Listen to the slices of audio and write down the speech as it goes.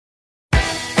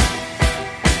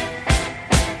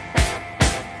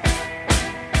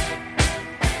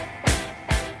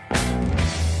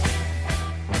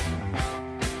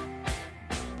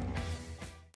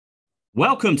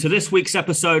Welcome to this week's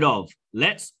episode of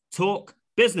Let's Talk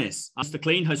Business. I'm Mr.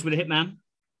 Clean, host with the Hitman.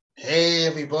 Hey,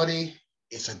 everybody.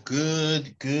 It's a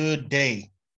good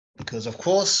day because, of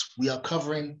course, we are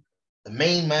covering the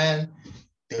main man,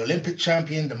 the Olympic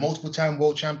champion, the multiple-time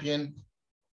world champion,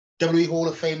 WWE Hall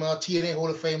of Famer, TNA Hall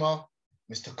of Famer,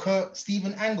 Mr. Kurt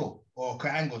Stephen Angle, or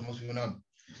Kurt Angle, as most people know.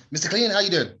 Mr. Clean, how you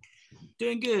doing?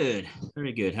 Doing good.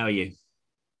 Very good. How are you?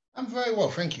 I'm very well,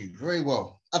 thank you. Very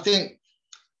well. I think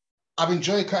I've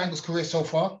enjoyed Kurt Angle's career so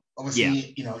far.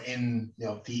 Obviously, in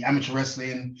the amateur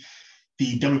wrestling,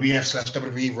 the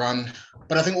WBF/WWE run,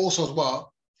 but I think also as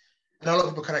well, and a lot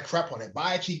of people kind of crap on it, but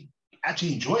I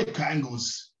actually enjoyed Kurt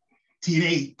Angle's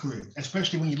TNA career,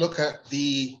 especially when you look at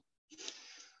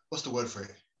what's the word for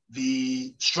it?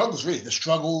 The struggles, really. The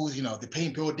struggles, the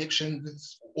pain pill addiction,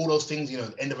 all those things,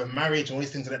 the end of a marriage, and all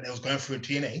these things that was going through in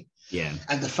TNA. Yeah.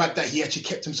 And the fact that he actually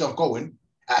kept himself going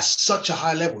at such a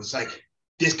high level. It's like,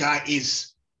 this guy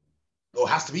is, or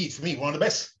has to be, for me, one of the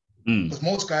best. Because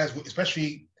most guys,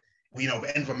 especially,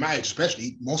 the end of a marriage,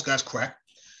 especially, most guys crack.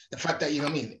 The fact that,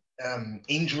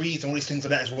 injuries and all these things like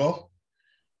that as well,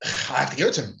 I have to give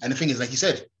it to him. And the thing is, like you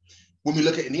said, when we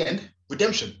look at it in the end,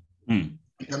 redemption. In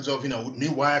terms of,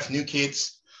 new wife, new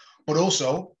kids, but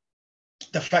also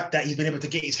the fact that he's been able to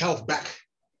get his health back.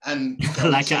 And I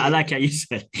like how you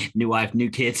said new wife,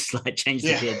 new kids, like change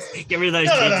the kids. Get rid of those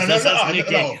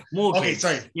kids. No. More okay, kids.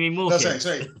 Sorry. You mean more kids?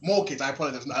 Sorry. More kids. I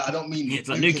apologize. I don't mean it's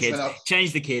like new kids.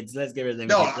 Change the kids. Let's get rid of them.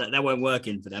 No, that won't work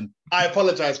in for them. I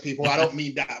apologize, people. I don't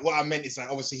mean that. What I meant is that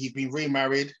obviously he's been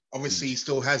remarried. Obviously, he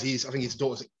still has his, I think his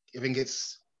daughter's, I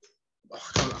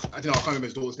can't remember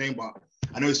his daughter's name, but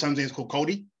I know his son's name is called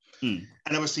Cody. And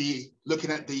obviously,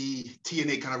 looking at the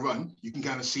TNA kind of run, you can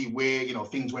kind of see where,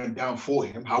 things went down for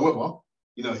him. However,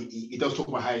 he does talk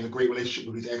about how he has a great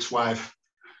relationship with his ex-wife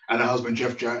and her husband,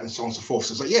 Jeff Jarrett, and so on and so forth.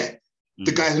 So it's like,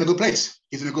 the guy's in a good place.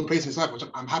 He's in a good place in his life, which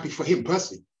I'm happy for him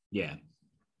personally. Yeah.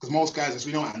 Because most guys, as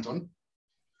we know, Anton,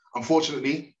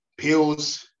 unfortunately,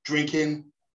 pills, drinking,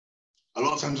 a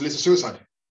lot of times leads to suicide.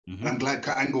 And I'm glad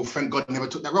Kurt Angle, thank God, never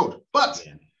took that road. But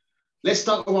let's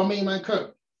start with our main man,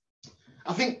 Kurt.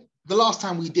 I think the last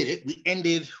time we did it, we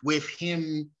ended with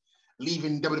him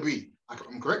leaving WWE.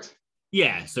 I'm correct?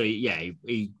 Yeah. So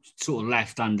he sort of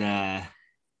left under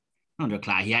a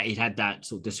cloud. He'd had that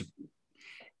sort of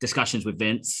discussions with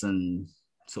Vince and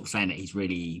sort of saying that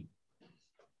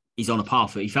he's on a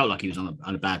path. He felt like he was on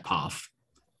a bad path.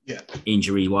 Yeah.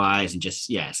 Injury wise, and just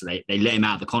so they let him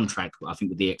out of the contract. I think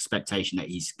with the expectation that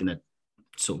he's gonna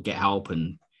sort of get help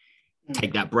and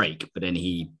take that break. But then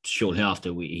he shortly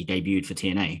after he debuted for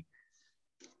TNA.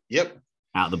 Yep.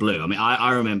 Out of the blue. I mean,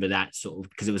 I remember that sort of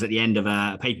because it was at the end of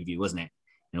a pay-per-view, wasn't it?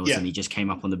 And all of a sudden he just came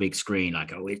up on the big screen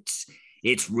like, oh,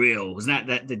 it's real. Wasn't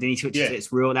that did he switch to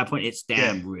it's real at that point? It's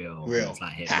damn real. Real. It's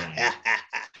like him,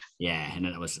 and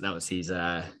then that was his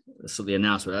sort of the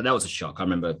announcement. That was a shock. I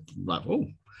remember like, oh,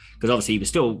 because obviously he was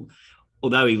still,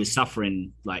 although he was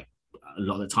suffering like a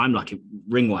lot of the time, like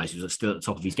ring-wise, he was still at the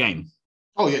top of his game.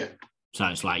 Oh yeah. So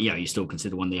it's like, you still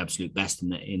consider one of the absolute best in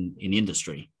the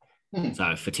industry.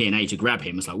 So for TNA to grab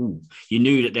him, it's like, ooh, you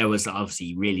knew that there was obviously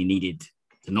he really needed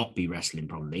to not be wrestling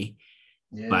probably.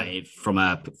 Yeah. But from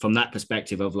that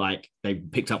perspective of like, they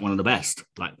picked up one of the best,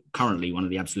 like currently one of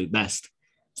the absolute best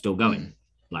still going.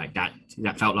 Like that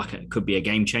felt like it could be a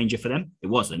game changer for them. It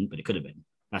wasn't, but it could have been.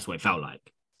 That's what it felt like.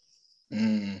 For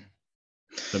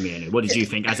me, anyway. What did you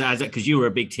think? As because you were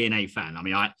a big TNA fan. I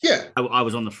mean, I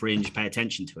was on the fringe, pay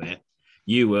attention to it.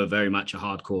 You were very much a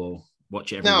hardcore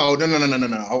watch it. No. I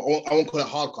won't call it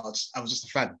hardcore. I was just a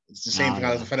fan. It's the same thing.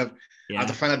 I was a fan of. I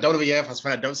was a fan of WWF. I was a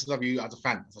fan of WCW. I was a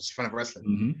fan. I was a fan of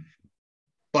wrestling.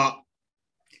 But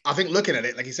I think looking at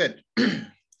it, like you said,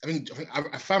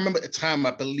 if I remember at the time,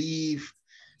 I believe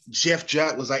Jeff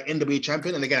Jarrett was like NWA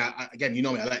champion. And again, you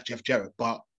know me, I like Jeff Jarrett,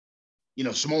 but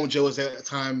Samoa Joe was there at the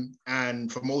time,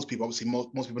 and for most people, obviously,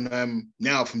 most people know him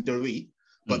now from WWE.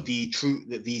 But the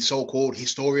so-called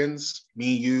historians,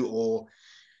 me, you, or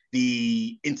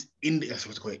the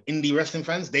indie wrestling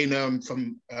fans, they know him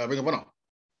from Ring of Honor.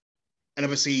 And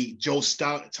obviously, Joe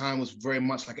Stout at the time was very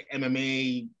much like an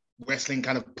MMA wrestling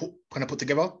kind of put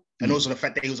together, and also the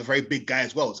fact that he was a very big guy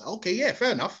as well. So okay, yeah,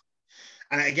 fair enough.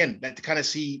 And again, like to kind of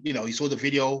see, you saw the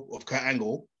video of Kurt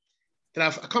Angle. Then I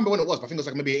can't remember when it was, but I think it was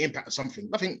like maybe an Impact or something.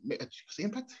 Was it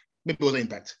Impact? Maybe it was an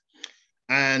Impact.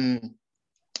 And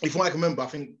if I can remember, I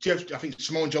think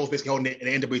Samoa Joe was basically holding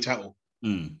the NWA title.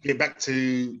 Get back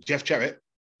to Jeff Jarrett,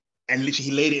 and literally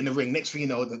he laid it in the ring. Next thing you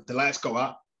know, the lights go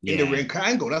out in the ring. Kurt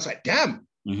Angle. And I was like, damn.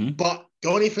 But the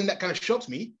only thing that kind of shocked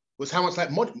me was how much like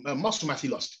muscle mass he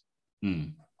lost.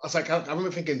 I was like, I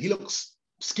remember thinking he looks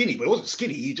skinny, but it wasn't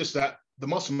skinny. He just that the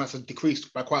muscle mass has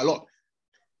decreased by quite a lot.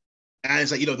 And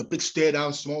it's like, you know, the big stare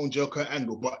down, Samoa Joe, Kurt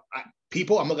Angle. But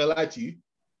people, I'm not going to lie to you,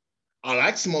 I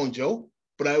like Samoa Joe,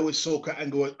 but I always saw Kurt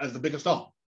Angle as the bigger star.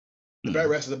 The better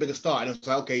wrestler, the bigger star. And it's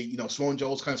like, okay, you know, Samoa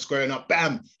Joe's kind of squaring up,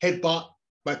 bam, headbutt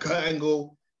by Kurt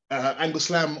Angle, angle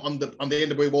slam on the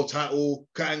NWA World title.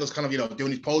 Kurt Angle's kind of, you know,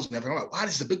 doing his pose and everything. I'm like, wow,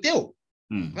 this is a big deal.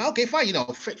 Well, okay, fine, you know,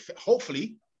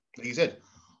 hopefully, like you said,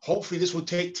 hopefully this will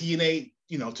take TNA,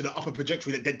 you know, to the upper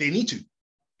trajectory that they need to.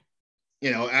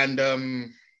 You know, and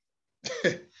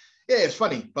yeah, it's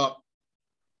funny, but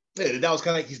yeah, that was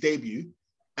kind of like his debut.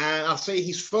 And I'll say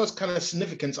his first kind of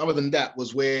significance, other than that,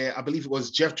 was where I believe it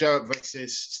was Jeff Jarrett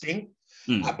versus Sting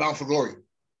at Bound for Glory.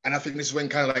 And I think this is when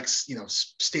kind of like, you know,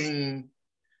 Sting,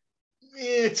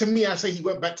 to me, I say he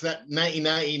went back to that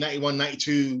 1990, 91,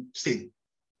 92 Sting.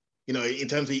 You know, in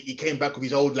terms of he came back with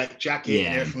his old like jacket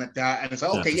and everything like that. And it's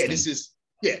like, okay, yeah, this is,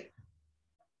 yeah.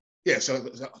 Yeah, so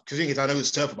because I know it's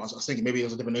Surfer Boss, I was thinking maybe it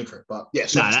was a different name for it, but yeah.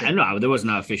 No, there was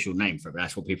no official name for it, but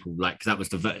that's what people like, because that was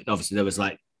obviously there was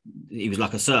like, he was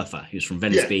like a surfer. He was from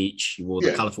Venice Beach. He wore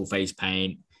the colourful face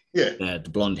paint, the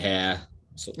blonde hair,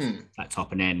 sort of that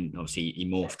top, and then obviously he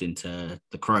morphed into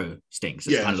the Crow Sting.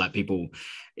 So it's kind of like people,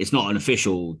 it's not an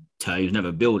official term. He was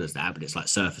never billed as that, but it's like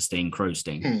Surfer Sting, Crow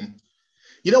Sting.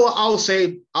 You know what I'll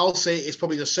say it's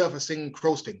probably the Surfer Sting,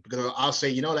 Crow Sting, because I'll say,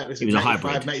 you know, like this is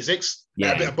 95, 96.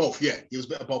 Yeah, a bit of both. Yeah, he was a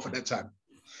bit of both at that time.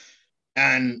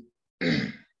 And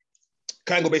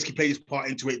Kurt Angle basically played his part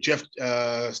into it.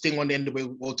 Sting won the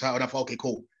NWA World title, and I thought, okay,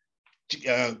 cool.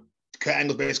 Kurt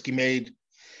Angle basically made,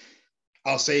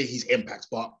 I'll say his impact,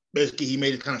 but basically he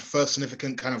made his kind of first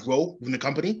significant kind of role within the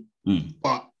company.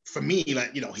 But for me,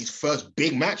 like, you know, his first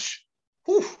big match,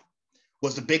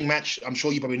 was the big match. I'm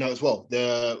sure you probably know as well.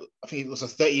 I think it was a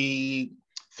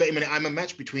 30-minute Ironman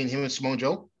match between him and Samoa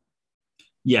Joe.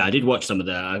 Yeah, I did watch some of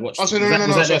that. I watched. Was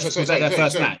that their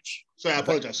first match? Sorry, I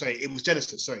apologize. Sorry, it was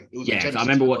Genesis. Sorry, it was. Yeah, Genesis. I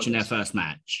remember watching their first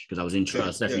match because I was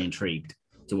definitely intrigued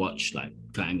to watch like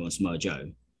Kurt Angle and Samoa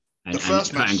Joe. And, the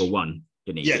first match, Kurt Angle won,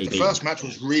 didn't he? Yeah, the first match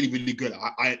was really, really good.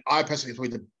 I personally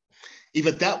thought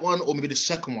either that one or maybe the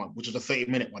second one, which was the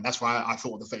 30-minute one. That's why I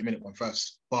thought of the 30-minute one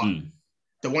first. But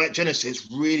the one at Genesis,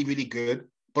 really, really good.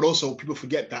 But also, people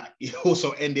forget that it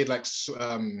also ended like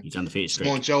he's undefeated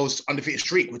Samoa Joe's undefeated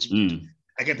streak, which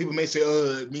again, people may say,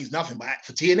 it means nothing, but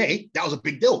for TNA, that was a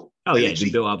big deal. Oh, yeah, he's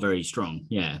been built up very strong.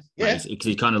 Yeah. Because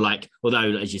he kind of like,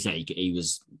 although, as you say, he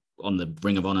was on the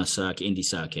Ring of Honor circuit, indie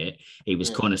circuit, he was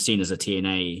kind of seen as a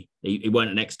TNA. He weren't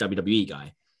an ex-WWE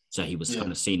guy. So he was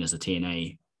kind of seen as a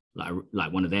TNA,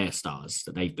 like one of their stars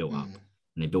that they've built up.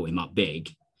 And they built him up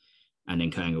big. And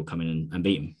then Kurt Angle come in and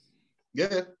beat him.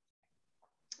 Yeah.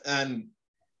 And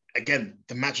again,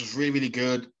 the match was really, really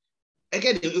good.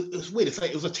 Again, it was weird. It's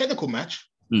like it was a technical match,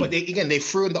 but they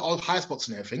threw in the old high spots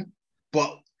and everything.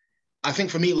 But I think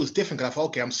for me, it was different because I thought,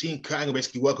 okay, I'm seeing Kurt Angle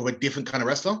basically work with a different kind of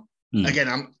wrestler.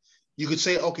 Again, you could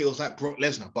say, okay, it was like Brock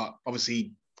Lesnar, but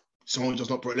obviously Samoa Joe's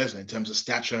not Brock Lesnar in terms of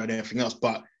stature and everything else.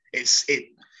 But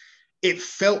it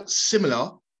felt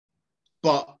similar,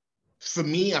 but for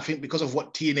me, I think because of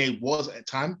what TNA was at the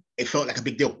time, it felt like a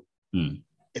big deal.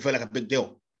 It felt like a big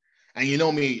deal. And you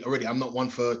know me already, I'm not one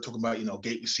for talking about, you know,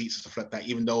 gate receipts and stuff like that,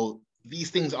 even though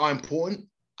these things are important.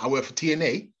 I work for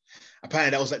TNA.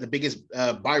 Apparently that was like the biggest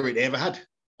buy rate they ever had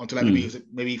until like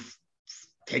maybe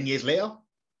 10 years later.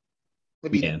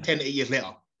 Maybe 10, 8 years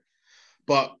later.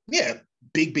 But yeah,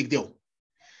 big deal.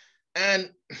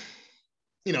 And,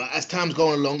 you know, as time's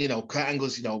going along, you know, Kurt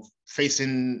Angle's, you know,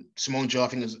 facing Samoa Joe, I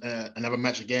think there's another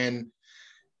match again.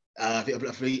 I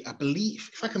believe,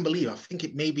 if I can believe, I think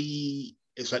it maybe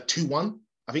it's like 2-1.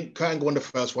 I think Kurt Angle won the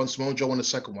first one, Samoa Joe won the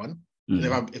second one. And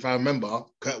if I remember,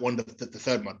 Kurt won the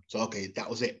third one. So, okay, that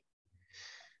was it.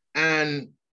 And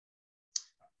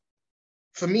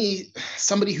for me,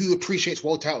 somebody who appreciates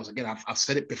world titles, again, I've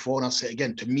said it before and I'll say it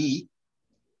again, to me,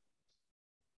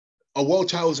 a world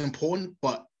title is important,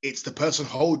 but it's the person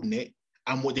holding it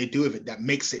and what they do with it that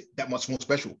makes it that much more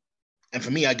special. And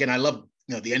for me, again, I love,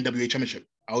 you know, the NWA Championship.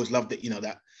 I always loved it, you know,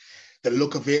 that the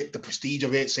look of it, the prestige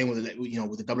of it. Same with the, you know,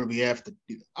 with the WWF.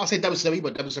 I'll say WCW,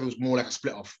 but WCW was more like a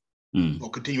split off or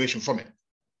continuation from it.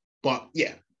 But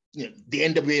yeah, you know, the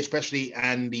NWA especially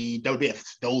and the WWF,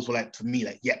 those were like, for me,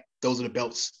 like, yeah, those are the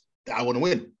belts that I want to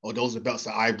win, or those are the belts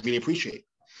that I really appreciate.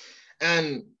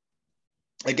 And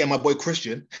again, my boy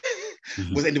Christian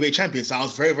was NWA champion, so I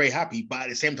was very, very happy. But at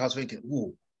the same time, I was thinking,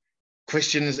 ooh,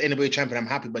 Christian is NWA champion, I'm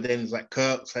happy. But then it's like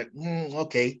Kurt, it's like,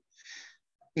 okay.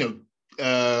 You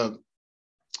know,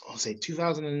 I'll say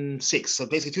 2006. So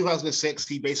basically 2006,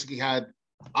 he basically had,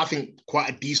 I think, quite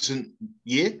a decent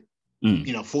year.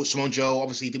 You know, fought Samoa Joe,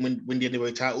 obviously he didn't win the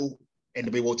NWA title.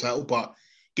 NWA World title, but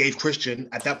gave Christian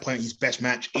at that point his best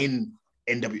match in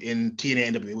TNA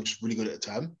NWA, which was really good at the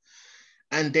time.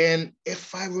 And then,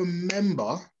 if I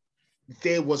remember,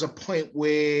 there was a point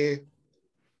where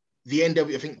the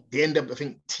NWA, I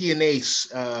think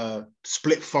TNA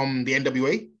split from the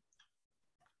NWA.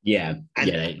 Yeah,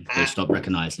 they stopped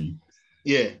recognizing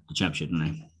the championship, didn't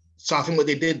they? So I think what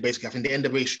they did, basically, I think the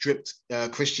NWA stripped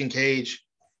Christian Cage,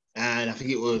 and I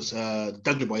think it was the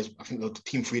Dudley Boys, I think they were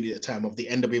Team 3D at the time, of the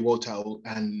NWA World title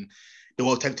and the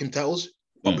World Tag Team titles.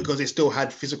 But because they still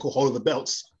had physical hold of the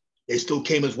belts, they still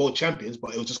came as world champions,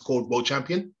 but it was just called World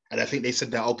Champion. And I think they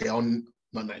said that, okay, on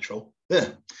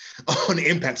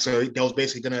Impact, so they was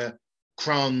basically going to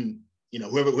crown,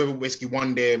 whoever basically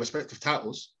won their respective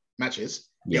matches,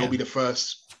 they'll be the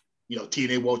first,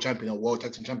 TNA World Champion or World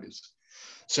Tag Team Champions.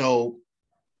 So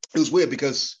it was weird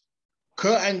because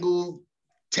Kurt Angle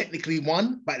technically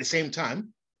won, but at the same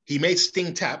time, he made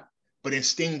Sting tap, but then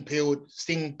Sting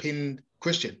pinned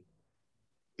Christian.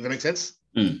 If that makes sense?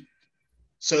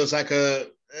 So it's like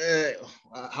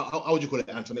how would you call it,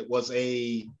 Anton? It was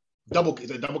a double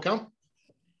count?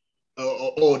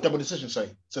 Or double decision, sorry.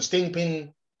 So Sting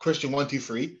pinned Christian 1, 2,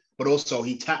 3, but also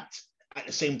he tapped at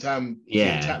the same time. He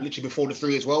tapped literally before the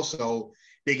 3 as well. So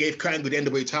they gave Kurt Angle the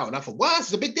NWA title. And I thought, wow, this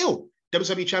is a big deal.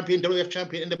 WWE champion, WWF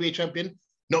champion, NWA champion.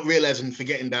 Not realizing,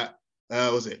 forgetting that,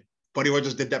 Buddy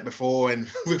Rogers did that before and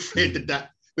Ric Flair did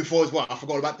that before as well. I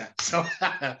forgot about that. So,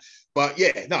 but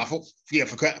I thought,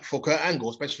 for Kurt Angle,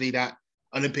 especially that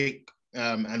Olympic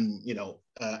amateur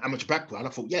background, I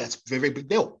thought, it's a very, very big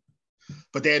deal.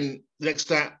 But then the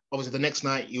next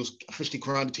night, he was officially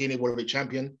crowned the TNA World Heavyweight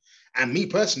Champion. And me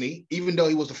personally, even though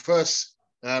he was the first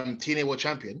TNA World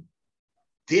Champion,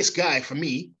 this guy, for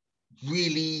me,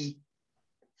 really,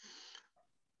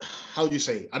 how do you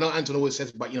say? I know Anton always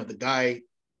says, but the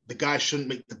guy shouldn't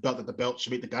make the belt, that the belt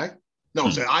should make the guy. No,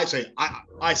 so I say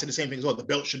the same thing as well. The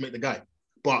belt should make the guy.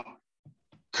 But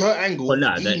Kurt Angle,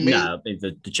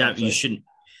 the champion, you shouldn't.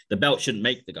 The belt shouldn't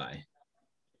make the guy.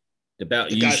 The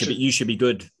belt, you should be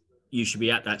good. You should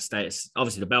be at that status.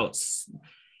 Obviously, the belts.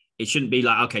 It shouldn't be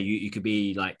like, okay, you could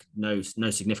be like no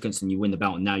significance and you win the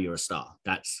belt and now you're a star.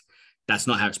 That's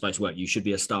not how it's supposed to work. You should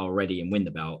be a star already and win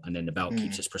the belt, and then the belt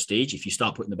keeps its prestige. If you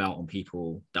start putting the belt on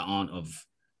people that aren't of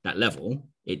that level,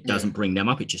 it doesn't bring them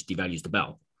up. It just devalues the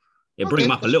belt. It brings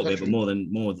them up a little bit, but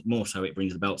more so, it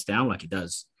brings the belts down, like it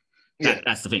does.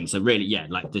 That's the thing. So really,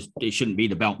 it shouldn't be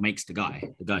the belt makes the guy.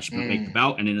 The guy should make the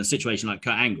belt. And in a situation like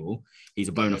Kurt Angle, he's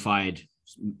a bona fide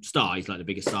star. He's like the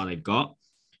biggest star they've got.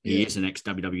 He is an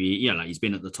ex-WWE. Like he's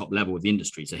been at the top level of the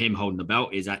industry. So him holding the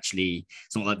belt is actually,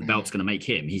 it's not like the belt's going to make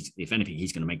him. If anything,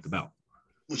 he's going to make the belt.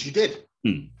 Which he did.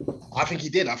 I think he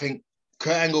did. I think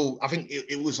Kurt Angle,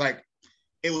 it was like,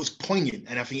 it was poignant.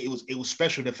 And I think it was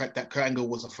special, the fact that Kurt Angle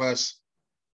was the first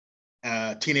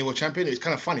TNA World Champion. It's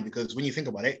kind of funny because when you think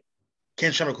about it,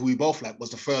 Ken Shamrock, who we both like, was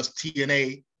the first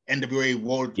TNA NWA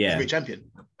World Heavyweight Champion.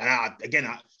 And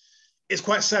it's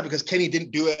quite sad because Kenny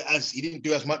didn't do as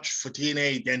much for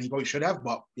TNA than he probably should have,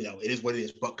 but it is what it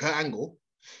is. But Kurt Angle,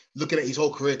 looking at his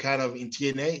whole career kind of in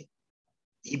TNA,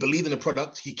 he believed in the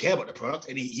product, he cared about the product,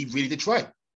 and he really did try.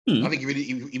 I think he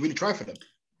really tried for them.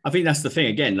 I think that's the thing.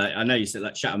 Again, like I know you said,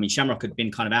 like Shamrock had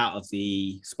been kind of out of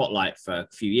the spotlight for a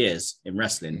few years in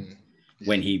wrestling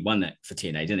when he won it for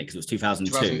TNA, didn't it? Because it was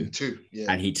 2002,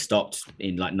 and he'd stopped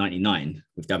in like 99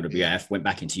 with WWF, went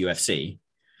back into UFC.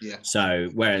 Yeah. So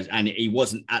and he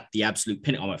wasn't at the absolute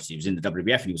pinnacle. Obviously, he was in the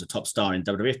WWF and he was a top star in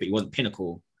WWF, but he wasn't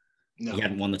pinnacle. No. He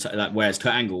hadn't won the whereas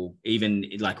Kurt Angle, even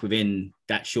like within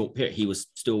that short period, he was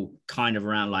still kind of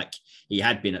around, like he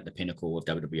had been at the pinnacle of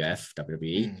WWF,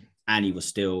 WWE, and he was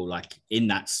still like in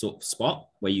that sort of spot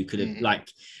where you could have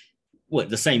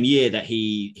the same year that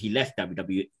he left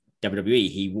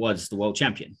WWE, he was the world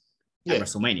champion at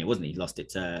WrestleMania, wasn't he? He lost it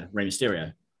to Rey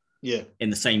Mysterio. Yeah. In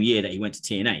the same year that he went to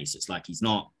TNA. So it's like, he's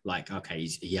not like, okay,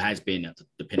 he has been at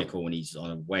the pinnacle and he's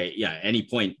on a way. Yeah. At any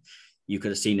point you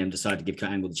could have seen them decide to give Kurt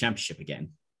Angle the championship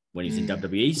again when he was in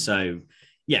WWE. So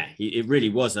it really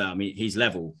was. His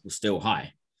level was still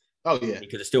high. Oh yeah. He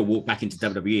could have still walked back into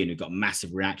WWE and it got a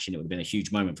massive reaction. It would have been a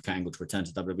huge moment for Kurt Angle to return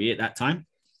to WWE at that time.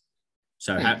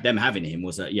 So them having him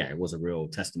was it was a real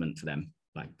testament for them,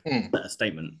 like a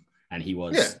statement. And he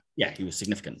was, he was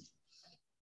significant.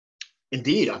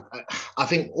 Indeed. I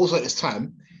think also at this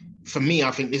time, for me,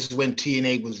 I think this is when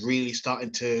TNA was really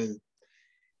starting to,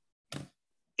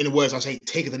 in the words I say,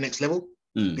 take it to the next level.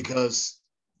 Because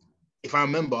if I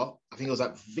remember, I think it was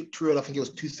at Victoria, I think it was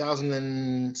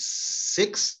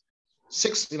 2006.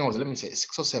 6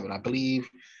 or 7, I believe.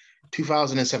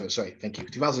 2007, sorry, thank you.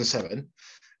 2007.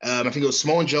 I think it was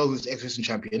Samoa Joe, who's the ex-wrestling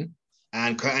champion,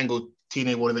 and Kurt Angle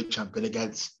TNA World Champion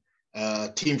against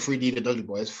Team 3D, the Dudley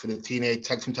Boys, for the TNA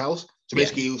Tag Team titles. So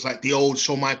basically, it was like the old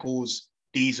Shawn Michaels,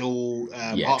 Diesel,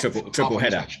 triple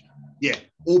header. Match. Yeah,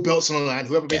 all belts on the line.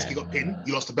 Whoever basically got pinned,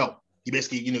 you lost the belt. You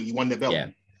basically, you won the belt. Yeah.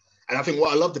 And I think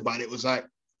what I loved about it was like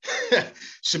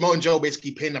Samoa Joe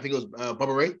basically pinned, I think it was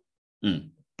Bubba Ray.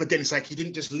 But then it's like he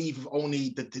didn't just leave with only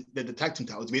the tag team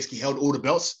titles. He basically held all the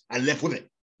belts and left with it.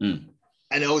 And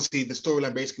obviously the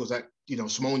storyline basically was like,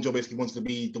 Samoa Joe basically wants to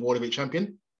be the World Heavyweight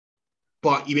Champion,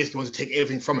 but he basically wants to take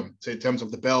everything from him. So in terms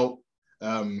of the belt,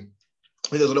 there's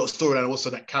a little storyline also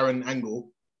that Karen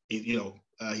Angle,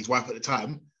 his wife at the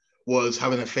time, was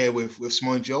having an affair with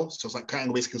Samoa Joe. So it's like Kurt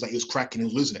Angle basically was like he was cracking, he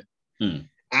was losing it.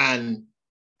 And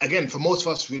again, for most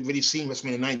of us, we've really seen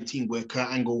WrestleMania 19 where Kurt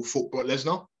Angle fought Brock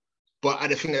Lesnar. But at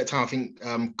the time, I think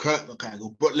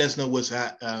Brock Lesnar was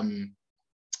at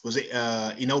was it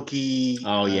Inoki?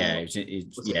 Oh yeah,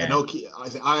 Inoki.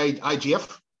 Is it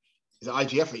IGF? Is it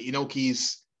IGF?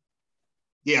 Inoki's.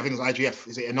 Yeah, I think it was IGF.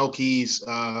 Is it Inoki's?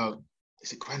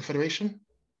 Is it Grand Federation?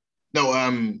 No.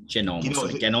 Genom.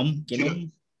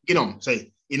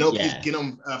 Say Inoki's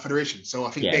Genom Federation. So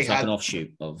I think they had an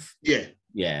offshoot of. Yeah.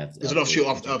 There's an offshoot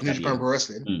of New Japan Pro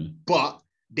Wrestling, but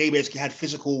they basically had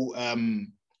physical.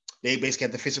 They basically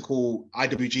had the physical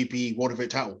IWGP World Heavyweight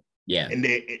title. Yeah.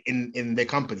 In their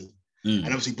company. And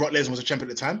obviously Brock Lesnar was a champion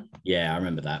at the time. Yeah, I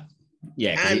remember that.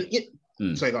 Yeah.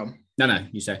 Sorry, go on. No,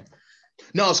 you say.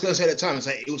 No, I was going to say at the time,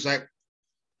 it was like,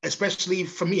 especially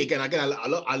for me, again,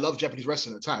 I love Japanese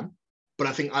wrestling at the time, but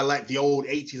I think I like the old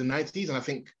 80s and 90s. And I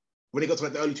think when it got to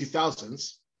like the early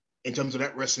 2000s, in terms of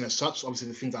that wrestling as such, obviously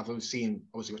the things I've seen,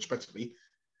 obviously respectively,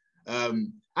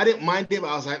 I didn't mind it, but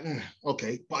I was like,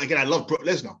 okay. But again, I love Brock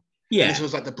Lesnar. Yeah. And this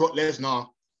was like the Brock Lesnar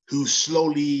who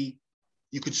slowly,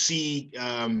 you could see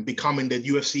becoming the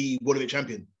UFC World Heavyweight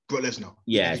Champion, Brock Lesnar.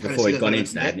 Yeah, before he'd gone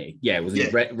into that, hadn't he? Yeah, was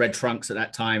it red trunks at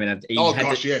that time? And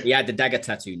he had the dagger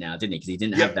tattoo now, didn't he? Because he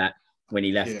didn't have that when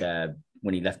he left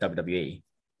WWE.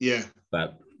 Yeah.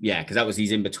 But yeah, because that was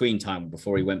his in-between time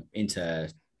before he went into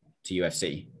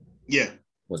UFC. Yeah.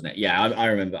 Wasn't it? Yeah, I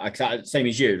remember. Same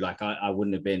as you, like I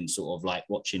wouldn't have been sort of like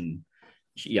watching,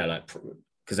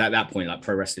 because at that point, like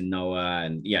Pro Wrestling Noah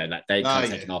and like they'd kind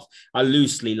of taken off. I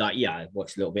loosely I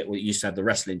watched a little bit. We used to have the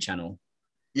wrestling channel.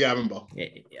 Yeah, I remember.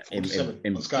 In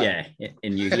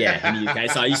the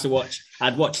UK. So I used to watch.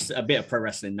 I'd watched a bit of Pro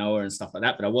Wrestling Noah and stuff like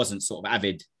that, but I wasn't sort of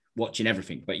avid watching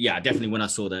everything. But yeah, definitely when I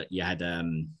saw that you had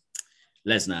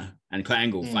Lesnar and Kurt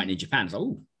Angle fighting in Japan, I was like,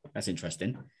 oh, that's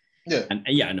interesting. Yeah,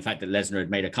 and the fact that Lesnar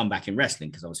had made a comeback in wrestling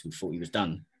because obviously we thought he was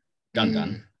done at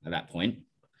that point.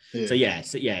 Yeah.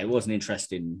 So it was an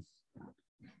interesting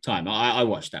time. I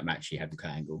watched that match he had with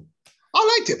Kurt Angle.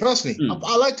 I liked it personally.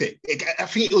 I liked it. I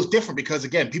think it was different because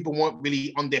again, people weren't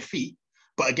really on their feet.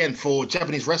 But again, for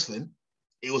Japanese wrestling,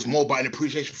 it was more about an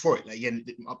appreciation for it. Like, again,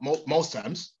 most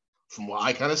times, from what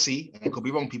I kind of see, and I could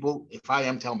be wrong, people, if I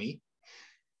am, tell me,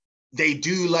 they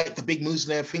do like the big moves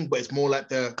and everything, but it's more like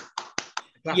the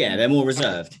platform. Yeah, they're more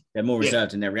reserved. They're more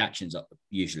reserved in their reactions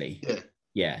usually.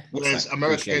 Yeah. Whereas like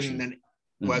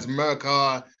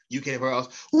America, UK, everywhere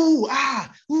else, ooh,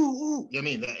 ah, ooh, ooh. You know what I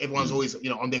mean? Everyone's always,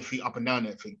 on their feet, up and down, and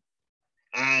everything.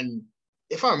 And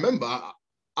if I remember,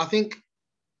 I think,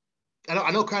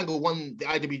 I know Kurt Angle won the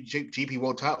IWGP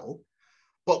World title,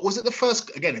 but was it the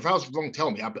first, again, if I was wrong,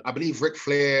 tell me, I believe Ric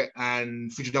Flair and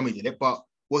Fujinami did it, but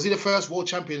was he the first world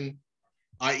champion,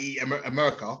 i.e.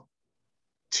 America,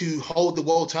 to hold the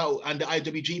world title and the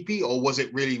IWGP, or was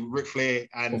it really Ric Flair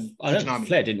and Fujinami?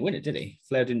 Flair didn't win it, did he?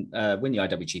 Flair didn't win the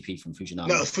IWGP from Fujinami.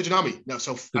 No, it was Fujinami. No,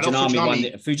 so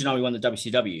Fujinami won the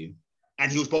WCW,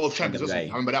 and he was both champions. I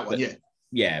remember that one.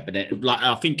 Yeah, but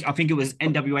I think it was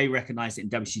NWA recognized it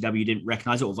and WCW didn't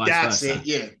recognize it, or vice versa. That's it.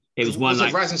 Yeah, it was one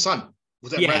like Rising Sun.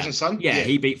 Was that Rising Sun? Yeah,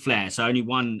 he beat Flair. So only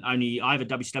either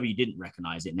WCW didn't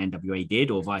recognize it and NWA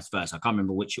did, or vice versa. I can't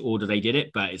remember which order they did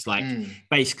it, but it's like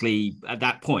basically at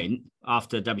that point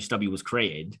after WCW was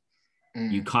created,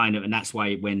 you kind of, and that's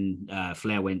why when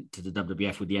Flair went to the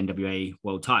WWF with the NWA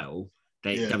World Title,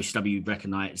 WCW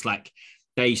recognized. It's like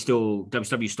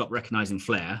WCW stopped recognizing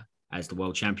Flair as the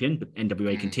world champion, but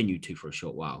NWA continued to for a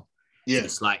short while. Yeah, so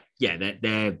it's like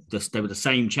they were the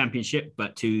same championship,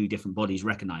 but two different bodies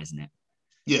recognizing it.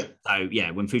 Yeah. So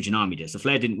when Fujinami did, so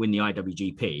Flair didn't win the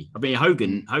IWGP. I mean,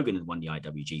 Hogan had won the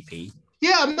IWGP.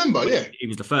 Yeah, I remember. Yeah, it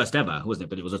was the first ever, wasn't it?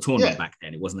 But it was a tournament back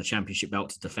then. It wasn't a championship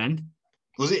belt to defend.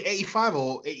 Was it 85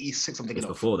 or 86? Something. It was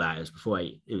before that. It was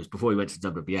before he went to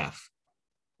WWF.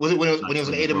 Was it when he was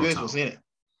in AWS? Wasn't it?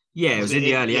 Yeah, it was in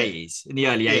the early 80s. In the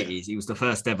early 80s, it was the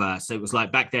first ever. So it was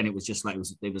like back then. It was just like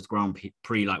it was Grand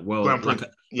Prix like world like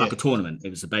a tournament. It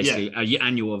was basically an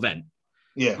annual event.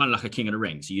 Yeah. Kind of like a King of the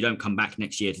Ring. So you don't come back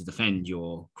next year to defend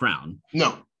your crown.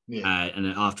 No. Yeah. And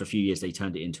then after a few years, they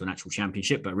turned it into an actual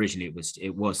championship. But originally,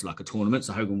 it was like a tournament.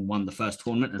 So Hogan won the first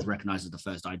tournament and is recognized as the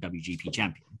first IWGP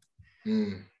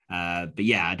champion. But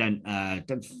yeah, I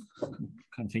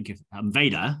can't think of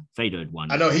Vader. Vader had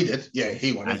won. I know he did. Yeah,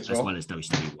 he won as well as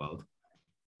WWE World.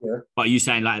 Yeah. But are you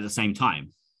saying like at the same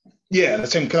time? Yeah, the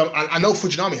same. Cause I know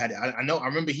Fujinami had it. I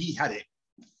remember he had it.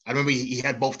 I remember he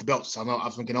had both the belts. So I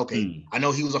was thinking, okay, I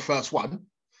know he was the first one,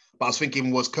 but I was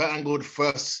thinking, was Kurt Angle the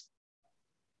first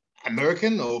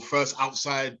American or first guy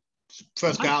outside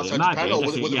Japan, or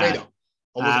was it Vader?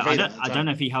 Or was it Vader? I don't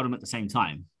know if he held them at the same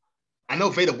time. I know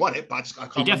Vader won it, but I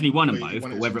can't. He definitely won them both.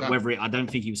 But whether I don't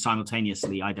think he was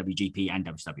simultaneously IWGP and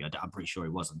WCW. I'm pretty sure he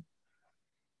wasn't,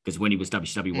 because when he was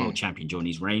WCW World Champion during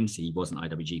his reigns, he wasn't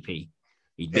IWGP.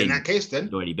 In that case, then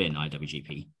he'd already been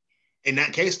IWGP. In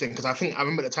that case, then, because I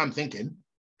remember at the time thinking,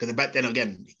 because back then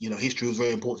again, history was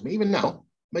very important to me. Even now,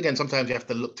 again, sometimes you have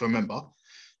to look to remember.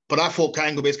 But I thought Kurt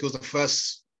Angle basically was the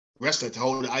first wrestler to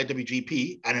hold the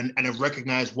IWGP and a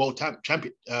recognized world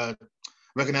champion,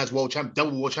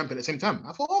 double world champion at the same time.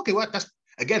 I thought, okay, well, that's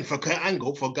again for Kurt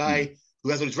Angle, for a guy who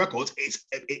has all these records,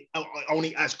 it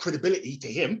only adds credibility to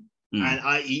him, and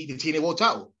i.e. the TNA World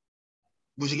Title,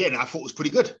 which again I thought was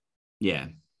pretty good. Yeah,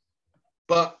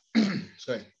 but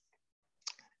sorry.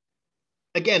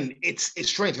 Again, it's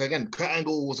strange. Again, Kurt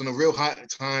Angle was on a real high at the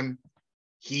time.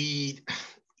 I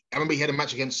remember he had a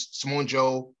match against Samoa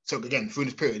Joe. So again, through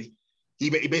this period, he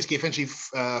basically eventually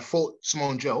fought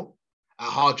Samoa Joe at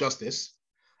Hard Justice,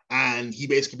 and he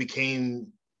basically became,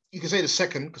 you could say, the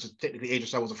second, because technically AJ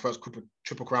Styles was the first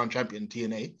Triple Crown champion in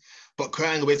TNA, but Kurt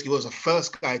Angle basically was the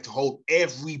first guy to hold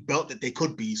every belt that they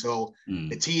could be. So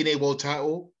the TNA World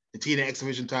Title, the TNA X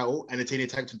Division title, and the TNA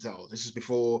Tag Team title. This is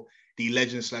before the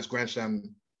Legends / Grand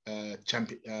Slam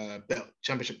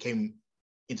championship came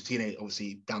into TNA,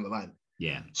 obviously down the line.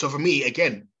 Yeah. So for me,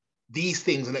 again, these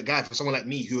things, and that guy, for someone like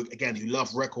me who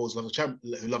love records, who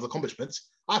love accomplishments,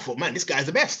 I thought, man, this guy's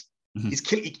the best. He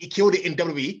killed it in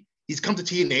WWE. He's come to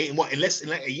TNA in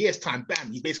like a year's time,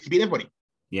 bam, he's basically beat everybody.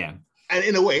 Yeah. And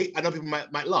in a way, I know people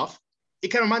might laugh, it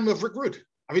kind of reminds me of Rick Rude.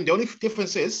 I mean, the only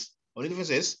difference is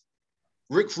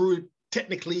Rick Rude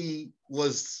technically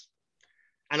was,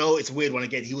 I know it's a weird one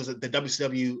again, he was the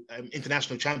WCW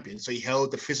international champion, so he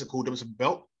held the physical WCW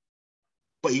belt,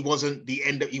 but he wasn't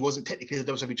technically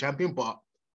the WCW champion, but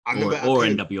I remember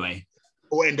NWA.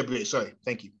 Or NWA, sorry,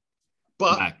 thank you.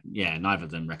 But neither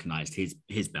of them recognized his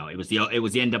belt. It was the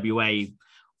NWA,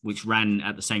 which ran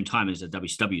at the same time as the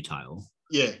WCW title.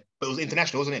 Yeah, but it was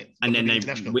international, wasn't it? And then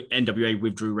NWA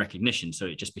withdrew recognition, so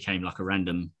it just became like a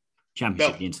random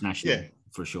championship, the international,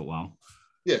 for a short while.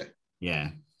 Yeah. Yeah.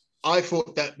 I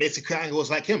thought that basically Kurt Angle was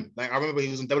like him. Like, I remember he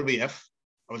was in WWF.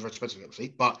 I was retrospective,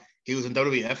 obviously, but he was in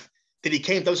WWF. Then he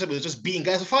came to WCW, he was just beating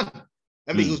guys for fun.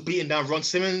 I mean, he was beating down Ron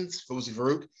Simmons, obviously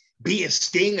Farouk, beating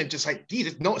Sting, and just like,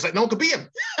 Jesus, no, it's like no one could beat him.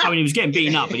 I mean, he was getting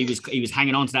beaten up, but he was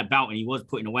hanging on to that belt, and he was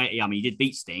putting away. I mean, he did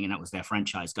beat Sting, and that was their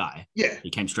franchise guy. Yeah, he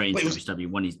came straight into WCW,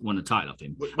 won the title off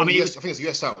him. I mean, I think it's a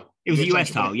US title. It was a US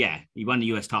title, yeah. He won the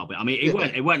US title, but I mean,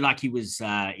 it weren't like he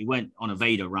went on a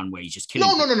Vader run where he's just killing.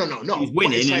 No. He was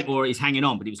winning or he's hanging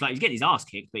on, but he was like he's getting his ass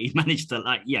kicked, but he managed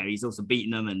to he's also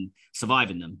beating them and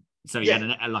surviving them. So he had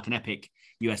an epic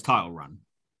US title run,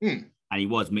 and he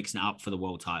was mixing it up for the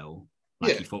world title.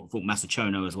 He fought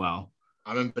Masachono as well.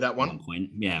 I remember that one. At one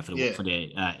point, for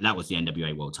the that was the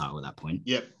NWA world title at that point.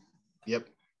 Yep. But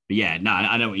yeah, no,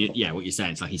 I know what you're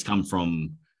saying. It's like he's come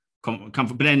from,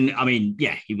 but then I mean,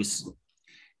 he was.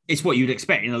 It's what you'd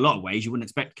expect in a lot of ways. You wouldn't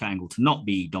expect Kurt Angle to not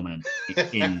be dominant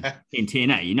in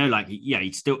TNA.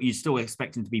 You still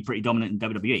expect him to be pretty dominant in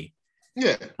WWE.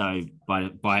 Yeah. So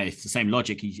by the same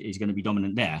logic, he's going to be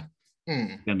dominant there.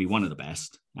 Going to be one of the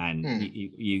best, and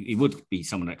he would be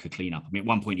someone that could clean up. I mean, at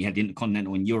one point he had the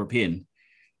Intercontinental and European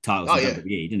titles in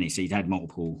WWE, didn't he? So he'd had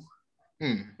multiple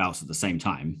bouts at the same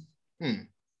time. And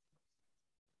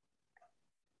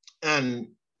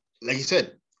like you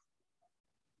said,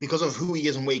 because of who he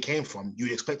is and where he came from,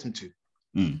 you'd expect him to.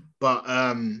 But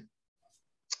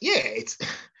it's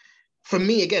for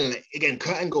me again,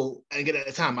 Kurt Angle, and again at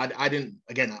the time, I didn't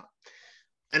and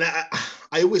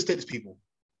I always say this to people.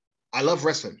 I love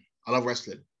wrestling.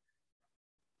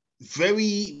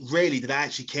 Very rarely did I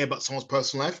actually care about someone's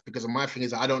personal life, because my thing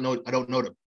is I don't know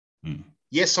them.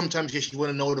 Yes, sometimes you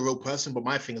want to know the real person, but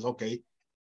my thing is, okay,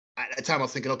 at the time I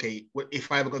was thinking, okay, if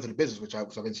I ever got into the business, which I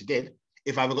eventually did,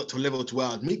 if I ever got to a level to where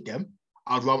I'd meet them,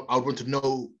 I'd want to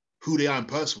know who they are in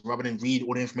person rather than read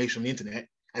all the information on the internet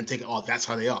and think, oh, that's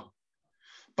how they are.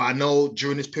 But I know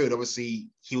during this period, obviously,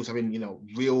 he was having,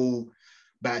 real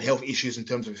bad health issues in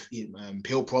terms of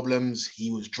pill problems.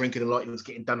 He was drinking a lot. He was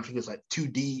getting done. I think it was like 2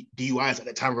 DUIs at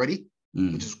that time already,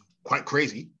 which is quite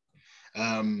crazy.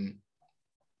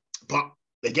 But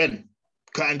again,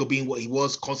 Kurt Angle being what he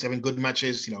was, constantly having good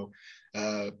matches,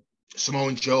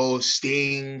 Samoa Joe,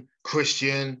 Sting,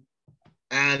 Christian,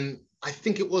 and I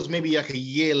think it was maybe like a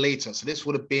year later. So this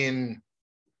would have been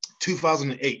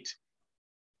 2008.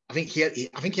 I think he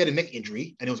had a neck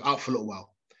injury and he was out for a little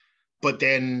while. But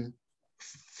then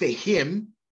for him,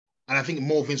 and I think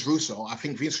more Vince Russo, I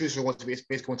think Vince Russo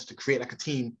basically wanted to create like a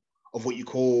team of what you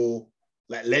call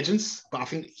like legends. But I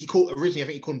think he called them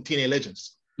TNA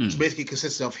Legends. So basically it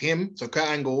consisted of him, so Kurt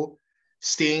Angle,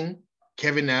 Sting,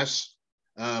 Kevin Nash,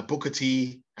 Booker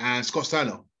T, and Scott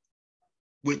Steiner,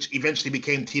 which eventually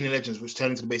became TNA Legends, which turned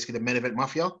into basically the Main Event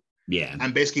Mafia. Yeah.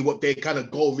 And basically what their kind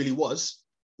of goal really was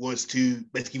to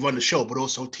basically run the show, but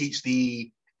also teach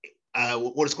the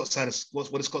what does Scott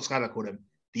Steiner call them?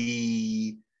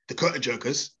 The curtain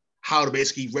jerkers, how to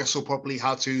basically wrestle properly,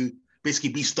 how to basically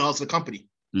be stars of the company.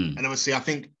 And obviously I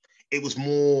think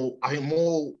more,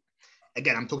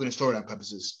 again, I'm talking in storyline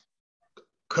purposes.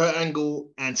 Kurt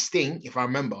Angle and Sting, if I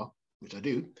remember, which I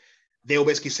do, they were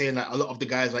basically saying that a lot of the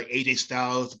guys like AJ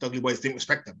Styles, the Dudley Boys didn't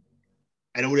respect them.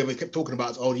 And all they ever kept talking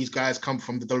about is, these guys come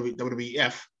from the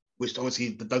WWF, which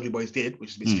obviously the Dudley Boys did, which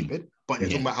is a bit stupid. But they're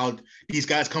talking about how these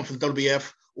guys come from the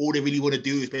WWF. All they really want to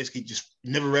do is basically just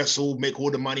never wrestle, make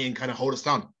all the money, and kind of hold us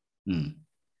down.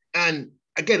 And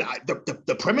again,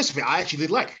 the premise of it, I actually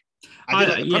did like. I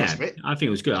think it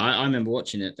was good. I remember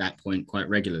watching it at that point quite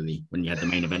regularly when you had the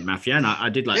Main Event Mafia, and I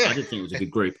did think it was a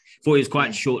good group. Thought it was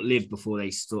quite short-lived before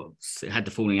they sort of had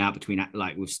the falling out between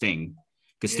like with Sting,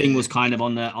 because Sting was kind of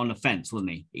on the fence,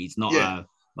 wasn't he? He's not a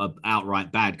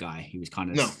outright bad guy. He was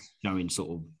kind of showing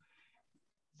sort of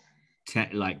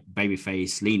like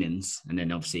babyface leanings, and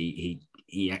then obviously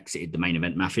he exited the Main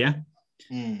Event Mafia.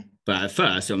 But at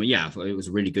first, I thought it was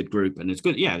a really good group, and it's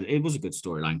good. Yeah, it was a good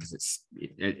storyline because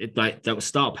it like that was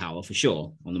star power for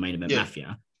sure on the Main Event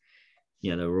Mafia.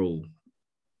 Yeah, they were all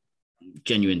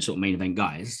genuine sort of main event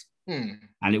guys, and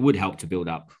it would help to build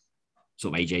up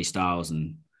sort of AJ Styles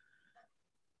and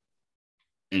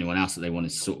anyone else that they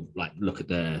wanted to sort of like look at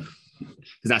because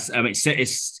that's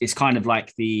it's kind of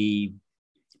like the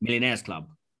Millionaires Club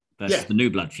versus the New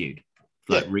Blood feud,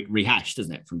 like rehashed,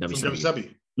 isn't it, from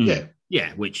WCW?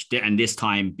 Yeah, which did, and this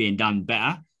time being done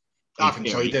better. I think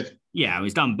so. He did. Yeah, it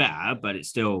was done better, but it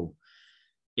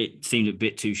seemed a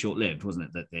bit too short-lived, wasn't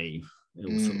it? That it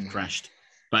all sort of crashed.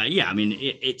 But yeah, I mean,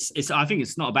 it's. I think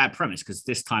it's not a bad premise because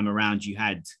this time around you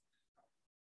had,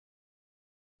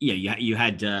 you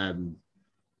had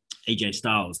AJ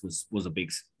Styles was a big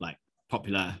like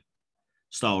popular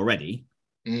star already.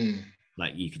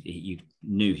 Like you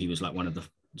knew he was like one of the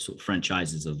sort of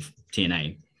franchises of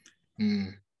TNA.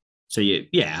 So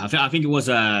I think it was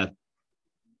a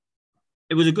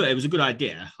good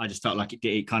idea. I just felt like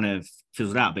it kind of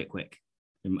fizzled out a bit quick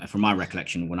from my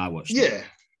recollection when I watched it.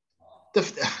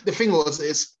 The thing was,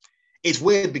 it's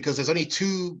weird because there's only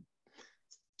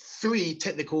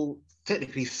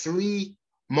technically three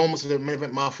moments of the Main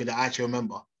Event Mafia that I actually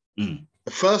remember. The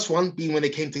first one being when they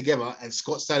came together and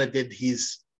Scott Steiner did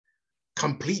his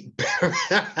complete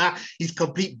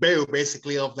burial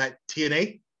basically of that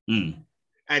TNA.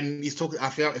 And he's talking,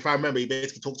 if I remember, he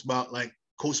basically talked about like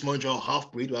Coach Mojo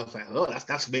half-breed. I was like, oh,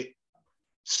 that's a bit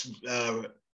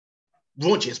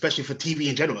raunchy, especially for TV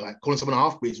in general. Like calling someone a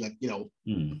half-breed is like,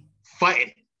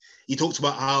 fighting. He talks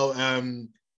about how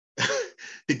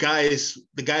the guys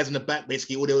in the back,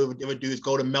 basically all they ever do is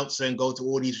go to Meltzer and go to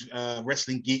all these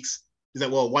wrestling geeks. He's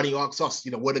like, well, why don't you ask us?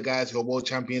 We're the guys who are world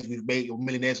champions, we've made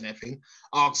millionaires and everything.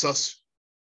 Ask us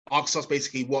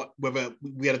basically whether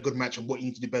we had a good match and what you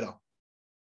need to do better.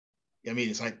 I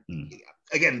mean, it's like,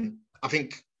 again, I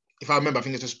think, if I remember, I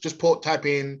think it's just type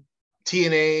in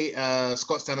TNA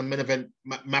Scott Steiner Main Event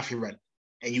Mafia Run,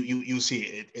 and you'll see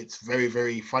it. It's very,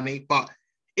 very funny. But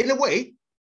in a way,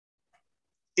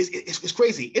 it's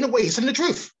crazy. In a way, he's telling the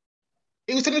truth.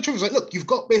 It was telling the truth. It's like, look, you've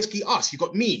got basically us. You've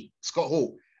got me, Scott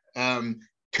Hall, Kurt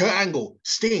Angle,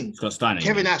 Sting, Scott Steiner,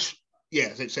 Kevin Nash. Yeah,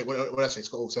 what did I say?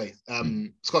 Scott Hall say.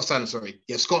 Scott Steiner, sorry.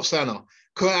 Yeah, Scott Steiner,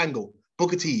 Kurt Angle,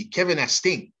 Booker T, Kevin Nash,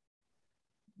 Sting.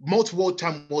 Multiple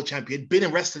world champion, been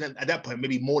in wrestling at that point,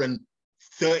 maybe more than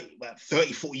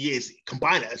 30, 40 years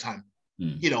combined at a time.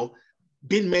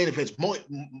 Been main events, more,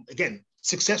 again,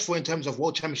 successful in terms of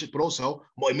world championships, but also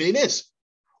multi-millionaires.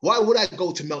 Why would I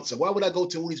go to Meltzer? Why would I go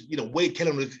to all these, Wade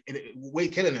Kelly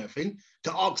and everything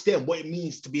to ask them what it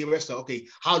means to be a wrestler? Okay,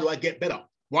 how do I get better?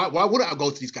 Why would I go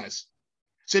to these guys?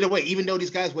 So in a way, even though these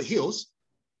guys were heels,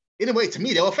 in a way, to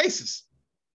me, they were faces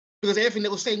because everything they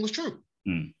were saying was true.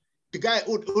 Mm. The guy,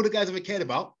 all the guys ever cared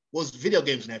about was video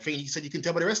games and everything. He said, you can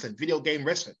tell by the wrestling, video game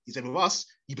wrestling. He said, with us,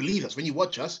 you believe us. When you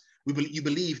watch us, you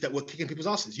believe that we're kicking people's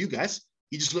asses. You guys,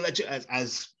 you just look at you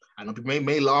as I know people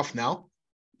may laugh now,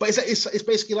 but it's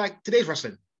basically like today's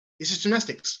wrestling. It's just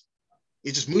gymnastics.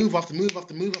 It's just move after move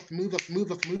after move after move after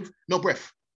move after move. No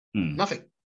breath. Nothing.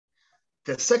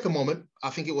 The second moment,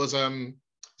 I think it was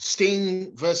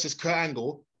Sting versus Kurt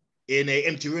Angle in a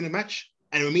empty arena match.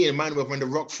 And with me in mind when The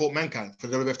Rock fought Mankind for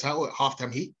the WWF title at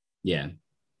halftime heat. Yeah.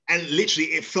 And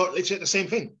literally, it felt literally the same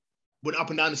thing. Went up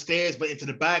and down the stairs, but into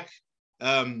the back.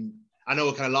 I know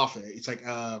we're kind of laughing. It's like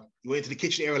he went into the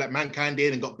kitchen area like Mankind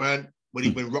did and got burnt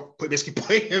when Rock basically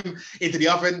put him into the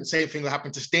oven. Same thing that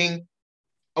happened to Sting.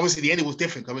 Obviously, the ending was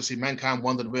different. Obviously, Mankind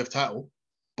won the WWF title.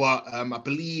 But I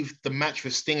believe the match for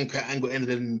Sting and Kurt Angle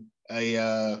ended in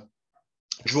a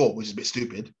draw, which is a bit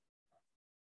stupid.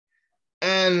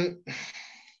 And,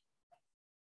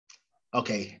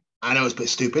 okay, I know it's a bit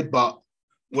stupid, but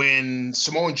when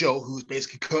Samoa Joe, who was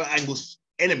basically Kurt Angle's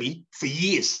enemy for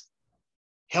years,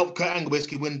 helped Kurt Angle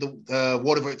basically win the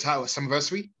World Heavyweight title at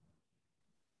Summerversary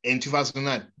in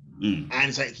 2009. And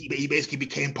it's like he basically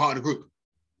became part of the group,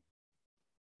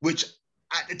 which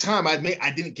at the time I admit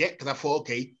I didn't get because I thought,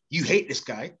 okay, you hate this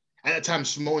guy. At the time,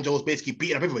 Samoa Joe was basically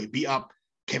beating up everybody. Beat up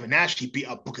Kevin Nash, he beat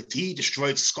up Booker T,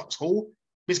 destroyed Scott Hall,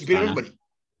 basically beat up everybody.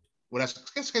 Well, that's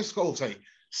Scott Hall, sorry.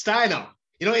 Steiner.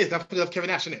 You know what it is? I think of Kevin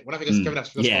Nash, isn't it? When I think of Kevin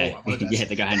Nash, yeah,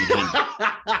 they go hand in hand.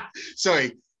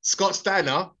 Sorry, Scott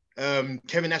Steiner,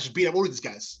 Kevin Nash beat up all of these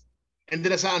guys. And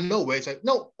then it's out of nowhere. It's like,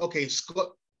 no, okay,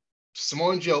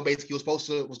 Samoa Joe basically was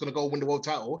going to go win the world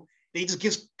title. Then he just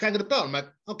gives kind of the belt. I'm like,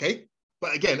 okay.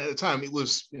 But again, at the time, it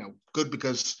was, good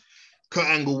because Kurt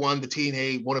Angle won the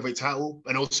TNA World Heavyweight title,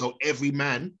 and also every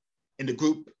man in the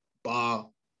group, bar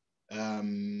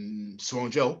Samoa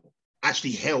Joe,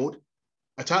 actually held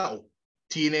a title.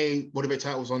 TNA World Heavyweight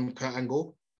title was on Kurt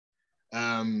Angle.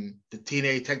 The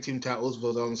TNA Tag Team titles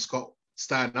was on Scott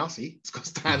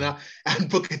Steiner and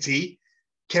Booker T.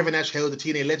 Kevin Nash held the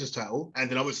TNA Legends title, and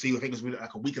then obviously I think it was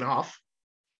like a week and a half.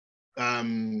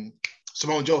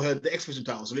 Samoa Joe held the X Division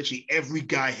title, so literally every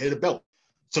guy held a belt.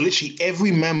 So literally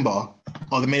every member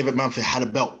of the main event Mafia had a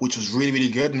belt, which was really, really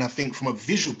good. And I think from a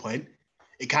visual point,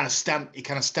 it kind of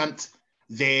stamped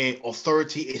their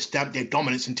authority, it stamped their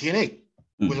dominance in TNA,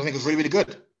 which I think was really, really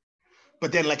good.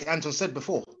 But then, like Anton said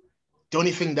before, the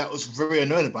only thing that was very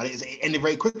annoying about it is it ended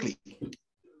very quickly.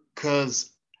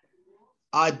 Because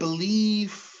I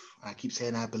believe, at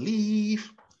the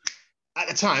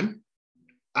time,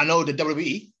 I know the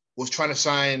WWE was trying to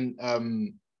sign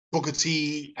Booker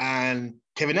T and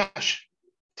Kevin Nash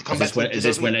to come back. Is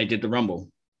this when they did the Rumble?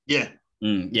 Yeah.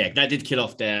 Yeah, that did kill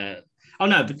off their... Oh,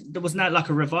 no, but there wasn't that like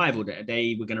a revival that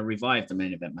they were going to revive the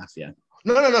main event Mafia?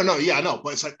 No. Yeah, I know.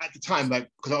 But it's like at the time, like,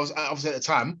 because I was obviously at the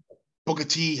time, Booker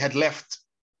T had left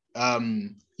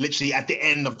literally at the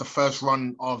end of the first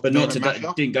run of... But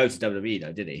didn't go to WWE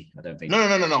though, did he? I don't think. No.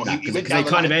 They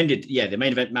kind of ended, the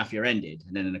main event Mafia ended.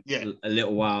 And then a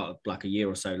little while, like a year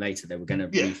or so later, they were going to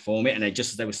reform it. And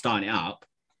just as they were starting it up,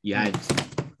 you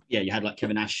had like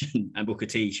Kevin Nash and Booker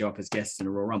T show up as guests in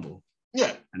a Royal Rumble.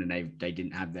 Yeah. And then they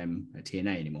didn't have them at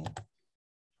TNA anymore.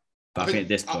 But I think at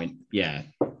this point,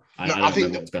 I don't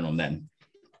know what's going on then.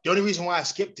 The only reason why I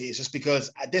skipped it is just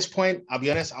because at this point, I'll be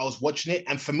honest, I was watching it.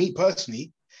 And for me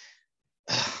personally,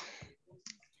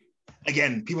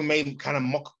 again, people may kind of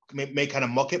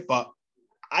mock it, but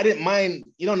I didn't mind,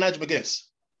 Nigel McGuinness.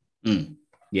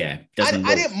 Yeah. Desmond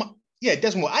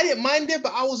Wolfe. I didn't mind it,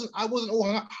 but I wasn't all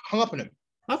hung up on him.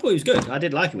 I thought he was good. I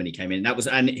did like it when he came in.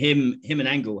 And him and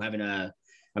Angle having a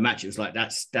match. It was like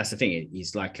that's the thing.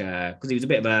 He's like because he was a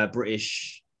bit of a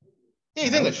British. Yeah,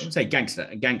 he's English. I would say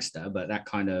gangster, but that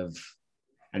kind of.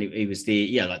 And he was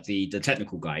the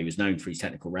technical guy. He was known for his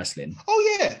technical wrestling.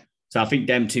 Oh yeah. So I think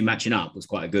them two matching up was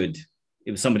quite a good.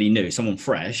 It was somebody new, someone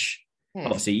fresh.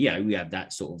 Obviously, we have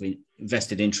that sort of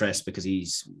invested interest because he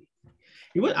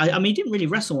didn't really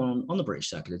wrestle on the British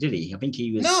circuit, did he? I think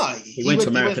he was. No, he went to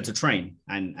America to train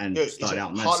and started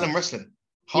out in Heartland Wrestling.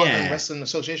 Wrestling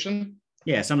Association.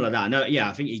 Yeah, something like that. No,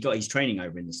 I think he got his training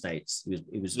over in the States.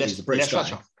 He was a British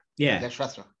guy. Yeah. Les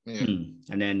Wrestler. Yeah.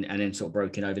 And then sort of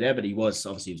broke in over there, but he was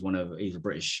a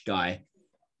British guy,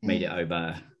 made it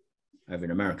over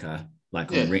in America,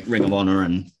 like on Ring of Honor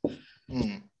and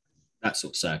that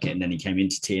sort of circuit. And then he came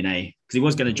into TNA because he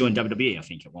was going to join WWE, I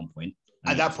think, at one point.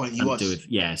 At that point, he was.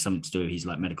 Something to do with his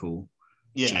like medical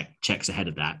checks ahead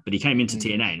of that. But he came into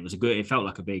TNA and it was it felt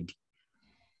like a big,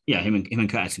 him and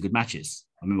Kurt had some good matches.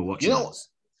 I remember watching those.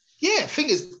 Yeah, thing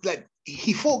is, like,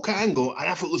 he fought Kurt Angle and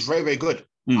I thought it was very, very good.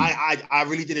 I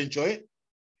really did enjoy it.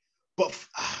 But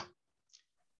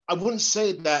I wouldn't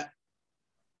say that.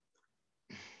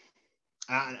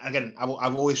 Again,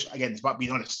 I've always, again, it's about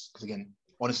being honest, because again,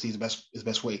 honesty is the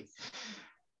best way.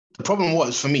 The problem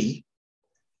was, for me,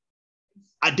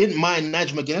 I didn't mind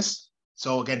Nigel McGuinness.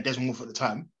 So again, Desmond Wolf at the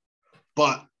time,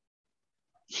 but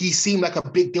he seemed like a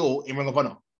big deal in Ring of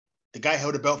Honor. The guy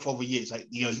held the belt for over years. Like,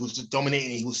 he was just dominating.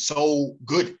 He was so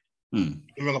good in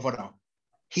Ring of Honor.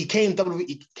 He came to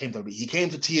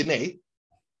TNA,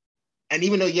 and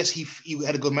even though, yes, he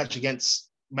had a good matches against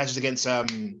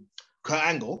Kurt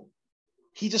Angle,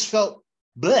 he just felt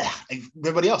bleh like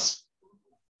everybody else.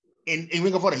 In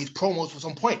Ring of Honor, his promos was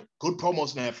on point. Good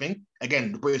promos and everything.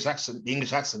 Again, the British accent, the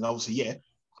English accent, obviously, yeah.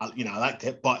 I liked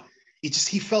it, but he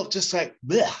felt just like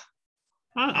bleh.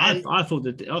 I thought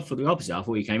the opposite. I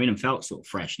thought he came in and felt sort of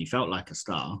fresh, and he felt like a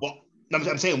star. Well,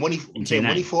 I'm saying when he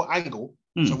fought Angle,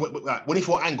 so when he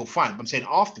fought Angle, fine. But I'm saying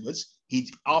afterwards, he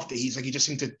just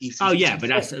seemed to.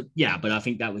 But I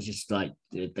think that was just like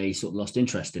they sort of lost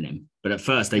interest in him. But at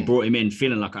first, they brought him in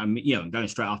feeling like going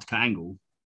straight after Kurt Angle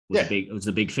was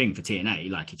a big thing for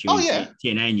TNA. Like if you're in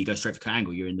TNA and you go straight for Kurt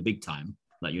Angle, you're in the big time.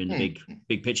 Like you're in the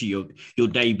big picture. You're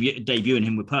debuting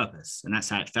him with purpose, and that's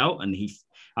how it felt. And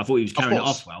I thought he was carrying it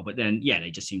off well, but then they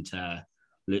just seemed to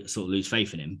sort of lose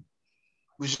faith in him.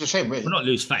 Which is a shame, really. Well, not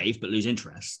lose faith, but lose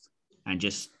interest, and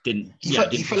just didn't. He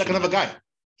felt like another guy.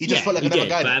 He just felt like another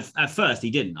guy. But at first, he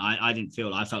didn't. I didn't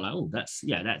feel. I felt like,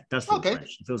 that does feel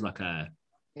fresh. It feels like a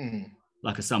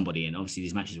somebody. And obviously,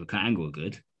 these matches with Kurt Angle were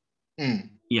good.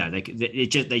 Yeah, they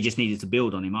just needed to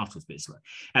build on him afterwards. But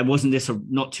and wasn't this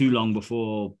not too long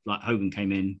before like Hogan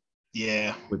came in?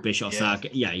 Yeah, with Bischoff. So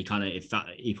he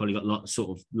probably got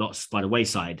lots by the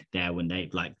wayside there when they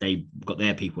got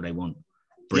their people they want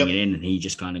bringing in, and he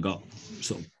just kind of got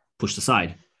sort of pushed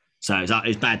aside. So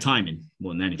it's bad timing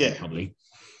more than anything, probably.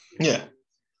 Yeah,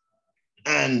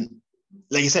 and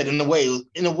like you said, in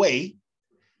a way,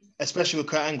 especially with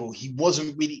Kurt Angle, he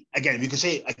wasn't really. Again, you could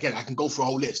say I can go through a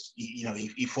whole list.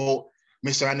 He fought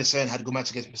Mr. Anderson, had a good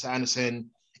match against Mr. Anderson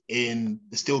in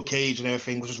the steel cage and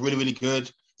everything, which was really, really good.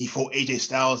 He fought AJ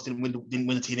Styles, didn't win the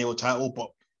TNA World title,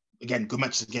 but again, good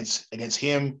matches against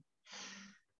him.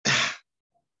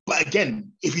 But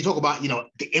again, if you talk about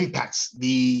the impacts,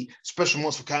 the special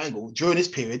moments for Kurt Angle during this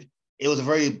period, it was a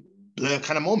very blur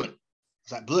kind of moment.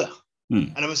 It's like blur,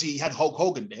 and obviously he had Hulk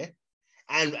Hogan there.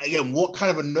 And again, what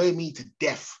kind of annoyed me to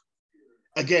death?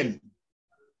 Again,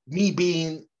 me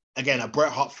being a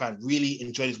Bret Hart fan, really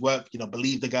enjoyed his work.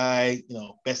 Believe the guy.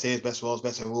 Best days, best worlds,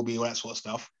 best will be, all that sort of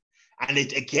stuff. And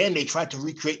they tried to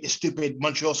recreate the stupid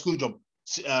Montreal Screwjob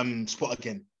spot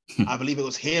again. I believe it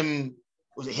was him.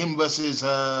 Was it him versus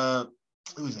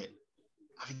who was it?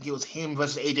 I think it was him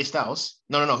versus AJ Styles.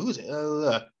 No. Who was it?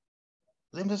 Was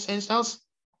it him versus AJ Styles?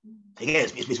 Again,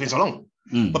 it's been so long.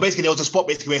 But basically, there was a spot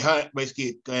where Earl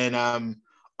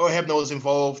Hebner was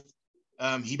involved.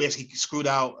 He basically screwed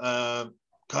out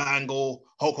Kurt Angle.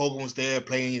 Hulk Hogan was there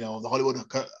playing, the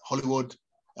Hollywood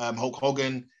Hulk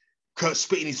Hogan. Kurt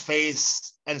spit in his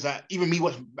face, and it's like, even me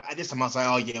at this time, I was like,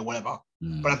 oh yeah, whatever.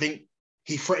 But I think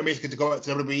he threatened basically to go back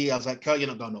to WWE. I was like, Kurt, you're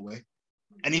not going nowhere.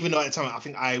 And even though at the time, I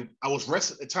think I was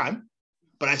rested at the time,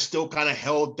 but I still kind of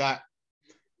held that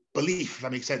belief, if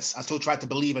that makes sense. I still tried to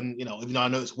believe, and even though I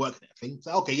know it's working, I think,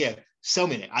 so, okay, yeah, sell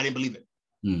me it. I didn't believe it.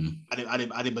 I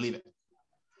didn't believe it.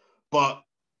 But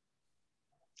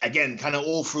again, kind of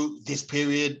all through this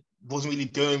period, wasn't really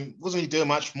doing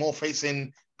much. More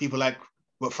facing people like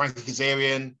Frankie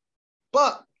Kazarian,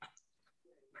 but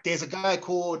there's a guy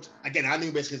called, again, I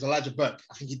knew basically as Elijah Burke.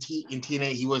 I think in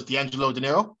TNA he was D'Angelo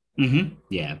Dinero.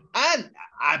 Yeah, and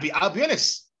I'll be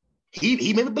honest,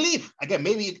 he made me believe. Again,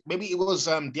 maybe it was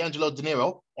D'Angelo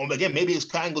Dinero, or again maybe his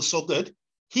Kurt Angle so good.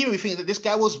 He made me think that this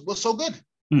guy was so good.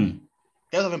 They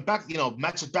were having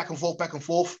matches back and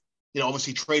forth.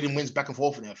 Obviously trading wins back and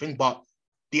forth and everything. But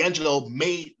D'Angelo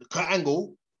made Kurt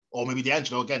Angle, or maybe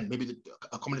D'Angelo again, maybe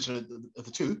a combination of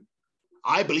the two.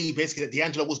 I believe basically that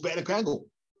D'Angelo was better than Kurt Angle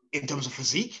in terms of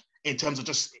physique, in terms of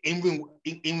just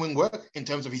in-ring work, in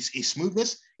terms of his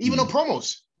smoothness, even on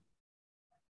promos.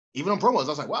 Even on promos, I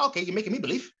was like, well, okay, you're making me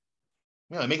believe.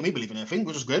 Making me believe in everything,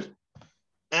 which is good.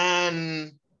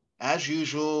 And as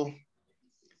usual,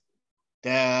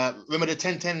 remember the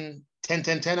 10-10-10,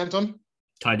 Anton?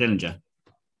 Ty Dillinger.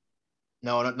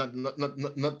 No,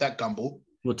 not that Gumball.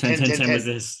 What 10-10-10 was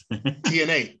this?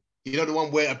 TNA. The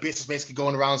one where Abyss is basically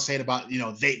going around saying about,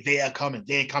 they are coming,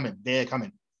 they're coming.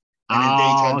 And then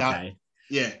they turned out,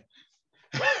 yeah.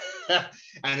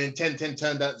 And then 10-10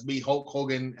 turned out to be Hulk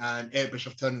Hogan and Eric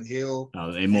Bischoff turning heel.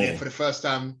 Oh, Immortal. For the first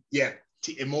time,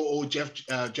 Immortal,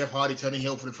 Jeff Hardy turning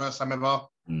heel for the first time ever.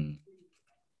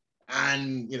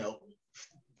 And,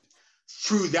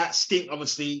 through that stint,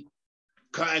 obviously,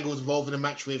 Kurt Angle was involved in a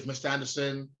match with Mr.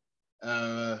 Anderson.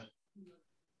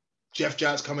 Jeff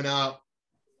Jarrett's coming out.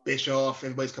 Bischoff,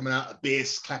 everybody's coming out.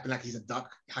 Abyss clapping like he's a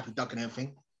duck, happy duck and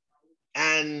everything.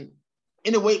 And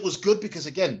in a way, it was good because,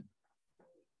 again,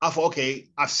 I thought, okay,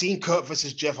 I've seen Kurt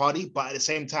versus Jeff Hardy, but at the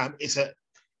same time,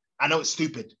 I know it's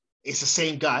stupid. It's the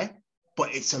same guy, but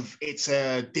it's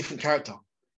a different character.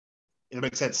 It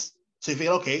makes sense. So you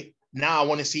think, okay, now I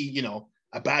want to see, you know,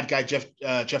 a bad guy,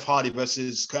 Jeff Hardy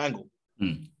versus Kurt Angle.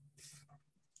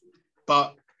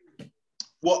 But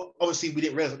what obviously we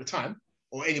didn't realize at the time,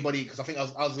 or anybody, because I think I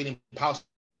was reading Power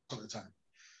at the time.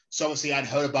 So obviously I'd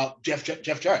heard about Jeff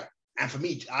Jarrett. And for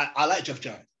me, I like Jeff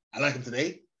Jarrett. I like him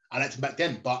today. I liked him back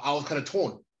then, but I was kind of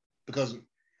torn because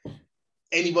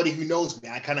anybody who knows me,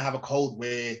 I kind of have a code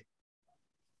where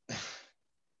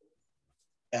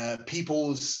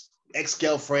people's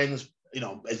ex-girlfriends, you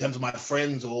know, in terms of my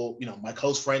friends or, you know, my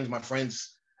close friends, my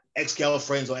friends'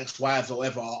 ex-girlfriends or ex-wives or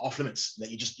whatever are off limits.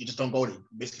 That you just don't go there. You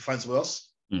basically find somewhere else.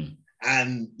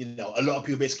 And, you know, a lot of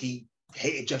people basically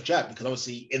hated Jeff Jarrett because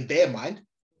obviously in their mind,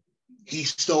 he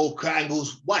stole Kurt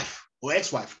Angle's wife or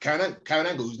ex-wife, Karen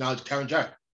Angle, who's now Karen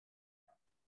Jarrett.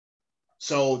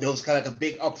 So there was kind of like a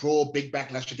big uproar, big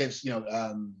backlash against, you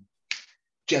know,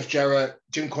 Jeff Jarrett.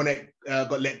 Jim Cornette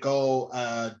got let go.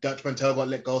 Dutch Mantel got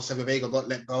let go. Savio Vega got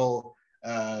let go.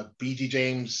 BG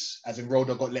James, as in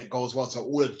Rodo, got let go as well. So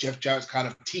all of Jeff Jarrett's kind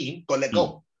of team got let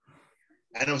go.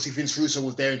 And obviously Vince Russo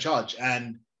was there in charge.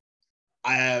 And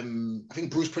I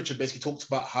think Bruce Pritchard basically talked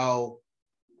about how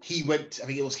he went, I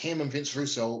think it was him and Vince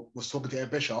Russo was talking to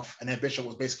Ed Bischoff, and Ed Bischoff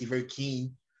was basically very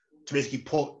keen to basically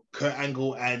put Kurt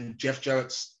Angle and Jeff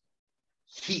Jarrett's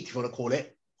heat, if you want to call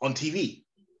it, on TV.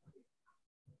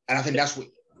 And I think that's what...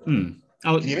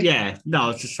 Oh, yeah. No, I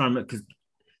was just trying to... because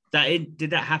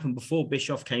did that happen before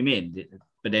Bischoff came in?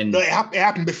 But then... No, it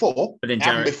happened before. But then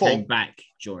Jarrett came back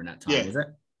during that time, was it?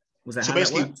 Was that how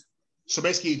that worked? So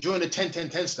basically, during the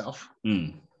 10-10-10 stuff,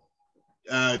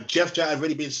 Jeff Jarrett had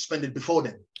already been suspended before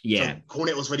then. Yeah. So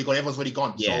Cornette was already gone. Everyone's already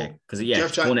gone. Yeah, because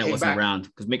Cornette wasn't around.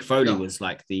 Because Mick Foley was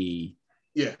like the...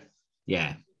 Yeah.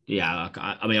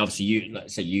 I mean, obviously,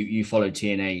 you followed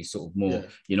TNA sort of more. Yeah.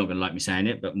 You're not going to like me saying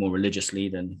it, but more religiously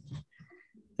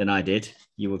than I did.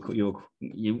 You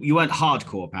weren't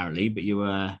hardcore apparently, but you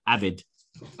were avid.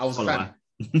 I was follower. A fan.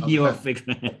 You were a big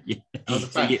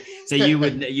fan. So you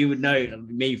would know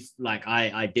me. Like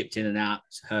I dipped in and out,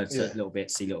 heard little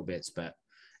bits, see little bits, but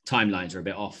timelines are a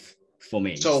bit off for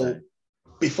me. So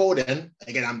before then,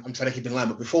 again, I'm trying to keep in line,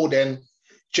 but before then,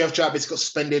 Jeff Jarrett got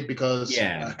suspended because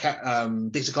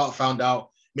Dixie Carter found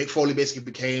out. Mick Foley basically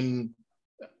became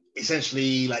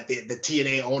essentially like the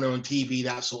TNA owner on TV,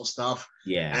 that sort of stuff.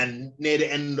 Yeah. And near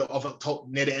the end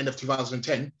of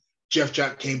 2010, Jeff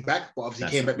Jarrett came back, but obviously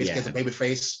came back basically as a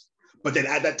babyface. But then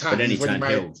at that time, he turned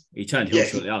heel. He turned heel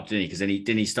shortly after, didn't he? Because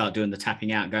then he start doing the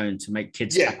tapping out, going to make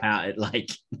kids tap out at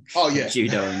like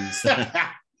judo and stuff.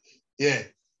 Yeah.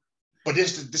 But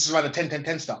this is around the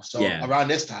 10-10-10 stuff. So around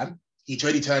this time, he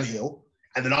already turned heel.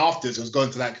 And then afterwards, it was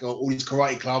going to like all these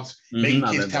karate clubs, making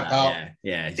kids tap out.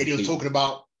 Yeah. Then he was talking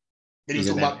about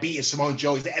beating Samoa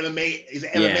Joe. He's an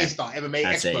MMA star, MMA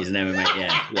That's expert. He's an MMA,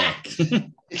 yeah.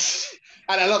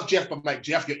 And I love Jeff, but like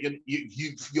Jeff,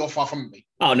 you're far from me.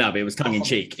 Oh no, but it was tongue in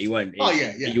cheek. He weren't.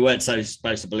 You weren't so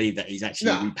supposed to believe that he's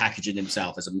actually repackaging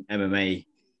himself as an MMA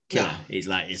killer. No. He's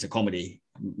like, it's a comedy.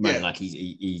 Like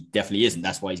he definitely isn't.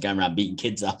 That's why he's going around beating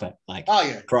kids up at like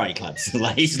karate clubs.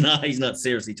 Like he's not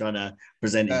seriously trying to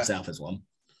present himself as one.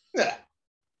 Yeah,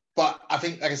 but I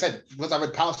think, like I said, because I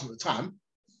read Powerstone at the time,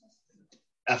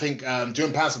 I think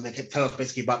during Powerstone they kept telling us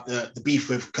basically about the beef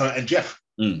with Kurt and Jeff.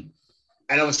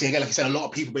 And obviously, again, like I said, a lot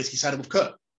of people basically sided with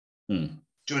Kurt during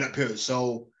that period.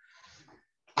 So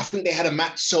I think they had a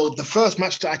match. So the first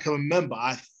match that I can remember,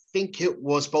 I think it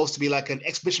was supposed to be like an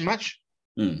exhibition match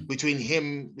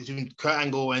between Kurt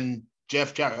Angle and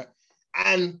Jeff Jarrett.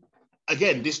 And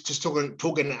again, this just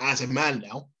talking as a man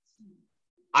now,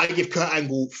 I give Kurt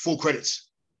Angle full credits.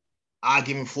 I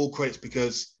give him full credits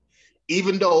because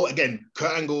even though, again,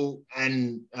 Kurt Angle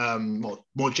and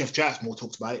more Jeff Jarrett more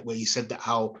talks about it, where he said that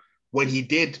how when he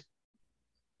did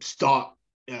start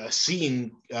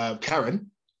seeing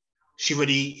Karen, she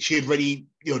had already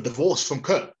divorced from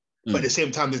Kurt. But at the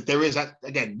same time, there is that,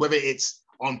 again, whether it's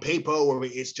on paper or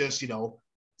whether it's just,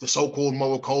 the so-called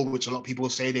moral code, which a lot of people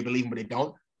say they believe in, but they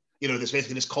don't. There's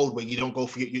basically this code where you don't go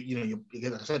for your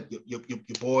like I said, your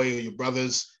boy or your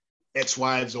brother's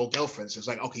ex-wives or girlfriends. It's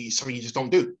like, okay, it's something you just don't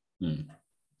do.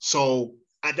 So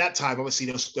at that time, obviously,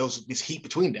 there was this heat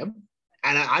between them.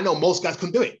 And I know most guys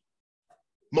couldn't do it.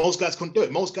 Most guys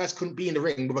couldn't be in the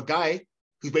ring with a guy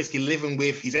who's basically living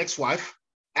with his ex-wife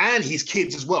and his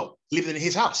kids as well, living in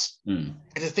his house. And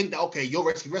to think that, okay, you're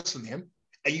basically wrestling him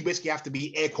and you basically have to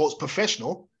be, air quotes,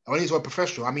 professional. When I use the word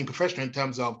professional, I mean professional in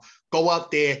terms of go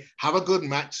out there, have a good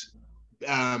match,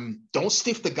 don't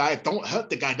stiff the guy, don't hurt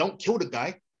the guy, don't kill the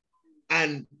guy.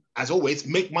 And as always,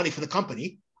 make money for the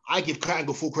company. I give Kurt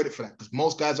Angle full credit for that because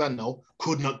most guys I know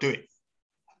could not do it.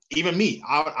 Even me,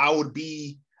 I would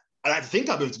be, I'd like to think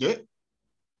I'd be able to do it,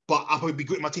 but I'll probably be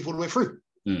gritting my teeth all the way through.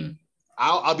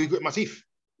 I'll be gritting my teeth.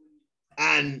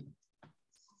 And,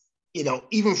 you know,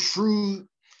 even through,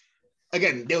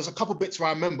 again, there was a couple bits where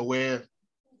I remember where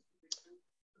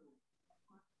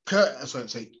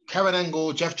Karen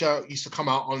Angle, Jeff Jarrett used to come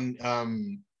out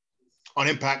on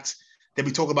Impact. They'd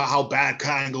be talking about how bad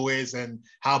Kurt Angle is and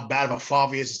how bad of a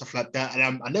father he is and stuff like that.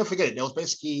 And I never forget it. There was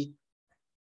basically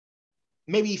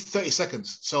maybe 30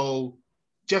 seconds. So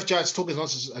Jeff Jarrett's talking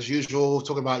as usual,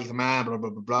 talking about he's a man, blah, blah,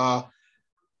 blah, blah.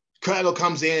 Kurt Angle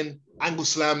comes in, Angle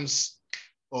slams,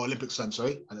 or Olympic slams,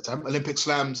 sorry, at the time. Olympic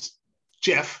slams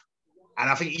Jeff. And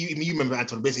I think you remember,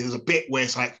 Anton, basically there's a bit where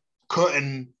it's like Kurt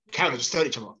and Karen just stare at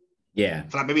each other. Yeah.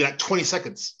 For like maybe like 20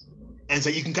 seconds. And so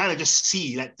you can kind of just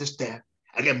see like just there.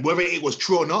 Again, whether it was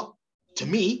true or not, to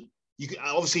me, you can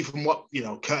obviously from what, you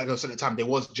know, Kurt Angle said at the time, there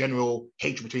was general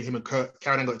hatred between him and Karen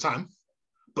Angle at the time,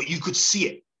 but you could see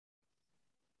it.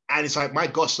 And it's like, my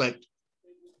gosh, like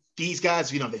these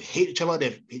guys, you know, they hate each other.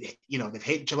 They've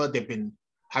hated each other. They've been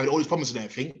having all these problems and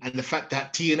everything. And the fact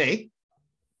that TNA,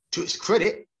 to its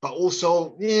credit, but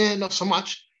also, not so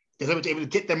much, is able to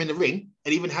get them in the ring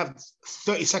and even have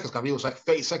 30 seconds. I mean, it was like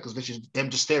 30 seconds, which is them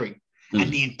just staring. And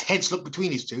the intense look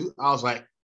between these two, I was like,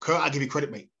 Kurt, I give you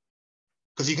credit, mate.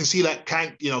 Because you can see like,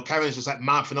 Karen's just like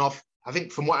mouthing off. I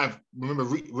think from what I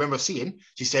remember seeing,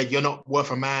 she said, you're not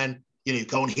worth a man. You know,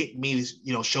 go and hit me,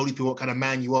 you know, show these people what kind of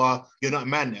man you are. You're not a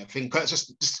man there. I think Kurt's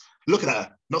just look at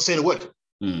her, not saying a word.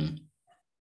 I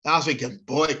was thinking,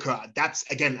 boy, Kurt, that's,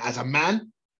 again, as a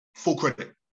man, full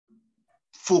credit.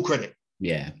 Full credit.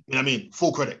 Yeah. You know what I mean?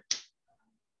 Full credit.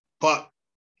 But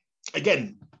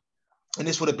again, and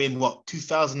this would have been what,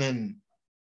 2011?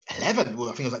 Well,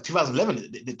 I think it was like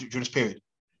 2011 during this period.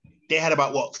 They had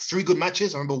about what, 3 good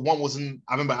matches. I remember one wasn't,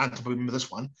 I remember Anton probably remember this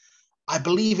one. I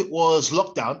believe it was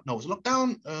Lockdown. No, was it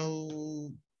Lockdown?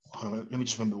 Hold on, let me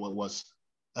just remember what it was.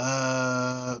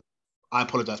 I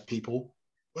apologize, people.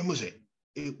 When was it?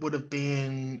 It would have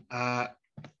been, so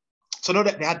no,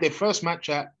 they had their first match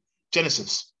at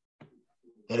Genesis.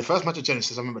 They had the first match at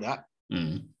Genesis, I remember that.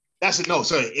 That's it. No,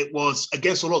 sorry. It was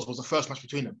Against All Odds was the first match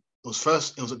between them. It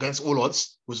was Against All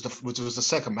Odds, which was the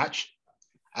second match.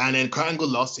 And then Kurt Angle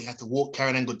lost. He had to walk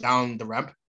Karen Angle down the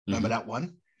ramp. Remember that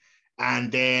one?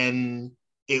 And then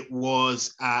it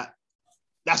was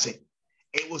that's it.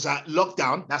 It was at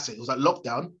Lockdown. That's it. It was at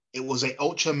Lockdown. It was a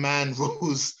Ultra Man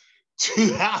Rules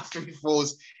 2 out of 3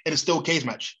 falls in a steel cage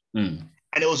match. And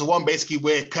it was the one basically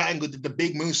where Kurt Angle did the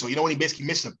big moonsault. You know when he basically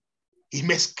missed him? He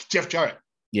missed Jeff Jarrett.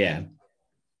 Yeah.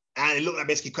 And it looked like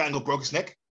basically Kurt Angle broke his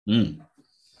neck. And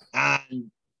I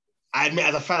admit,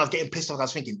 as a fan, I was getting pissed off. I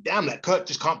was thinking, damn, that Kurt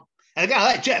just can't. And again, I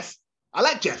like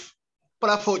Jeff. But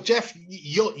I thought, Jeff,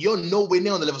 you're nowhere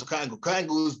near on the levels of Kurt Angle. Kurt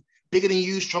Angle's bigger than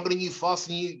you, stronger than you, faster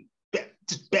than you,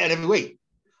 just better in every way.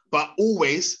 But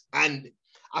always, and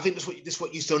I think this is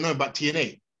what you still know about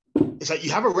TNA. It's like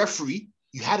you have a referee,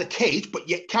 you had a cage, but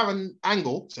yet Karen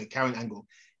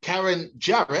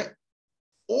Jarrett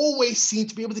always seemed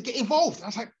to be able to get involved. I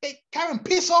was like, hey, Karen,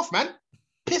 piss off, man.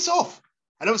 Piss off.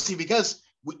 And obviously, because,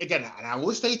 again, and I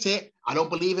will state it, I don't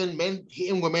believe in men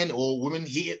hitting women or women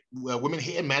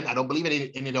hitting men. I don't believe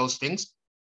in any of those things.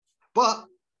 But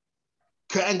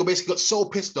Kurt Angle basically got so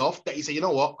pissed off that he said, you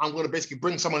know what? I'm going to basically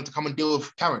bring someone to come and deal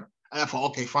with Karen. And I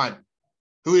thought, okay, fine.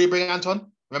 Who did he bring, Anton?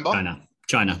 Remember?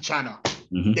 China.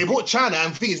 They brought China,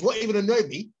 and the thing is, what even annoyed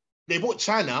me, they brought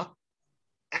China,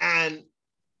 and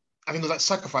I think it was like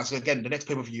Sacrifice. So again, the next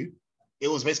pay-per-view, it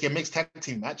was basically a mixed tag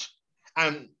team match.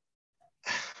 And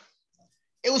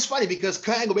it was funny because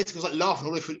Kurt Angle basically was like laughing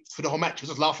all the way through the whole match. He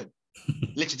was just laughing.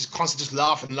 Literally just constantly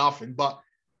just laughing. But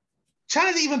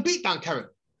China didn't even beat down Karen.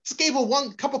 Just gave her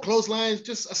one couple clotheslines,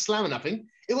 just a slam and nothing.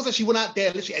 It wasn't like she went out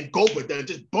there literally and Goldberg there and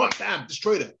just bam,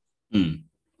 destroyed her.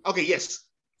 Okay, yes.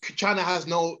 China has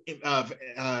no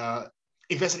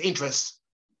invested interest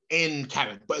in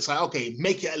Karen, but it's like, okay,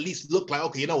 make it at least look like,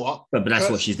 okay, you know what? But that's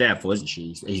what she's there for, isn't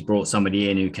she? He's brought somebody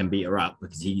in who can beat her up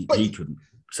because he couldn't.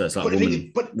 So it's like woman on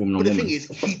the woman. thing is,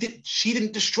 she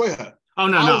didn't destroy her. Oh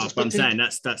no! But I'm saying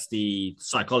that's the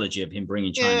psychology of him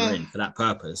bringing China in for that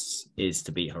purpose is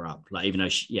to beat her up. Like even though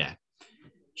she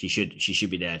should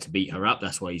be there to beat her up.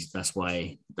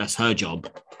 That's her job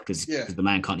because the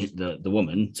man can't hit the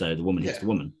woman, so the woman hits the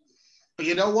woman. But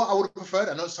you know what I would have preferred?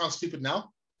 I know it sounds stupid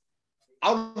now.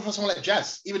 I would prefer someone like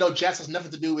Jazz, even though Jazz has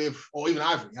nothing to do with, or even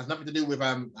Ivory has nothing to do with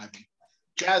Ivory.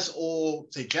 Jazz,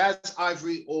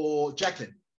 Ivory, or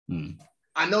Jacqueline.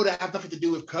 I know they have nothing to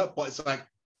do with Kurt, but it's like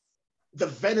the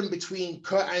venom between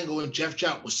Kurt Angle and Jeff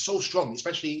Jarrett was so strong,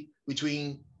 especially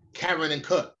between Karen and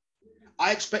Kurt.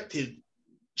 I expected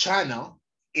Chyna,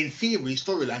 in theory,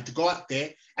 storyline, to go out there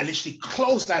and literally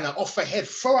clothesline her off her head,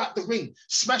 throw out the ring,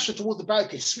 smash her towards the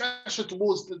barricade, smash her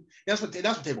towards the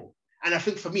announcement table. And I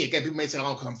think for me, again, people may say,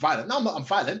 oh, because I'm violent. No, I'm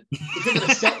violent. If you're going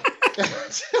to set...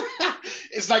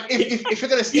 It's like if you're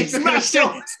going to... Smash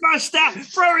that,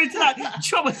 throw it into that,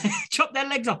 chop their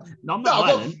legs off. No, I'm not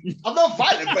violent. I'm not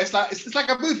violent, but it's like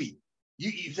a movie.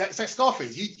 It's like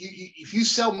Scarface. If you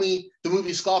sell me the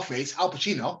movie Scarface, Al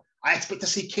Pacino, I expect to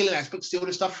see killing, I expect to see all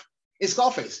this stuff in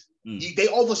Scarface. They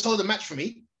oversold the match for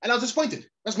me, and I was disappointed.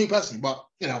 That's me personally, but,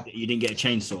 you know. You didn't get a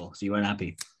chainsaw, so you weren't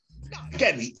happy.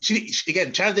 Again,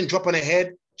 Chyna didn't drop on her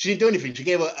head. She didn't do anything. She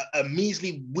gave a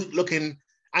measly, weak-looking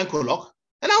ankle lock,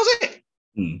 and that was it.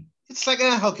 It's like,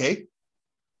 okay.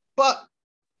 But,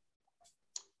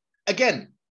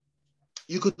 again,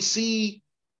 you could see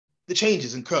the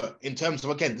changes in Kurt in terms of,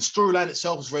 again, the storyline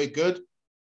itself was very good.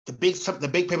 The big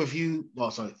pay-per-view,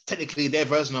 technically their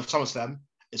version of SummerSlam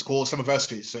is called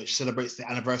Summerversary, so it celebrates the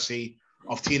anniversary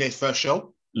of TNA's first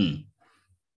show.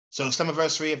 So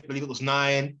Summerversary, I believe it was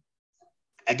 9.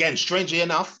 Again, strangely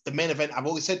enough, the main event, I've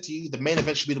always said to you, the main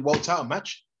event should be the world title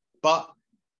match, but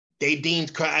they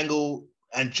deemed Kurt Angle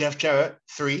and Jeff Jarrett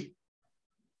 3,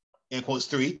 in quotes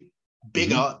 3,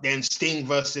 bigger than Sting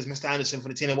versus Mr. Anderson for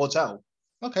the TNA world title.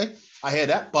 Okay, I hear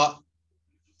that, but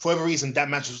for whatever reason, that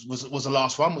match was the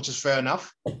last one, which is fair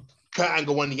enough. Kurt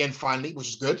Angle won again finally, which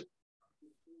is good.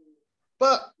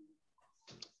 But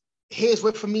here's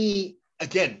where, for me,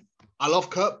 again, I love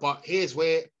Kurt, but here's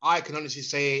where I can honestly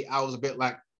say I was a bit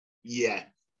like, yeah,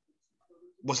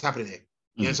 what's happening here?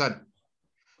 You understand?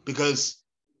 Because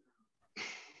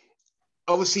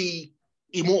obviously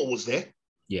Immortal was there.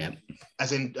 Yeah.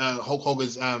 As in Hulk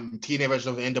Hogan's TNA version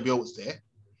of the NWO was there.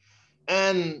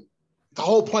 And the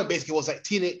whole point basically was that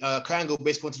Kurt Angle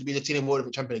basically wanted to be the TNA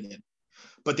World Champion again.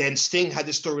 But then Sting had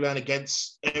this storyline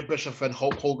against Eric Bischoff and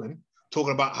Hulk Hogan,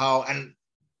 talking about how, and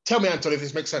tell me, Antonio, if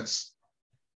this makes sense.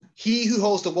 He who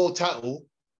holds the world title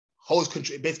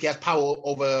basically has power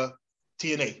over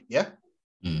TNA, yeah?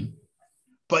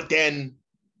 But then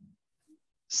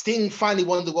Sting finally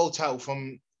won the world title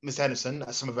from Mr. Anderson at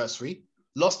Summerversary,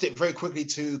 lost it very quickly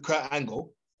to Kurt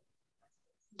Angle,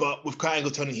 but with Kurt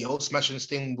Angle turning heel, smashing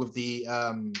Sting with the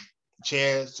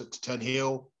chair to turn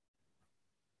heel,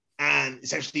 and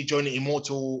essentially joining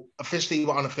Immortal, officially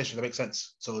or unofficially, that makes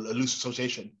sense. So a loose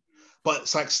association. But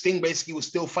it's like Sting basically was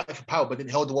still fighting for power, but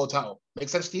didn't hold the world title. Make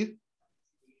sense to you?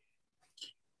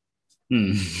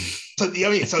 So, you know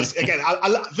what I mean? So again,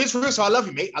 Vince Russo, I love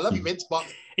you, mate. I love you, Vince, but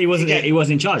he wasn't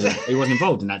in charge. He wasn't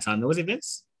involved in that time, though, was it,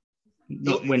 Vince?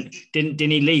 Didn't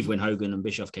he leave when Hogan and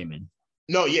Bischoff came in?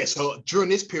 No, yeah. So during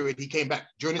this period, he came back.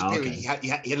 During this period, he had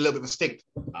a little bit of a stink.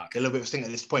 A little bit of a stink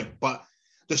at this point. But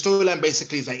the storyline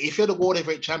basically is like, if you're the World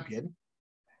Heavyweight Champion,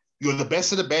 you're the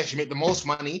best of the best. You make the most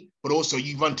money, but also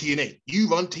you run TNA. You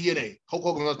run TNA. Hulk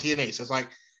Hogan runs TNA. So it's like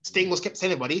Sting was kept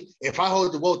telling everybody, if I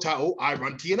hold the world title, I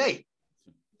run TNA.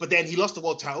 But then he lost the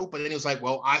world title. But then he was like,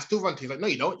 well, I still run TNA. Like, no,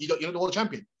 you don't. You're not the world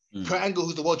champion. Kurt Angle,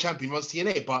 who's the world champion, runs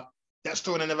TNA. But that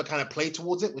storyline never kind of played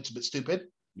towards it, which is a bit stupid.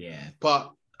 Yeah.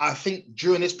 But I think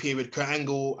during this period, Kurt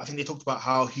Angle, I think they talked about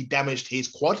how he damaged his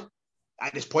quad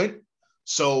at this point.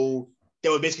 So they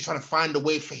were basically trying to find a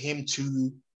way for him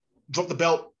to drop the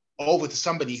belt over to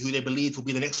somebody who they believed will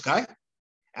be the next guy.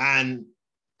 And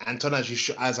Anton,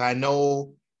 as I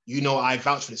know, you know, I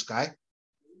vouch for this guy.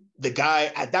 The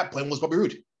guy at that point was Bobby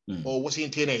Roode. Or what's he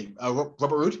in TNA?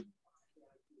 Robert Roode?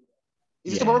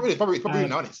 Is he Bobby Roode? Bobby Roode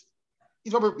nowadays.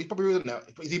 He's Bobby Roode now.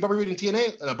 Is he Bobby Roode in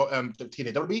TNA?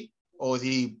 TNA WB? Or is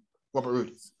he Robert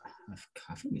Roode?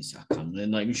 I think I'm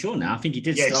not even sure now. I think he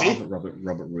did start off at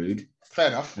Robert Roode. Fair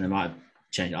enough. And it might have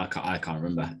changed. I can't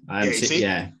remember. I'm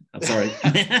sorry.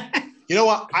 You know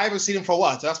what? I haven't seen him for a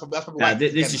while, so that's probably why.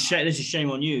 This is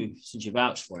shame on you since you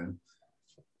vouched for him.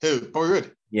 Who? Bobby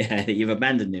Roode? Yeah, you've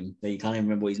abandoned him. But you can't even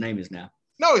remember what his name is now.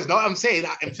 No, it's not. I'm saying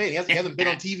he hasn't been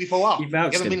on TV for a while. He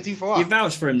hasn't been on TV for a while. You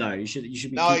vouched for him though. You should be.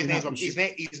 No, his name's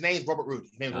Robert Roode.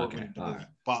 His name's Robert Roode. Right.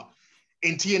 But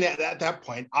in TNA at that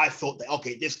point, I thought that,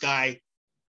 okay, this guy,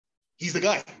 he's the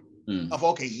guy.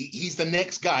 He's the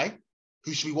next guy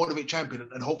who should be World Heavyweight Champion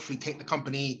and hopefully take the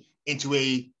company into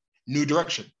a new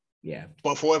direction. Yeah.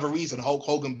 But for whatever reason, Hulk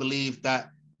Hogan believed that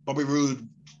Bobby Roode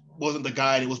wasn't the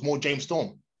guy, and it was more James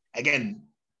Storm. again,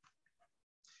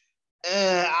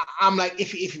 I'm like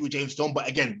iffy with James Storm, but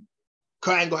again,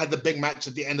 Kurt Angle had the big match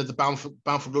at the end of the Bound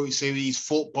for Glory series,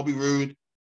 fought Bobby Roode.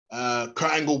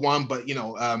 Kurt Angle won, but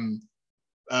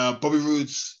Bobby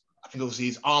Roode's, I think obviously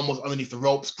his arm was underneath the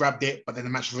ropes, grabbed it, but then the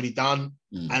match was already done.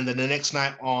 And then the next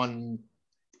night on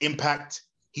Impact,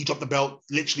 he dropped the belt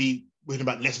literally within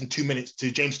about less than 2 minutes to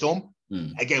James Storm.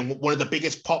 Again, one of the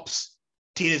biggest pops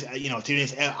TNA's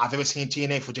I've ever seen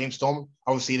TNA for James Storm.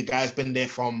 Obviously, the guy's been there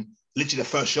from literally the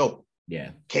first show.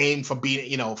 Yeah. Came from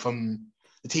being, from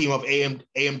the team of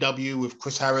AMW with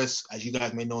Chris Harris, as you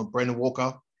guys may know, Brandon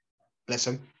Walker. Bless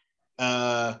him.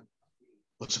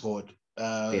 What's it called?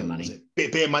 Beer Money.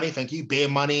 Beer Money, thank you. Beer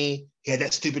Money. He had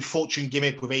that stupid fortune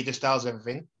gimmick with AJ Styles and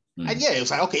everything. And yeah, it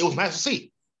was like, okay, it was nice to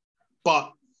see.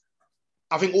 But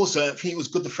I think it was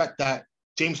good the fact that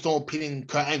James Storm pinning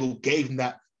Kurt Angle gave him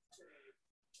that.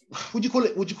 Would you call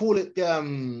it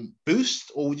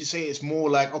boost, or would you say it's more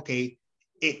like, okay,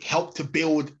 it helped to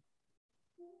build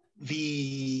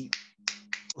the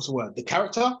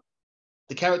character,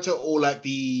 or like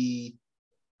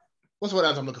what's the word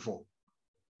I'm looking for?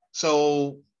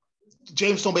 So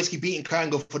James Storm basically beating Kurt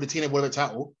Angle for the TNA World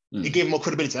title. It gave him more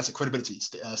credibility. That's a credibility,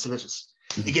 Silvicious.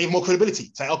 It gave him more credibility.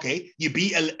 It's like, okay, you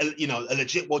beat a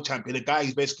legit world champion, a guy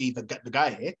who's basically the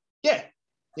guy here. Yeah,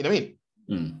 you know what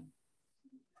I mean.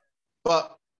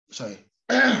 But sorry,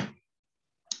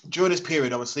 during this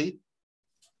period, obviously,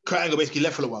 Kurt Angle basically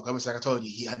left for a little while. Obviously, like I told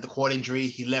you, he had the quad injury.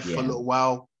 He left for a little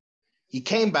while. He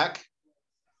came back,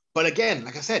 but again,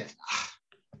 like I said,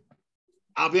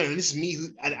 I'll be honest. This is me.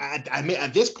 I admit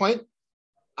at this point,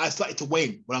 I started to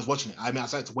wane when I was watching it. I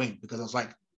started to wane because I was like,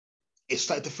 it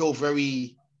started to feel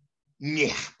very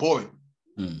boring.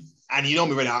 And you know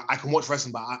me, really. I can watch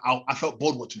wrestling, but I felt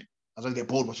bored watching it. I was going to get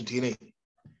bored watching TNA.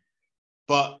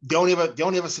 But the only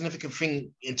other significant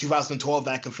thing in 2012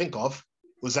 that I can think of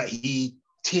was that he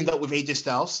teamed up with AJ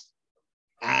Styles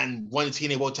and won the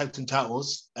TNA World Tag Team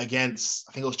titles against,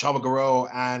 I think it was Chavo Guerrero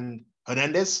and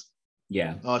Hernandez.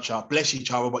 Yeah. Oh, Chavo, bless you,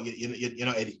 Chavo, but you're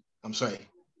not Eddie. I'm sorry.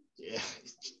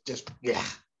 Yeah,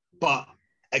 But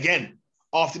again,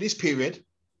 after this period,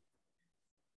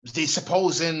 the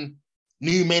supposing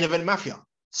new main event mafia.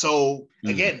 So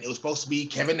again, it was supposed to be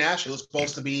Kevin Nash. It was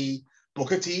supposed to be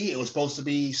Booker T. It was supposed to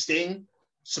be Sting,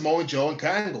 Samoa Joe, and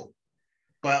Kurt Angle.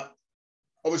 But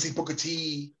obviously Booker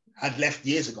T had left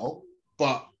years ago.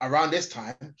 But around this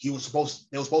time, they were supposed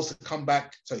to come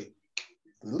back. Sorry,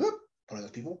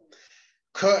 people.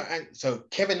 So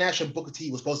Kevin Nash and Booker T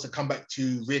were supposed to come back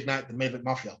to reignite the main event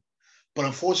mafia. But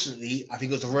unfortunately, I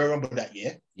think it was the Royal Rumble that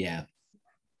year. Yeah.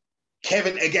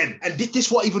 Kevin again, and this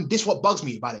what bugs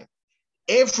me about it.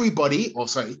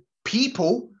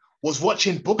 People was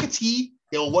watching Booker T.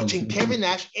 They were watching Kevin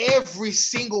Nash every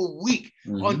single week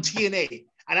on TNA.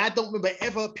 And I don't remember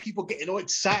ever people getting all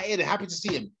excited and happy to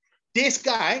see him. This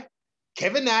guy,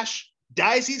 Kevin Nash,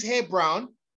 dyes his hair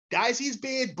brown, dyes his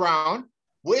beard brown,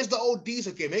 wears the old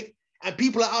Diesel gimmick, and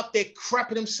people are out there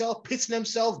crapping themselves, pissing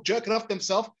themselves, jerking off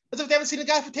themselves, as if they haven't seen the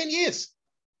guy for 10 years.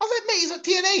 I was like, mate, he's at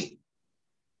TNA.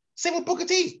 Same with Booker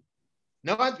T.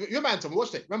 No, your man told me,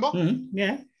 watched it, remember?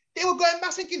 Yeah. They were going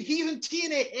mass thinking he's in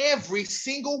TNA every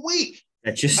single week.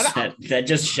 That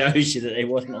just shows you that they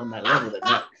wasn't on that level,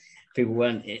 that people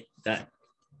weren't that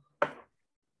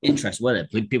interested, were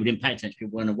they? People didn't pay attention,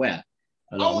 people weren't aware.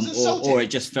 Or it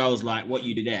just feels like what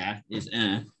you did there is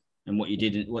and what they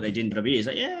did in WWE is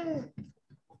like, yeah.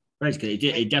 Basically,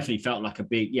 it definitely felt like a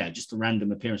big, just a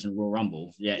random appearance in Royal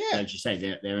Rumble. Yeah, as you say,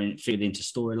 they're figured into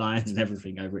storylines and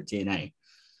everything over at TNA.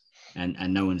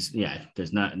 And no one's,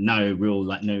 there's no real,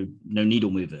 like, no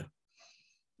needle mover.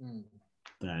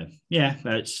 So,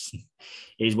 it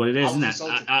is what it is, isn't it?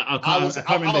 I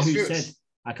can't remember who said,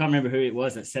 I can't remember who it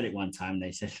was that said it one time.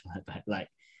 They said,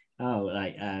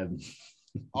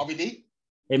 RVD?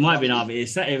 It might have been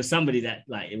RVD. It was somebody that,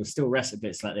 like, it was still wrestling,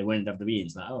 but it's like they went in WWE.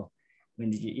 It's like, oh,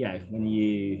 when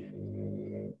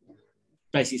you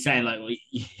basically saying, like, well,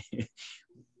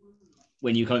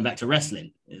 when you're coming back to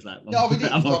wrestling, it's like, well,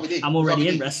 I'm already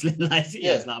in wrestling. It's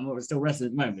like I'm still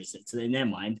wrestling at the moment. So in their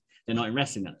mind, they're not in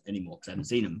wrestling anymore because I haven't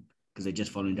seen them because they're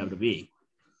just following WWE.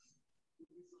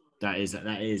 That is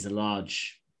a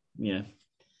large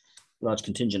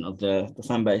contingent of the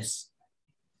fan base.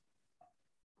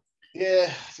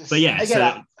 Yeah, but yeah,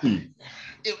 again,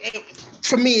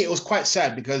 for me, it was quite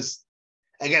sad because,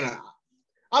 again,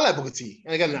 I like Booker T,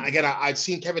 and again, I'd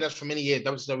seen Kevin Nash for many years,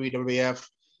 WCW, WWF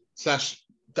 /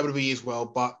 WWE as well,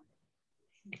 but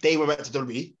they went back to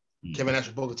WWE, Kevin Nash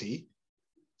and Booker T.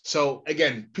 So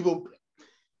again,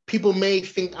 people may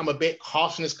think I'm a bit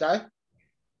harsh on this guy,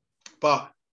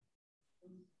 but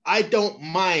I don't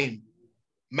mind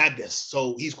Magnus.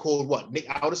 So he's called what? Nick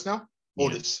Aldis now?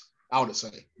 Aldis,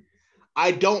 sorry.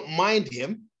 I don't mind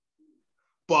him,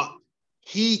 but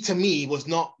he, to me, was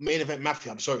not main event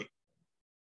Mafia. I'm sorry.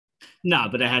 No,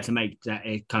 but they had to make that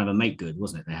kind of a make good,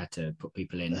 wasn't it? They had to put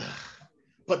people in.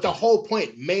 But the whole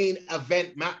point, main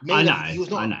event. I know.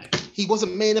 He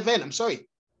wasn't main event. I'm sorry.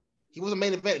 He wasn't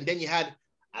main event. And then you had,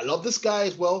 I love this guy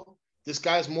as well. This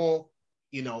guy's more,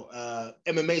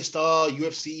 MMA star,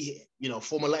 UFC,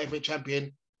 former lightweight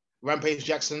champion, Rampage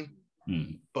Jackson.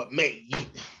 But mate,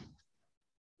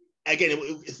 again,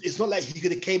 it's not like he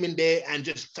could have came in there and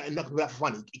just started knocking me out for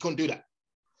fun. He couldn't do that.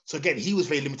 So again, he was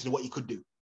very limited in what he could do.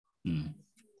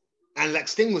 And like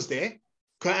Sting was there,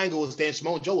 Kurt Angle was there, and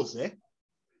Samoa Joe was there.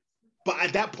 But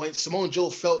at that point, Samoa Joe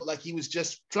felt like he was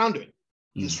just floundering.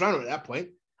 He was floundering at that point.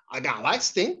 I like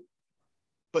Sting,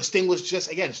 but Sting was just,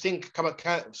 again, Sting just came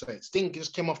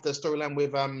off the storyline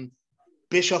with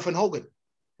Bischoff and Hogan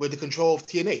with the control of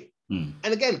TNA.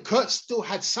 And again, Kurt still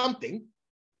had something,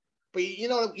 but you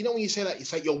know when you say that,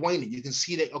 it's like you're whining. You can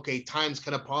see that, okay, time's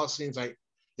kind of passing. It's like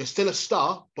you're still a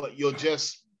star, but you're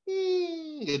just,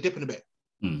 you're dipping a bit.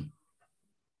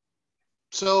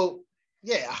 So,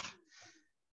 yeah.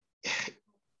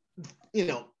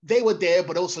 They were there,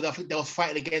 but also I think they were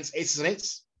fighting against Aces and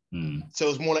Eights. So it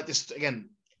was more like this, again,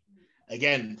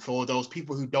 for those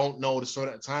people who don't know the story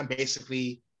at the time,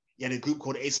 basically, you had a group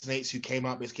called Aces and Eights who came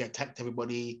out, basically attacked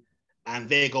everybody, and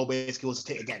their goal basically was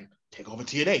to take over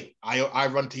TNA. I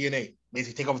run TNA,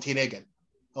 basically take over TNA again.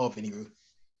 Oh, Vinny Roo.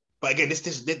 But again, this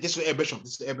was Eric Bischoff.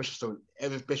 This is Eric Bischoff's story.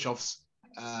 Eric Bischoff's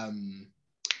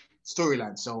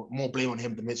storyline. So more blame on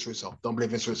him than Vince Russo. Don't blame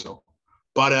Vince Russo.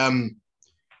 But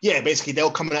basically they were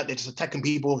coming out there just attacking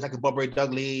people, attacking Bob Ray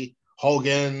Dudley,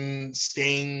 Hogan,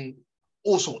 Sting,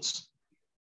 all sorts.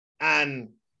 And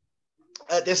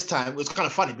at this time, it was kind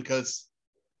of funny because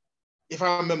if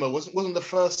I remember, wasn't the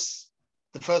first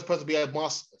person to be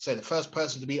unmasked? Sorry, the first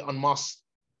person to be unmasked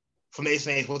from the Aces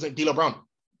and Eights wasn't D'Lo Brown.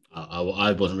 I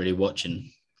wasn't really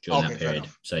watching during that period,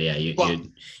 so yeah, you'd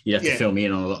have to fill me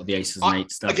in on a lot of the Aces and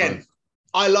Eights stuff. Again,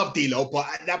 I love D'Lo, but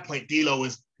at that point, D'Lo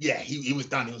was he was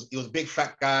done. He was a big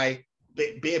fat guy,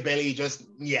 beer belly, just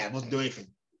wasn't doing anything.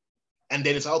 And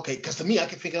then it's okay, because to me, I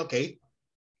kept thinking, okay,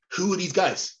 who are these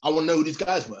guys? I want to know who these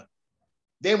guys were.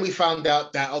 Then we found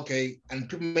out that and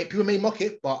people may mock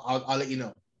it, but I'll let you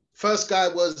know. First guy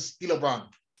was D'Lo Brown.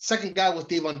 Second guy was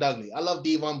Devon Dudley. I love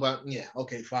Devon, but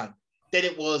okay, fine. Then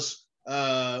it was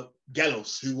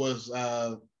Gallows, who was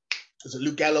it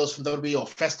Luke Gallows from WWE or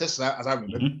Festus, as I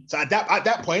remember. So at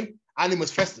that point, I knew him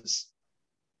as Festus.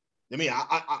 I mean,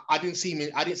 I didn't see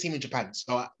him. I didn't see him in Japan.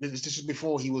 So this was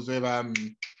before he was with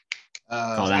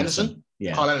Carl Anderson.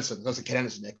 Yeah, Carl Anderson. That's Ken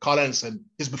Anderson there. Carl Anderson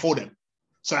is before them.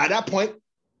 So at that point,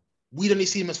 we'd only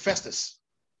see him as Festus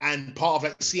and part of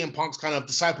like CM Punk's kind of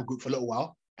disciple group for a little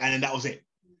while, and then that was it.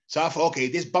 So I thought, okay,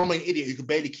 this bumbling idiot who could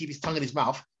barely keep his tongue in his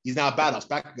mouth, he's now a badass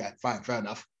back again. Fine, fair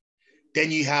enough.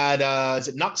 Then you had is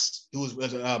it Nux, who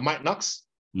was Mike Nux?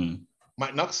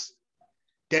 Mike Nux.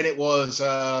 Then it was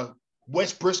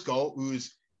Wes Briscoe,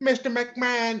 who's Mr.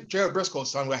 McMahon, Jared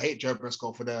Briscoe's son, who I hate Jared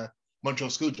Briscoe for the Montreal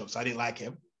Screwjob, so I didn't like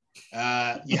him.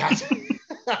 You had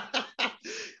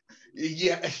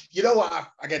you know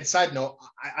what? Again, side note,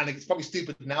 and it's probably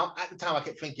stupid now. At the time, I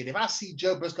kept thinking, if I see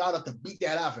Joe Briscoe, I'd have to beat the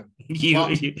hell out of him. You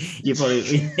probably you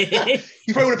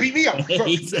probably would have beat me up.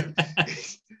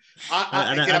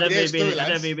 I don't think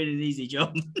it'd been an easy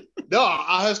job. No,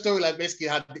 I heard story like basically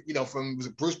had from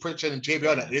Bruce Pritchard and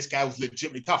JBL that this guy was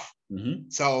legitimately tough.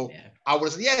 So I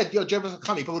would have said, Joe Briscoe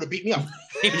come, he probably would have beat me up.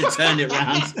 He would have turned it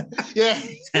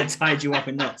around. Tied you up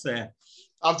in knots there.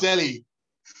 I'm telling you.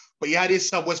 But you had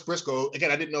this Wes Briscoe.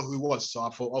 Again, I didn't know who he was, so I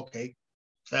thought, okay,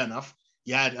 fair enough.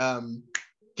 You had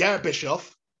Garrett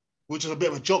Bischoff, which was a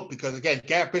bit of a joke because, again,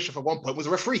 Garrett Bischoff at one point was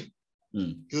a referee.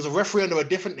 He was a referee under a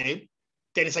different name.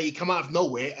 Then it's like you come out of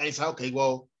nowhere, and it's like, okay,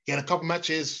 well, he had a couple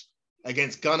matches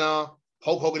against Gunner,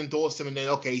 Hulk Hogan endorsed him, and then,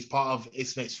 okay, he's part of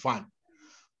Aces and Eights, fine.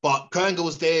 But Kurt Angle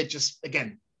was there, just,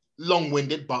 again,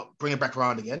 long-winded, but bring it back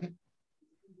around again.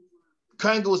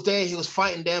 Kurt Angle was there, he was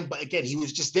fighting them, but again, he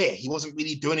was just there. He wasn't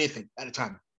really doing anything at the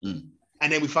time. And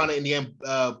then we found out in the end,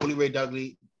 Bob Ray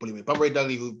Dudley,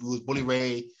 who was Bully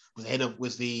Ray,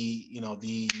 was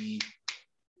the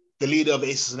leader of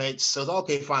Aces and Eights. So I was like,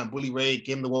 okay, fine, Bully Ray,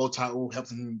 gave him the world title,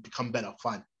 helped him become better,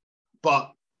 fine.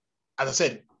 But as I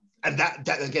said, and that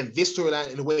again, this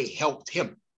storyline in a way helped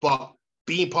him. But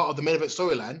being part of the main event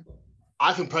storyline,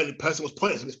 I think personally was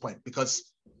pointless at this point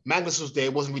because Magnus was there,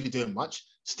 wasn't really doing much.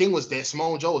 Sting was there,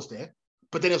 Samoa Joe was there.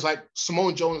 But then it was like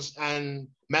Samoa Jones and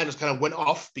Magnus kind of went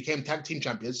off, became tag team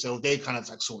champions, so they kind of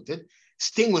like sorted.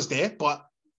 Sting was there, but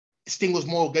Sting was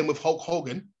more again with Hulk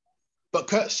Hogan, but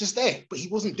Kurt's just there, but he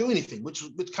wasn't doing anything, which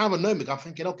kind of annoyed me. I'm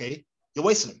thinking, okay, you're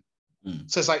wasting him.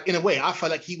 So it's like, in a way, I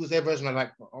felt like he was their version of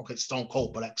like, okay, Stone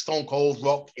Cold, but like Stone Cold,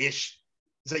 Rock-ish.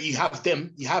 It's like you have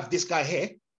them, you have this guy here.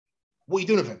 What are you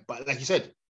doing with him? But like you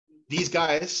said, these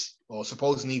guys, or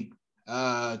supposedly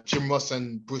Jim Ross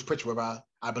and Bruce Pritchard,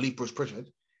 I believe Bruce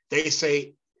Pritchard, they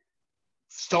say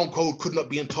Stone Cold could not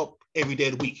be on top every day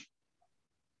of the week.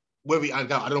 I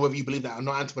don't know whether you believe that or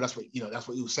not, Anthony, but that's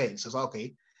what he was saying. So it's like,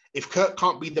 okay, if Kurt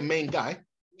can't be the main guy,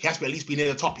 he has to at least be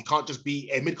near the top. He can't just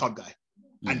be a mid-card guy.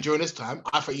 And during this time,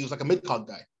 I thought he was like a mid-card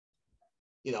guy.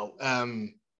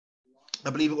 I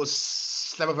believe it was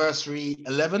Slammiversary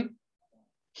 11.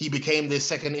 He became the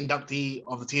second inductee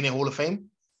of the TNA Hall of Fame.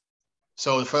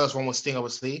 So the first one was Sting,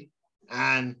 obviously.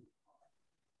 And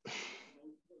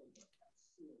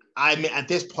I admit, at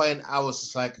this point, I was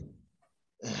just like,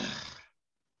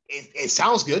 it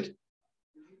sounds good.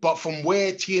 But from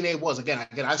where TNA was, again,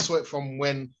 I saw it from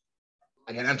when,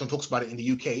 again, Anton talks about it in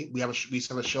the UK. We used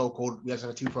to have a show called, we used to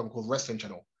have a TV program called Wrestling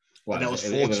Channel. Well, it was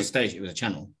a station. It was a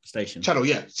channel station. Channel,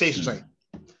 yeah, station. Sorry.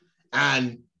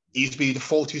 And it used to be the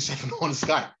 427 on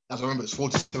Sky. As I remember, it's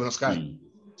 427 on Sky.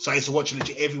 So I used to watch it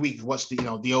literally every week. Watch the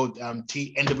old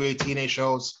NWA TNA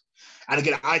shows. And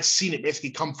again, I'd seen it basically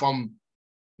come from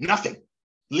nothing,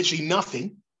 literally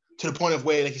nothing, to the point of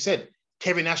where, like you said,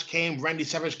 Kevin Nash came, Randy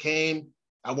Savage came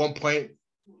at one point.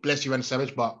 Bless you, Randy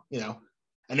Savage, but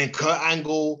and then Kurt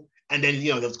Angle. And then,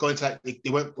 they was going to, they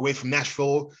went away from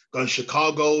Nashville, going to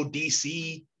Chicago,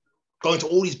 DC, going to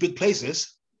all these big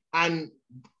places. And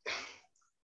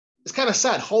it's kind of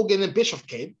sad. Hogan and Bischoff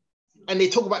came, and they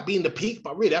talk about being the peak,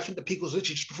 but really, I think the peak was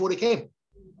literally just before they came.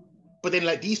 But then,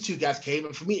 like, these two guys came,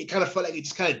 and for me, it kind of felt like it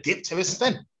just kind of dipped ever since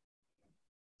then.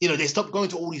 They stopped going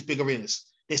to all these big arenas.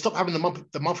 They stopped having the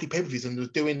monthly pay-per-views, and they're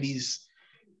doing these,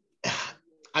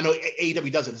 I know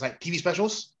AEW does it, it's like TV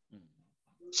specials.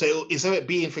 So instead of it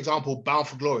being, for example, Bound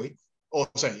for Glory,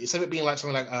 instead of it being like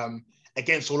something like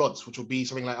Against All Odds, which would be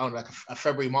something like, like a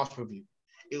February, March review,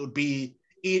 it would be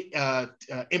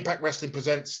Impact Wrestling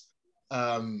presents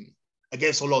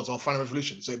Against All Odds or Final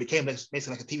Revolution. So it became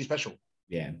basically like a TV special.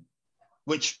 Yeah.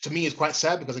 Which to me is quite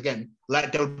sad because, again,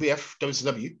 like WWF,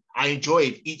 WCW, I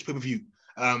enjoyed each pay-per-view.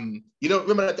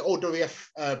 Remember like the old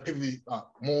WWF pay-per-view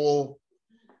more.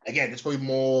 Again, it's probably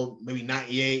more maybe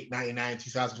 98, 99,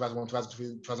 2000, 2001,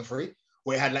 2002, 2003,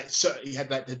 where it had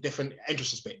like the different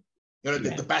entrances bit.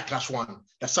 The Backlash one,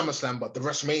 the SummerSlam, but the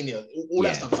WrestleMania, all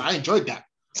that stuff. I enjoyed that.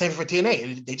 Same for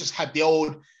TNA. They just had the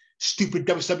old stupid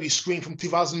WCW screen from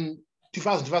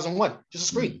 2001, just a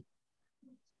screen.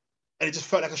 And it just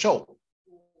felt like a show.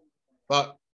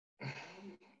 But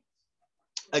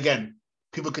again,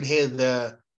 people can hear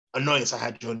the annoyance I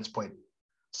had during this point.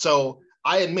 So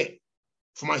I admit,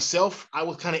 for myself, I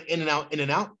was kind of in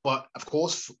and out. But of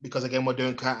course, because again, we're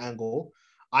doing Kurt Angle,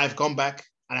 I've gone back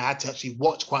and I had to actually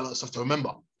watch quite a lot of stuff to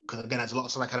remember. Because again, there's a lot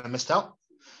of stuff I kind of missed out.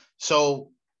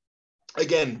 So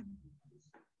again,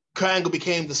 Kurt Angle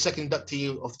became the second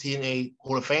inductee of the TNA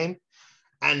Hall of Fame.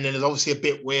 And then there's obviously a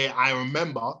bit where I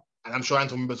remember, and I'm sure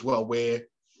Anton remembers as well, where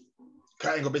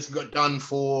Kurt Angle basically got done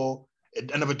for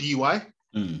another DUI.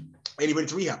 And he went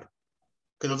to rehab.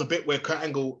 Because there was a bit where Kurt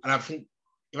Angle, and I think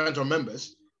if Anton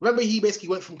remembers, he basically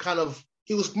went from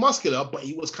he was muscular, but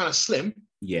he was kind of slim.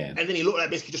 Yeah. And then he looked like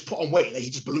basically just put on weight. Like he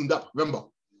just ballooned up, remember?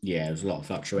 Yeah, there was a lot of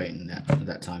fluctuating at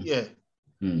that time. Yeah.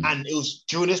 And it was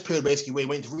during this period basically where he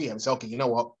went to rehab and said, okay, you know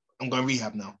what? I'm going to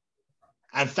rehab now.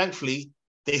 And thankfully,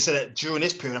 they said that during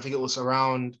this period, I think it was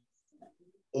around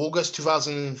August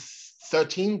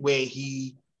 2013, where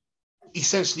he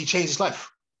essentially changed his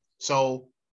life. So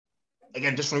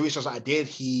again, just from the research that I did,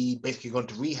 he basically gone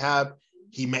to rehab.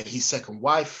 He met his second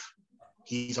wife.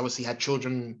 He's obviously had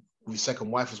children with his second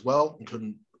wife as well,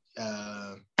 including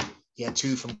he had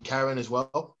 2 from Karen as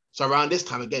well. So around this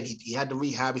time, again, he had the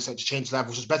rehab. He started to change his life,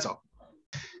 which was better.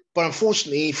 But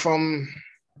unfortunately, from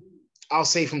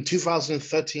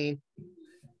 2013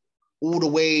 all the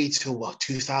way to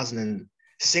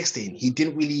 2016, he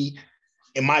didn't really,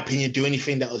 in my opinion, do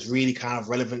anything that was really kind of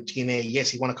relevant to TNA. Yes,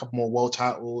 he won a couple more world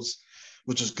titles,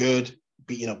 which was good.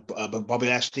 But Bobby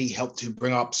Lashley helped to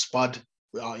bring up Spud.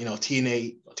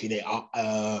 TNA.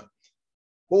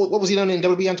 What was he done in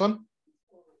WWE, Anton?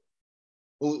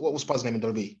 What was Spud's name in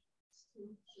WWE?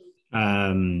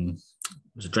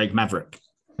 Was it Drake Maverick?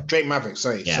 Drake Maverick,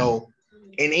 sorry. Yeah. So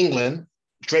in England,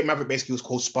 Drake Maverick basically was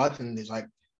called Spud, and he's like,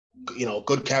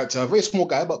 good character, very small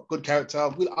guy, but good character.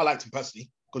 I liked him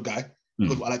personally. Good guy.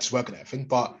 Good. I liked his work and everything.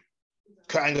 But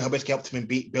Kurt Angle basically helped him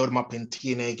build him up in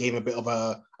TNA, gave him a bit of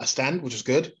a stand, which was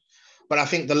good. But I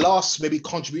think the last maybe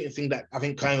contributing thing that I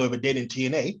think Kurt Angle ever did in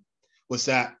TNA was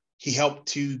that he helped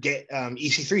to get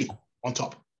EC3 on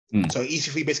top. So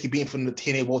EC3 basically beat him from the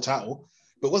TNA World title.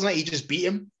 But it wasn't like he just beat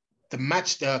him. The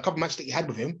couple matches that he had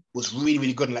with him was really,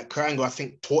 really good. And like Kurt Angle, I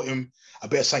think, taught him a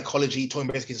bit of psychology, taught him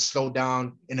basically to slow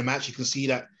down in the match. You can see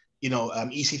that,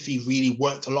 EC3 really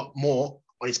worked a lot more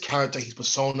on his character, his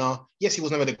persona. Yes, he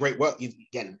was never the great work.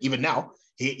 Again, even now,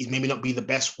 he's maybe not be the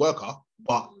best worker,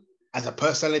 but as a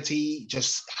personality,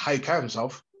 just how he carries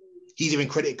himself, he's even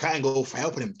credited Kurt Angle for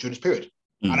helping him during this period.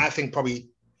 And I think probably,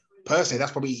 personally,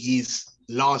 that's probably his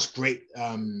last great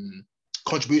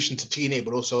contribution to TNA,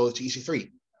 but also to EC3.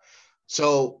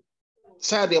 So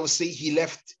sadly, obviously, he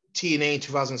left TNA in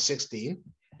 2016.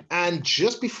 And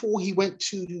just before he went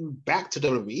back to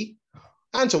WWE,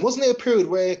 Anton, wasn't there a period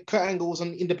where Kurt Angle was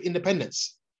on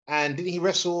independence? And didn't he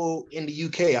wrestle in the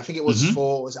UK? I think it was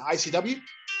was it ICW?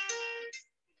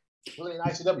 Was it in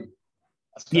ICW?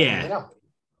 Yeah.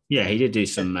 Yeah, he did do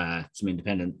some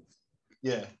independent.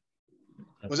 Yeah.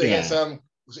 Was it against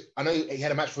I know he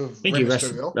had a match with Rey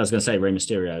Mysterio. I was going to say Rey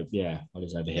Mysterio. Yeah, I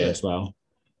was over here as well.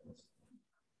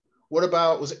 What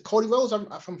about, was it Cody Rhodes?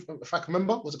 If I can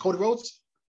remember, was it Cody Rhodes?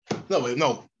 No.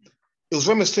 It was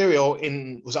Rey Mysterio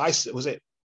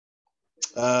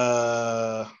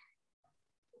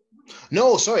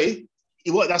no, sorry.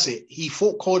 That's it. He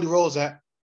fought Cody Rhodes at,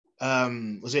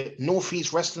 was it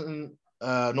Northeast Wrestling?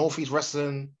 Northeast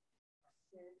Wrestling.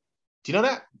 Do you know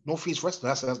that? Northeast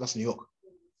Wrestling, that's New York.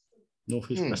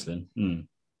 Northeast Wrestling.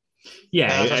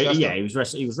 Yeah, he was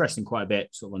wrestling quite a bit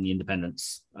sort of on the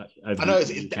independents over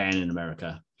the UK and in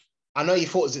America. I know he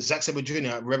fought Zack Sabre Jr.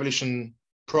 at Revolution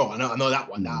Pro. I know that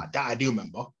one. That I do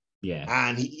remember. Yeah.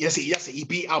 And he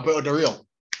beat Alberto Del Rio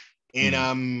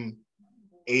in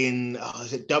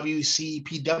is it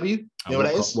WCPW? You know what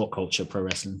that is? What Culture Pro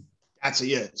Wrestling? That's it,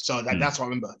 yeah. So that's what I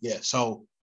remember. Yeah. So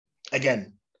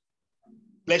again,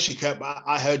 bless you, Kurt, but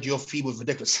I heard your fee was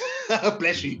ridiculous.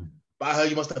 Bless you. But I heard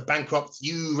you must have bankrupt, Rey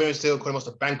Mysterio must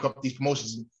have bankrupt these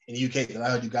promotions in the UK, because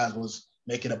I heard you guys was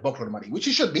making a buckload of money, which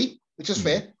you should be, which is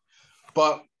fair.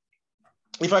 But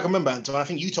if I can remember, Anton, I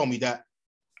think you told me that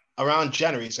around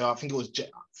January, so I think it was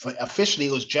officially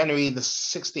it was January the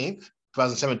 16th,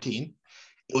 2017,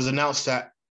 it was announced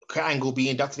that Kurt Angle will be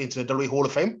inducted into the WWE Hall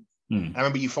of Fame. I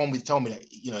remember you phoned me to tell me that,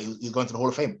 he was going to the Hall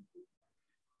of Fame.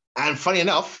 And funny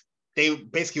enough, they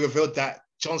basically revealed that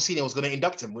John Cena was going to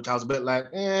induct him, which I was a bit like,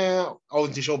 I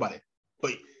wasn't too sure about it.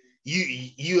 But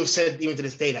you have said even to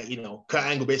this day that, Kurt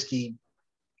Angle basically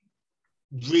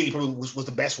really probably was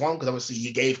the best one, because obviously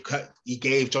he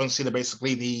gave John Cena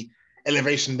basically the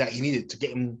elevation that he needed to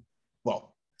get him,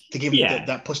 to give him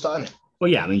that push start in it.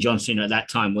 Well, yeah, I mean, John Cena at that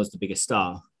time was the biggest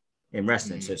star in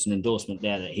wrestling, so it's an endorsement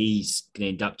there that he's going to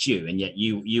induct you, and yet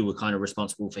you were kind of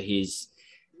responsible for his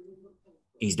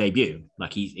debut.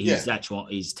 Like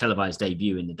his televised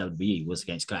debut in the WWE was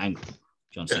against Kurt Angle,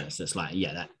 John Cena. So it's like,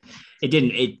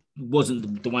 it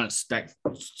wasn't the one that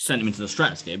sent him into the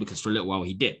stratosphere, because for a little while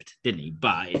he dipped, didn't he?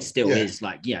 But it still is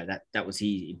like, that was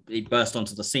he burst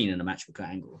onto the scene in a match with Kurt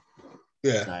Angle.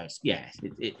 Yeah. So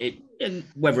and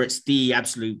whether it's the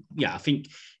absolute, I think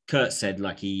Kurt said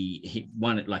like he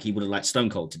won it, like he would have liked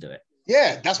Stone Cold to do it.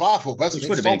 Yeah, that's what I thought. Which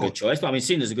would have been a good choice, but I mean,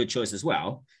 Cena's a good choice as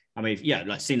well. I mean,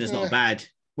 like Cena's not bad.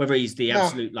 Whether he's the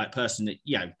absolute person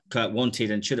that Kurt wanted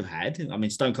and should have had. I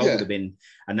mean, Stone Cold would have been,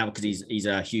 and that because he's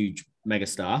a huge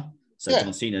megastar. So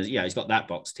John Cena, he's got that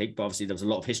box tick. But obviously, there was a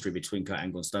lot of history between Kurt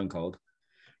Angle and Stone Cold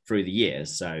through the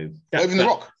years. So even The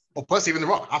Rock, or personally, even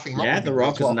The Rock. I think The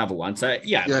Rock is another one. So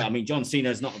I mean, John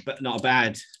Cena's not a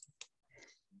bad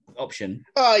option.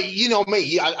 You know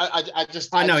me.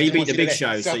 I know he beat the Big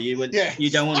Show, so you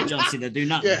don't want John Cena to do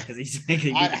nothing because he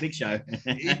beat the Big Show.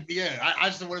 I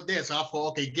just don't want him there, so I thought,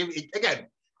 okay, give it again.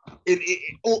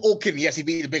 All kidding. Yes, he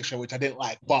beat the Big Show, which I didn't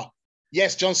like, but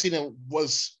yes, John Cena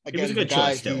was again a good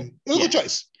choice. Still, it was a good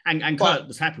choice, and Kurt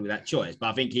was happy with that choice. But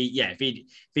I think if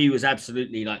he was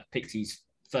absolutely like picked his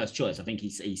first choice, I think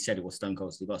he said it was Stone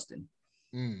Cold Steve Austin.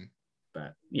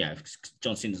 But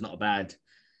John Cena's not a bad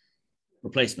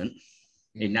replacement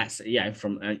in that,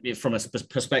 from a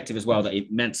perspective as well, that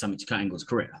it meant something to Kurt Angle's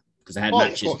career, because they had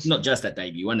matches, not just that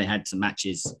debut, when they had some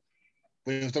matches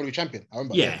when he was WWE champion. I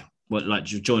remember. Like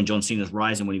during John Cena's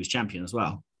rise and when he was champion as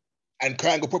well. And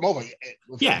Kurt Angle put him over.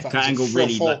 Kurt Angle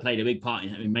really played a big part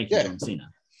in making John Cena.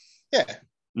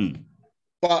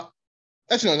 But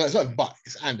actually, no, it's not but,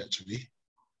 it's actually.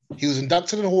 He was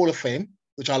inducted in the Hall of Fame,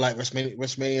 which I like,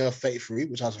 WrestleMania 33,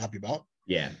 which I was happy about.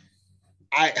 Yeah.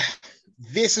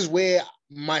 This is where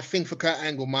my thing for Kurt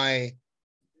Angle, my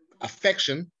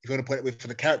affection, if you want to put it with, for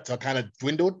the character, kind of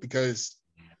dwindled, because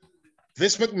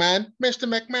Vince McMahon, Mr.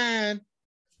 McMahon,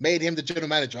 made him the general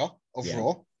manager of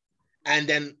Raw. And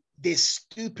then this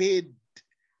stupid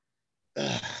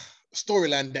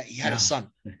storyline that he had a son.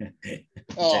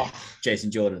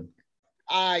 Jason Jordan.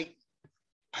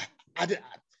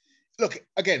 Look,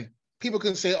 again, people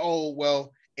can say, oh,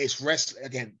 well, it's wrestling.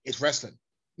 Again, it's wrestling.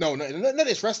 No, not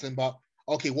it's wrestling, but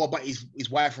okay, what about his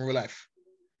wife in real life?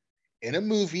 In a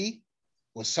movie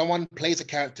where someone plays a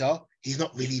character, he's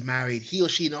not really married. He or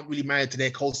she not really married to their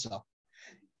co-star.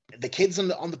 The kids on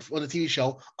the TV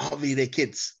show aren't really their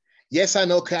kids. Yes, I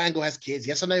know Kurt Angle has kids.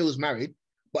 Yes, I know he was married.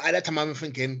 But at that time, I'm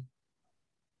thinking,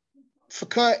 for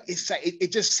Kurt, it's like,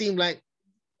 it just seemed like,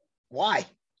 why?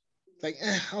 Like,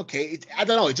 okay, I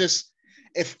don't know. It just,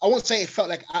 if I won't say it felt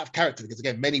like out of character, because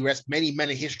again, many men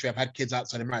in history have had kids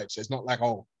outside of marriage. So it's not like,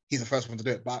 oh, he's the first one to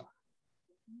do it. But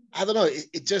I don't know.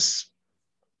 It just,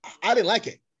 I didn't like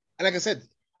it. And like I said,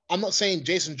 I'm not saying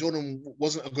Jason Jordan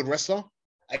wasn't a good wrestler.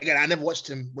 Again, I never watched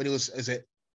him when he was,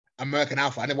 American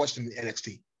Alpha. I never watched him in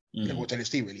NXT. I never watched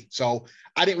NXT really. So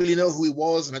I didn't really know who he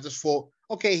was. And I just thought,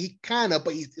 okay, he kind of,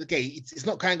 but he's, okay, it's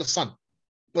not Kurt Angle's son.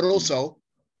 But also,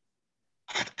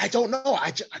 I don't know.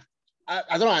 I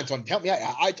don't know, Anton. Help me out.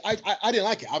 I didn't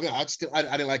like it. I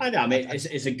didn't like it. I know. I mean,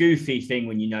 it's a goofy thing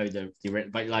when you know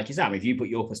but like you said, if you put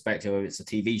your perspective of it's a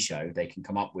TV show, they can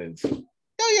come up with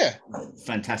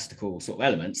fantastical sort of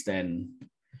elements. Then,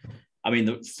 I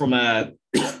mean, from the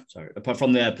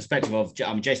perspective of,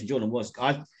 Jason Jordan was.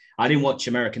 I didn't watch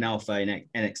American Alpha in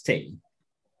NXT.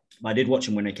 I did watch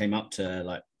him when they came up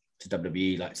to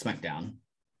WWE, like SmackDown,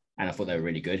 and I thought they were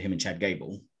really good. Him and Chad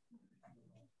Gable.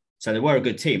 So they were a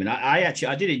good team, and I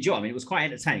did enjoy. I mean, it was quite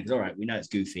entertaining because, all right, we know it's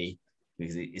goofy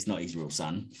because it's not his real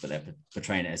son, but they're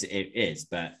portraying it as it is.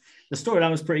 But the storyline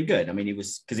was pretty good. I mean, he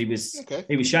was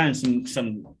showing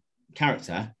some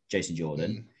character, Jason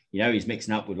Jordan. You know, he's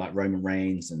mixing up with like Roman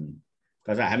Reigns and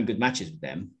guys like having good matches with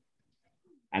them,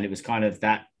 and it was kind of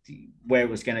that where it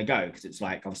was going to go because it's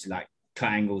like obviously like Kurt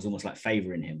Angle's almost like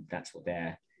favoring him. That's what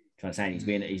they're trying to say.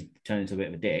 He's turned into a bit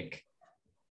of a dick.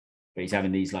 But he's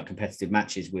having these like competitive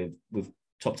matches with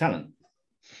top talent,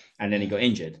 and then he got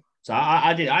injured. So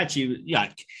I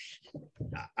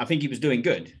think he was doing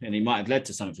good, and he might have led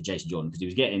to something for Jason Jordan because he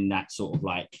was getting that sort of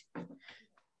like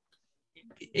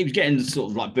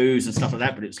boos and stuff like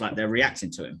that. But it's like they're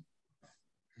reacting to him.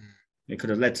 It could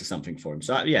have led to something for him.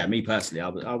 So yeah, me personally,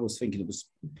 I was thinking it was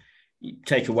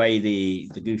take away the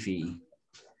goofy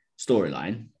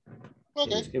storyline.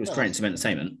 Okay, it was creating some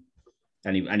entertainment,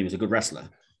 and he was a good wrestler.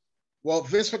 Well,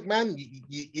 Vince McMahon,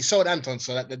 you sold Anton,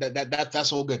 so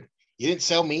that's all good. You didn't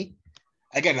sell me.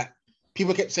 Again, like,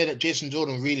 people kept saying that Jason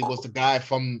Jordan really was the guy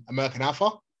from American Alpha,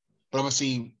 but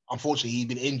obviously, unfortunately, he'd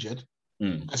been injured.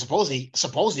 And supposedly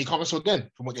he can't wrestle again.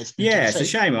 From what it's a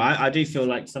shame. I do feel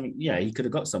like something. Yeah, he could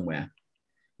have got somewhere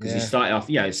because he started off.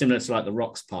 Yeah, similar to like the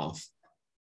Rock's path,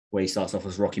 where he starts off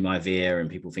as Rocky Maivia, and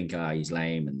people think he's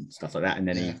lame and stuff like that, and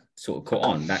then he sort of caught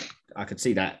on. That I could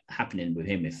see that happening with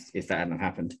him if that hadn't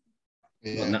happened.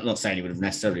 Yeah. Not saying he would have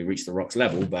necessarily reached the Rock's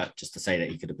level, but just to say that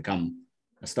he could have become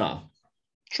a star.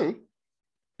 True.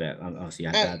 But obviously,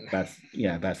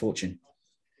 bad fortune.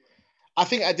 I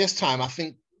think at this time,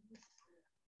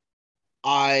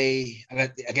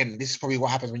 again, this is probably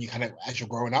what happens when you as you're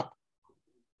growing up.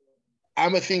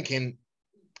 I'm thinking,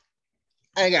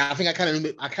 and again, I think I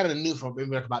kind of knew from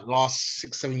about the last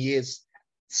 6 years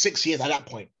at that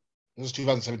point. It was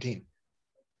 2017.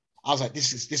 I was like,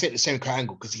 this ain't the same Kurt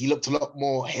Angle because he looked a lot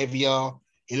more heavier.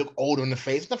 He looked older in the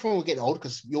face. Nothing wrong with getting old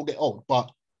because we all get old.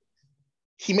 But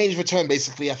he made his return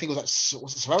basically. I think it was like,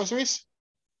 what's the Survivor Series?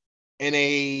 In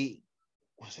a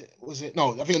was it?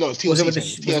 No, I think it was TLC. Was it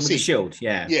with the Shield?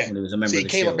 Yeah. When he was a member of the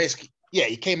Shield.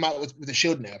 He came out with the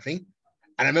Shield and everything.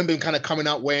 And I remember him kind of coming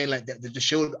out wearing like the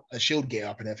shield gear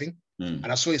up and everything.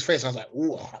 And I saw his face. And I was like,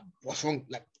 "Oh, what's wrong?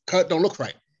 Like Kurt don't look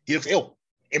right. He looks ill."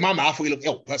 In my mouth, I thought he looked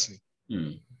ill personally.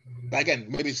 But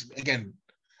again,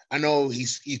 I know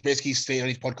he's basically stated on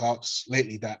his podcasts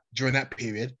lately that during that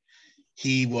period,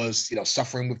 he was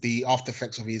suffering with the after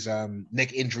effects of his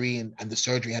neck injury and the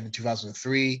surgery he had in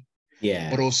 2003. Yeah,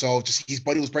 but also just his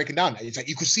body was breaking down. It's like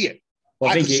you could see it.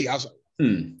 Well, he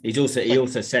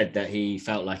also said that he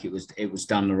felt like it was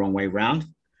done the wrong way round.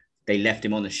 They left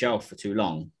him on the shelf for too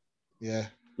long. Yeah,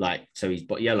 like so his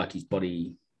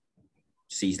body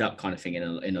seized up kind of thing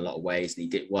in a lot of ways, and he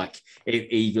did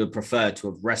he would prefer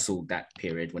to have wrestled that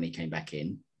period when he came back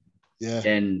in. Yeah.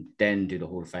 Then do the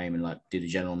Hall of Fame and like do the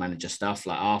general manager stuff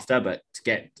like after, but to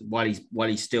get while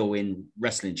he's still in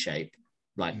wrestling shape,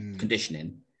 like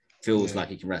conditioning, feels like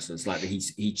he can wrestle. It's like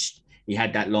he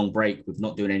had that long break with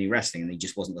not doing any wrestling, and he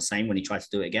just wasn't the same when he tried to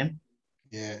do it again.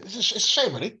 Yeah, it's a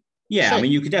shame, really. Yeah, I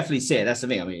mean, you could definitely see it. That's the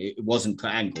thing. I mean, it wasn't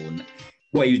Kurt Angle, and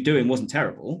what he was doing wasn't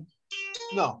terrible.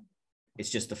 No. It's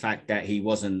just the fact that he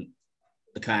wasn't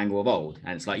the Kurt Angle of old.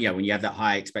 And it's like, yeah, when you have that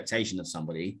high expectation of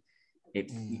somebody,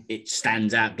 it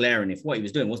stands out glaring. If what he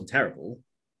was doing wasn't terrible,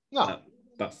 no.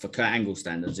 But for Kurt Angle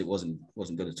standards, it wasn't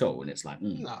good at all. And it's like,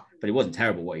 no. But it wasn't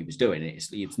terrible what he was doing.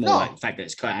 It's more like the fact that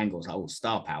it's Kurt Angle's like,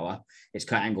 star power. It's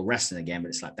Kurt Angle wrestling again, but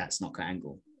it's like, that's not Kurt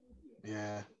Angle.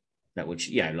 Yeah. That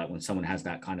which, like when someone has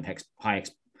that kind of high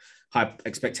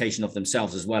expectation of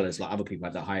themselves, as well as like other people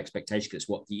have that high expectation, because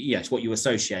it's what you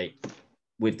associate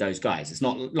with those guys. It's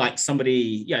not like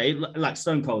somebody, like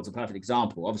Stone Cold's a perfect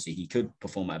example. Obviously, he could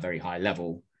perform at a very high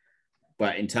level,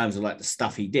 but in terms of like the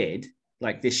stuff he did,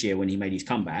 like this year when he made his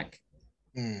comeback,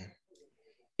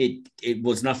 it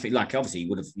was nothing. Like obviously,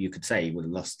 you could say he would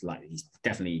have lost. Like he's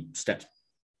definitely stepped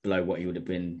below what he would have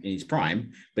been in his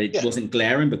prime, but it wasn't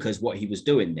glaring because what he was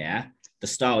doing there, the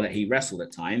style that he wrestled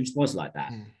at times was like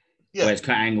that. Yeah. Whereas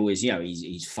Kurt Angle is,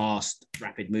 he's fast,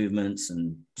 rapid movements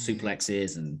and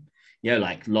suplexes and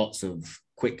like lots of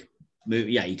quick move.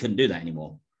 Yeah, he couldn't do that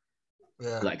anymore.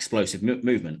 Yeah, like explosive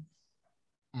movement.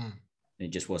 It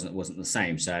just wasn't the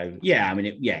same. So I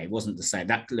mean, it wasn't the same.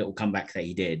 That little comeback that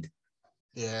he did.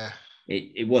 Yeah,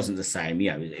 it wasn't the same.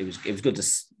 Yeah, it was good to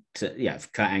for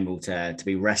Kurt Angle to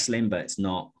be wrestling, but it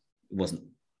wasn't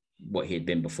what he had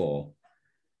been before.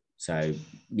 So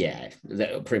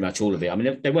pretty much all of it. I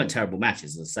mean, they weren't terrible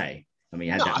matches, as I say. I mean,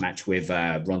 he had that match with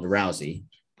Ronda Rousey.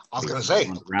 I was going to say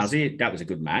Ronda Rousey, that was a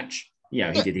good match. He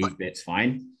did his bits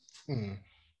fine.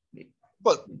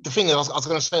 But the thing is, I was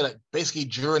going to say that basically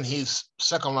during his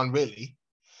second run, really,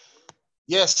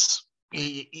 yes,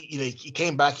 he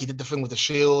came back, he did the thing with the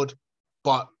Shield,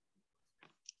 but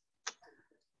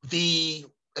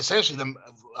essentially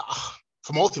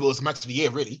for most people, it was the match of the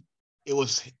year, really. It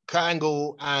was Kurt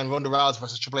Angle and Ronda Rousey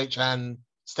versus Triple H and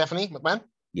Stephanie McMahon.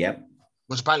 Yep.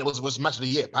 Which apparently was match of the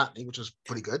year, apparently, which was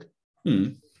pretty good.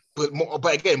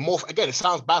 But again, it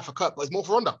sounds bad for Kurt, but it's more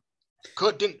for Ronda.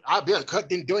 Kurt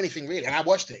didn't do anything really, and I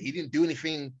watched it. He didn't do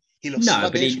anything. He looked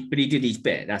sluggish. but he did his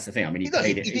bit. That's the thing. I mean, he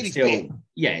played it. It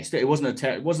still, it wasn't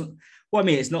it wasn't. Well, I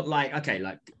mean, it's not like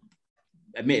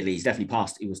admittedly, he's definitely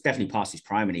past. He was definitely past his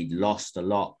prime, and he lost a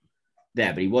lot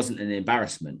there. But he wasn't an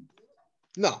embarrassment.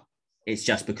 No, it's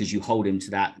just because you hold him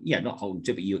to that. Yeah, not hold him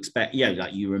to, but you expect.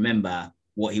 Like you remember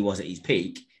what he was at his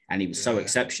peak, and he was so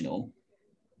exceptional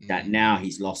that now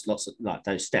he's lost lots of like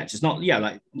those steps. It's not,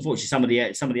 like unfortunately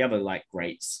some of the other like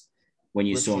greats when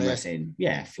you saw him wrestling,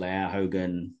 Flair,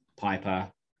 Hogan,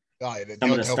 Piper, some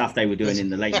of the stuff they were doing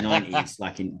in the late 90s,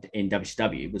 like in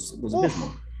WCW was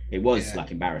abysmal. It was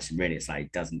like embarrassing, really. It's like,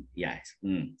 it doesn't,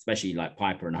 especially like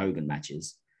Piper and Hogan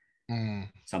matches.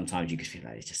 Sometimes you could feel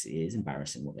like it is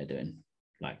embarrassing what they're doing.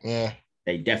 Like,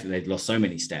 they'd lost so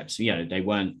many steps. They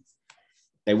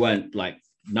weren't like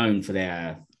known for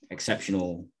their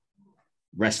exceptional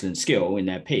wrestling skill in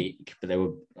their peak, but they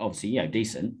were obviously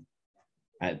decent.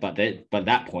 But at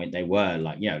that point they were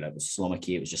like that was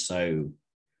slommucky. It was just so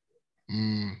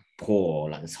poor.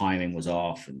 Like the timing was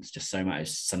off, and it's just so much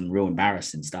some real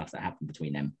embarrassing stuff that happened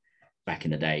between them back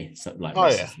in the day. So like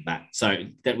that. So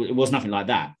it was nothing like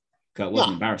that. Kurt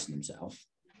wasn't embarrassing himself.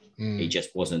 He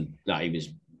just wasn't like he was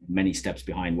many steps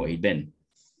behind what he'd been.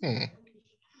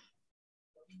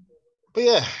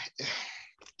 But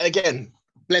again,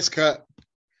 bless Kurt.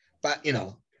 But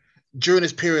during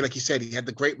this period, like you said, he had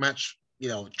the great match.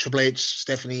 Triple H,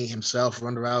 Stephanie, himself,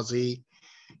 Ronda Rousey.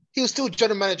 He was still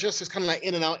general manager, so it's kind of like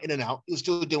in and out. He was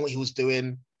still doing what he was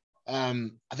doing. I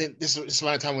think this is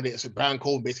around the time when Baron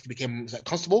Corbin basically became like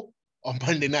constable on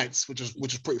Monday nights, which was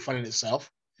pretty fun in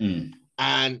itself. And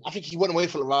I think he went away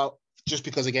for a while just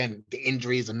because, again, the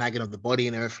injuries, the nagging of the body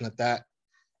and everything like that.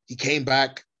 He came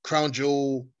back, Crown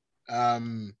Jewel. I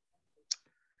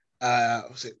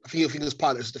think it was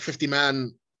part of the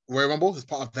 50-man Royal Rumble. It's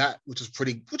part of that, which is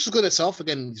good itself.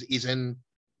 Again, he's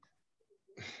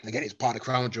part of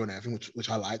Crown Jewel and everything, which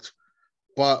I liked.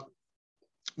 But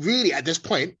really, at this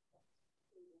point,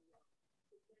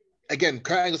 again,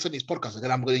 Kurt Angle said in his podcast,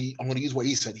 again, I'm gonna use what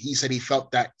he said. He said he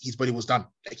felt that his body was done.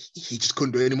 Like, he just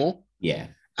couldn't do it anymore. Yeah.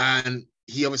 And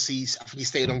he obviously, I think he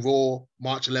stated on Raw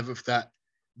March 11th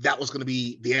that was going to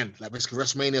be the end. Like basically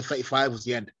WrestleMania 35 was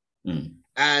the end.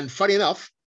 And funny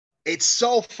enough, it's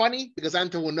so funny because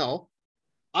Anton will know,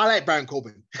 I like Baron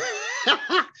Corbin.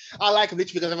 I like him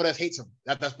literally because everyone else hates him.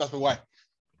 That's why.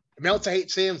 Meltzer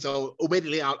hates him, so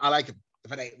immediately I like him.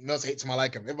 If Meltzer hates him, I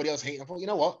like him. Everybody else hates him. I thought, you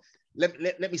know what?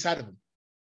 Let me side with him.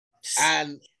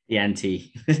 And the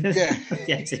anti,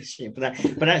 sheep. But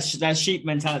that's sheep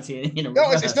mentality.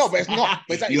 No, it's not. But it's not.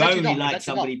 But you only like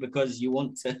somebody because you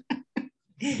want to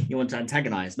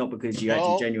antagonize, not because you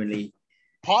actually genuinely.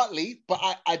 Partly, but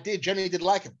I genuinely did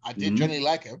like him. I did genuinely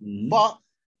like him. But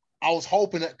I was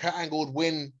hoping that Kurt Angle would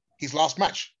win his last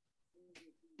match.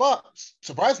 But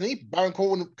surprisingly, Baron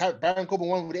Corbin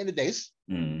won with the end of days,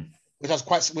 which I was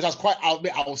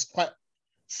quite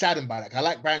saddened by that. I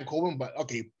like Baron Corbin, but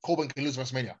okay, Corbin can lose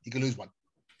WrestleMania. He can lose one.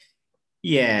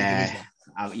 Yeah,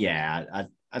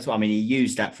 that's what I mean. He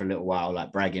used that for a little while,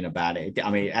 like bragging about it.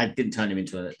 I mean, it didn't turn him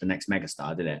into the next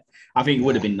megastar, did it? I think it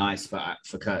would have been nice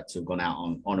for Kurt to have gone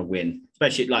out on a win,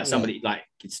 especially like somebody like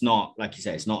it's not like you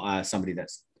said, it's not somebody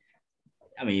that's.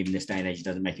 I mean, even this day and age, it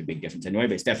doesn't make a big difference anyway.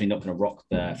 But it's definitely not going to rock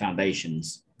the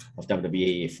foundations of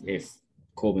WWE if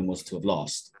Corbin was to have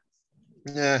lost.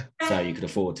 Yeah. So you could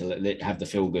afford to have the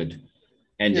feel good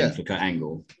ending for Kurt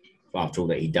Angle after all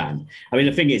that he'd done. I mean,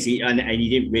 the thing is, he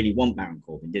didn't really want Baron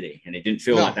Corbin, did he? And it didn't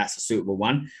feel like that's a suitable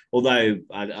one. Although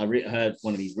I heard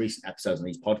one of these recent episodes on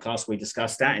these podcasts, we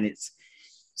discussed that. And it's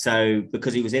so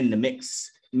because he was in the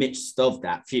midst of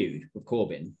that feud with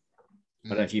Corbin. I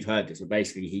don't know if you've heard this, but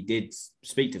basically he did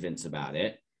speak to Vince about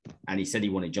it, and he said he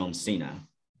wanted John Cena.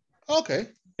 Okay.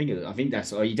 I think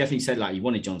that's. Or he definitely said like he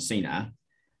wanted John Cena,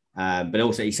 but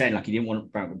also he's saying like he didn't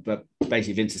want. But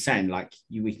basically Vince is saying like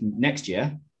we can next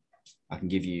year, I can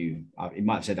give you. It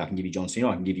might have said I can give you John Cena,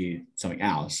 or I can give you something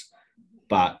else.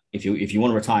 But if you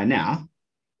want to retire now,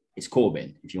 it's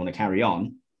Corbin. If you want to carry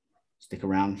on, stick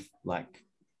around. Like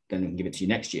then we can give it to you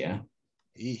next year.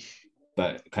 Eesh.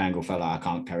 But Kurt Angle felt like I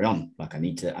can't carry on. Like I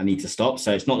need to stop.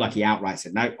 So it's not like he outright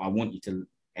said, no, I want you to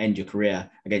end your career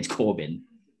against Corbin.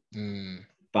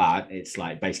 But it's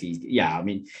like basically, yeah. I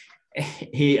mean,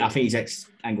 I think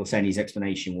Angle saying his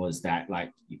explanation was that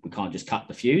like we can't just cut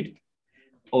the feud.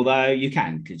 Although you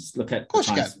can, because look at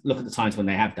the times when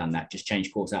they have done that, just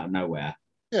change course out of nowhere.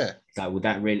 Yeah. So would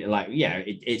that really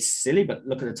it's silly, but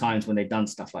look at the times when they've done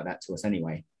stuff like that to us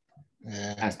anyway.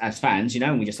 Yeah. As fans,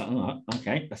 and we just like, oh,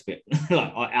 okay, that's a bit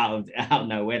like out of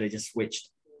nowhere. They just switched.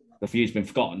 The feud's been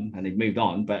forgotten and they've moved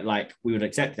on. But like we would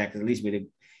accept that because at least we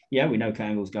know Kurt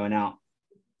Angle's going out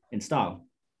in style.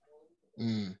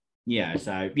 Yeah.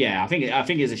 So yeah, I think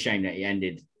it's a shame that he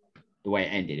ended the way it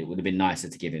ended. It would have been nicer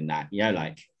to give him that,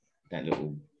 like that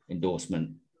little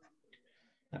endorsement.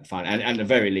 That fine, and at the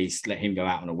very least, let him go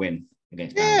out on a win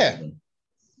against. Yeah.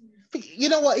 You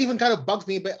know what? Even kind of bugs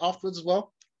me a bit afterwards as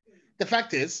well. The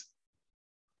fact is,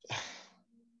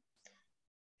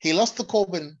 he lost to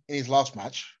Corbin in his last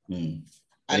match, and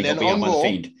then on Raw,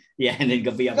 and then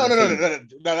got beat up. No.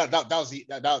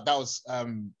 That was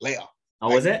later.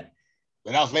 Oh, was it?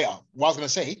 But that was later. What I was gonna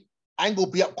say, Angle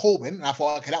beat up Corbin, and I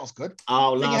thought, okay, that was good.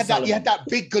 Oh, you had that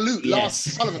big galoot, Lars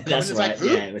Sullivan. That's right. Like, who?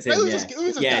 Yeah, it was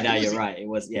him. You're right. It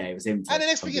was him. And the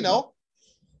next thing you know,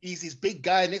 he's this big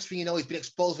guy. Next thing you know, he's been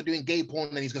exposed for doing gay porn,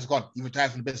 and he's just gone. He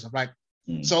retired from the business. I'm like.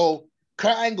 So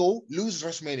Kurt Angle loses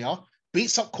WrestleMania,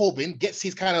 beats up Corbin, gets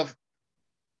his kind of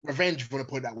revenge, if you want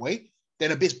to put it that way.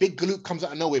 Then this big galoot comes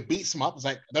out of nowhere, beats him up. It's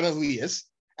like, I don't know who he is.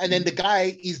 And then the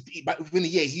guy, within a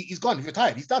year, he's gone. He's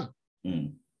retired. He's done.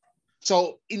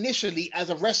 So initially, as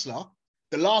a wrestler,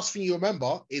 the last thing you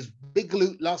remember is Big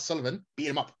Galoot, Lars Sullivan, beat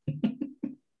him up.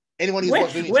 Anyone who's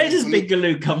where does Big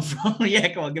Galoot come from?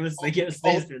 Yeah, come on, give us this.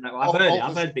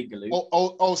 I've heard Big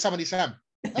Galoot. Somebody Sam.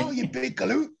 Oh, you Big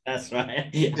Galoot. That's right.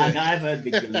 Yeah. I've heard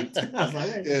Big Galoot. I was like,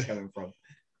 where's this coming from?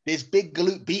 This Big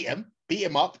Galoot beat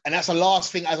him up, and that's the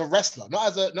last thing as a wrestler,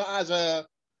 not as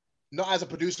a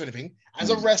producer or anything.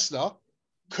 As a wrestler,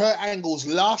 Kurt Angle's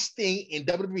last thing in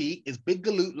WWE is Big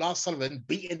Galoot, Lars Sullivan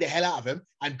beating the hell out of him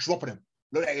and dropping him.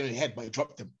 Looked at him in the head, but he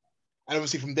dropped him. And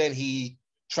obviously from then he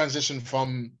transitioned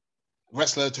from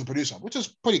wrestler to producer, which is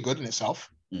pretty good in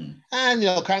itself. And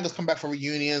Kurt Angle's come back for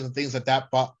reunions and things like that,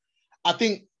 but I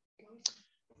think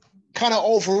kind of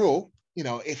overall,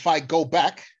 if I go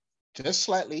back just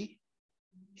slightly,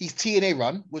 his TNA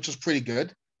run, which was pretty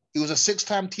good. He was a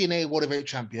 6-time TNA World Heavyweight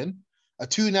Champion, a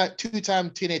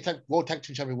two-time TNA World Tag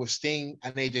Team Champion with Sting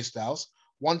and AJ Styles,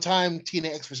 1-time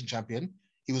TNA X Division Champion.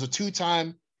 He was a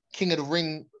 2-time King of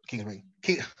the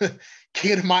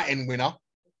Mountain winner.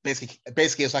 Basically,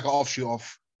 it's like an offshoot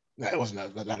of. No, it wasn't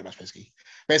a ladder match, basically.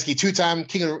 Basically, 2-time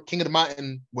King of the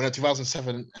Mountain winner,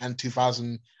 2007 and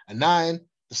 2009.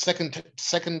 The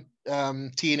second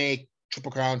TNA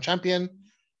Triple Crown champion.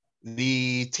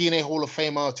 The TNA Hall of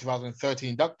Famer,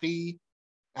 2013 inductee.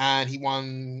 And he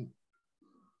won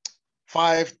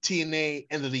 5 TNA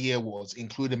End of the Year awards,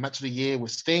 including Match of the Year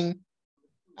with Sting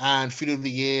and Feud of the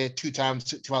Year 2 times,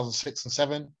 2006 and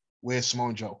 2007 with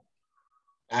Samoa Joe.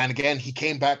 And again, he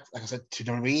came back, like I said, to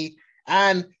WWE.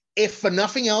 And if for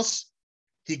nothing else,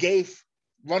 he gave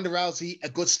Ronda Rousey a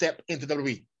good step into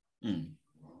WWE.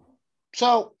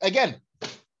 So again,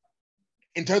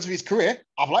 in terms of his career,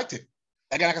 I've liked it.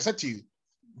 Again, like I said to you,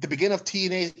 the beginning of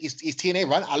TNA, his TNA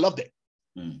run, I loved it.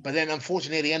 But then,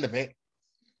 unfortunately, at the end of it,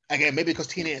 again, maybe because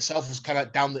TNA itself was kind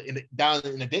of down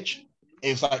in the ditch, it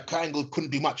was like Kurt Angle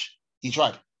couldn't do much. He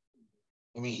tried.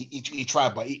 I mean, he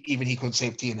tried, but even he couldn't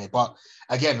save TNA. But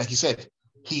again, like you said,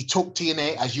 he took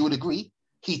TNA, as you would agree,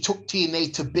 he took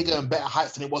TNA to bigger and better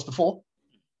heights than it was before.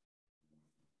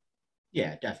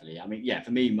 Yeah, definitely. I mean, yeah,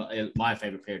 for me, my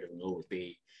favorite period will always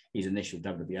be his initial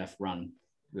WWF run,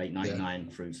 late 99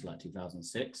 through to like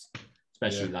 2006,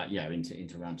 especially like,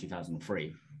 into around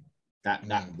 2003.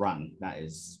 That run, that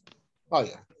is,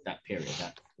 that period,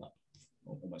 that like,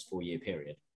 almost 4-year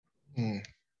period.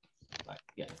 Like,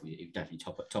 definitely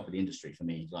top of the industry for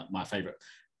me. Like my favorite,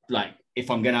 like if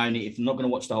I'm not gonna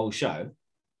watch the whole show,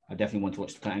 I definitely want to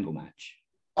watch the Kurt Angle match.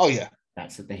 Oh yeah,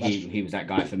 he was that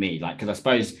guy for me. Like,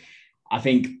 because I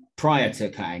think prior to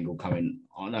Kurt Angle coming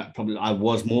on, probably I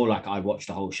was more like I watched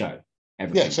the whole show.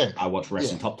 Everything. Yeah, same. I watched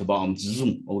wrestling top to bottom,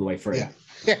 zoom, all the way through.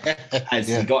 Yeah. As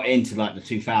we got into like the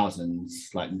 2000s,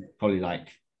 like probably like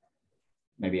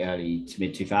maybe early to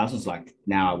mid 2000s, like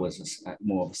now I was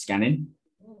more of a scanning.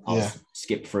 I'll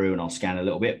skip through and I'll scan a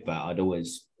little bit, but I'd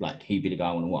always like he'd be the guy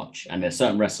I want to watch. And there's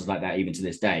certain wrestlers like that even to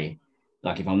this day.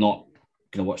 Like if I'm not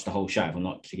going to watch the whole show, if I'm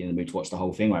not in the mood to watch the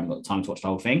whole thing, or I haven't got the time to watch the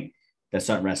whole thing, there's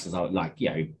certain wrestlers I would like,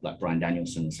 like Bryan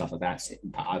Danielson and stuff like that.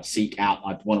 I'd seek out,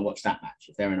 I'd want to watch that match.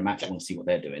 If they're in a match, I want to see what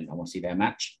they're doing. I want to see their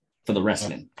match for the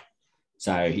wrestling.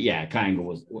 So yeah, Kurt Angle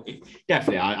was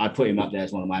definitely, I put him up there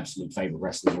as one of my absolute favorite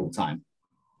wrestlers of all time.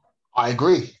 I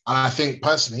agree. And I think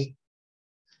personally,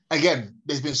 again,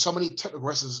 there's been so many technical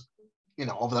wrestlers,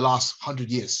 over the last 100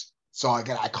 years. So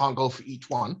again, I can't go for each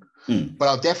one, but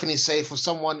I'll definitely say for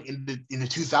someone in the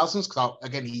 2000s, because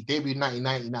again, he debuted in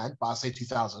 1999, but I'll say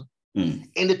 2000. In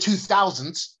the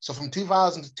 2000s, so from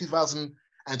 2000 to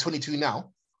 2022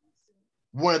 now,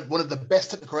 one of the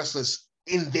best technical wrestlers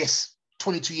in this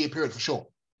 22-year period for sure.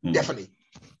 Definitely.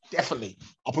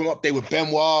 I'll put him up there with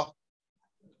Benoit,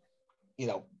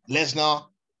 Lesnar.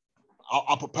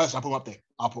 I'll put him up there.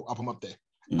 I'll put him up there.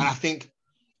 And I think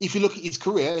if you look at his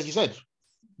career, as you said,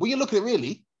 when you look at it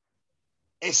really,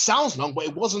 it sounds long, but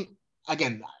it wasn't.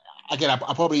 Again,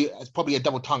 it's probably a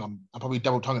double tongue. I'm probably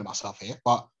double tonguing myself here,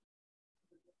 but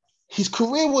his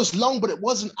career was long, but it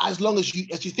wasn't as long as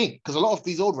you think. Because a lot of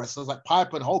these old wrestlers like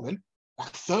Piper and Hogan, like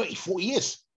 30, 40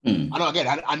 years.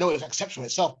 I know it's exceptional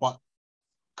itself, but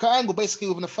Kurt Angle basically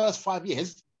within the first 5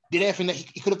 years did everything that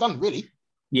he could have done, really.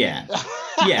 Yeah.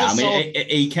 Yeah, I mean,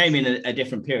 he came in a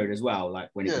different period as well, like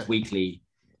when it was weekly,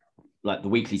 like the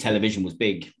weekly television was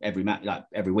big every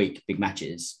week, big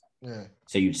matches. Yeah.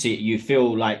 So you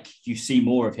feel like you see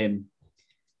more of him,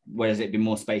 whereas it'd been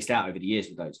more spaced out over the years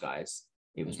with those guys.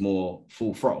 It was more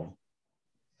full throttle,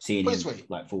 seeing him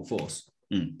like full force.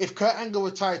 If Kurt Angle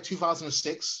retired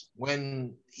 2006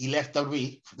 when he left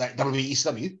WWE, like WWE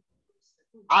ECW,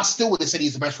 I still would have said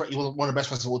he's one of the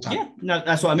best wrestlers of all time. Yeah, no,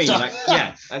 that's what I mean. Like,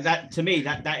 yeah, that to me,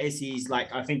 that is he's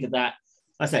like, I think of that.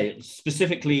 I say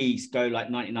specifically go like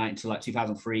 99 to like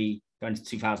 2003, going to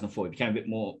 2004. He became a bit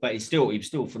more, but he was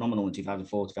still phenomenal in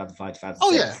 2004, 2005, 2006.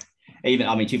 Oh yeah.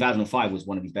 Even 2005 was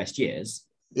one of his best years.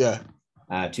 Yeah.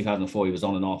 2004 he was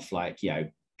on and off, like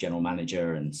general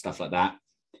manager and stuff like that.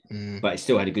 But he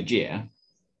still had a good year.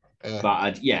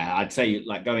 But I'd say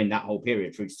like going that whole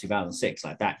period through to 2006,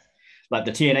 like that. Like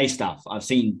the TNA stuff, I've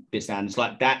seen bits and it's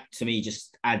like that to me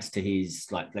just adds to his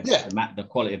the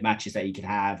quality of matches that he could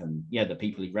have and the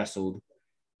people he wrestled.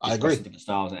 I agree. Different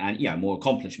styles and more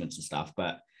accomplishments and stuff.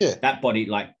 But that body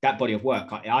of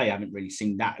work, I haven't really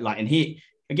seen that. Like, and he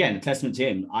again, a testament to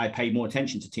him. I pay more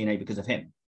attention to TNA because of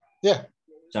him. Yeah.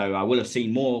 So I will have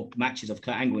seen more matches of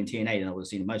Kurt Angle in TNA than I would have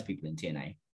seen of most people in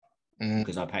TNA.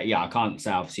 Because I can't say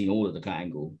I've seen all of the Kurt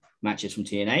Angle matches from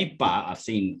TNA, but I've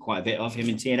seen quite a bit of him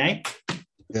in TNA.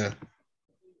 Yeah.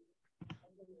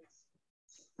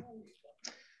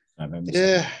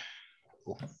 Yeah.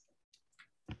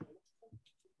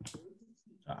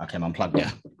 Okay, I'm unplugged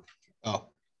now. Oh.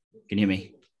 Can you hear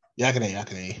me? Yeah, I can hear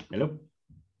you. Hello?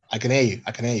 I can hear you.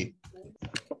 I can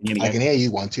hear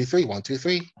you. 1, 2, 3. 1, 2,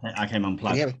 3. I came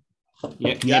unplugged. Can you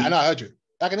hear me? Yeah, I know. I heard you.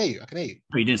 I can hear you.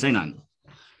 Oh, you didn't say nothing?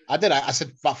 I did. I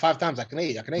said about 5 times. I can hear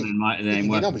you. It ain't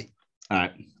working. All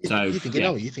right. So you think you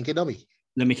know me. You think you know me.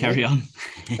 Let me carry on.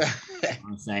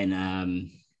 I'm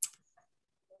saying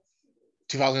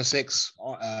 2006.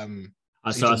 So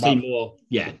I've seen more.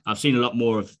 Yeah, I've seen a lot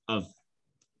more of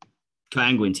Kurt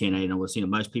Angle in TNA than I've seen of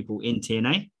most people in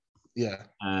TNA. Yeah.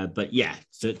 But yeah,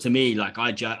 so to me, like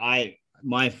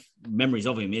my memories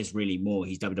of him is really more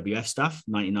his WWF stuff,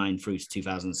 99 through to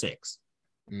 2006.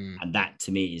 And that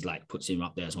to me is like puts him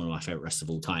up there as one of my favorite wrestlers of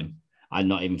all time. I'm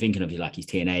not even thinking of his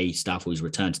TNA stuff or his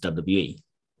return to WWE.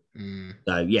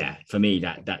 So yeah, for me,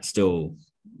 that still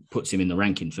puts him in the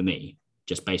ranking for me,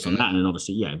 just based on that. And then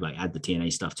obviously, like add the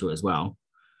TNA stuff to it as well.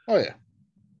 Oh yeah.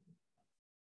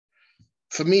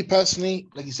 For me personally,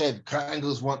 like you said, Kurt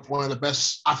Angle's one of the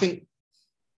best. I think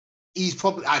he's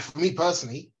probably, for me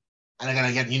personally, and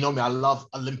again, you know me, I love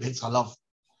Olympics. I love,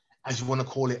 as you want to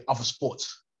call it, other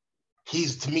sports.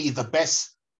 He's, to me, the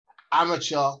best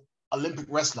amateur Olympic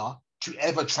wrestler to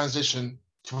ever transition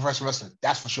to professional wrestling.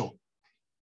 That's for sure.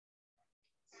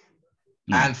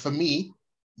 And for me,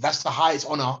 that's the highest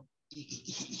honor.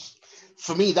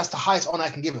 For me, that's the highest honor I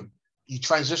can give him. You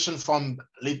transition from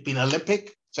being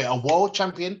Olympic, say a world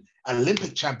champion, an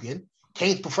Olympic champion,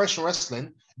 came to professional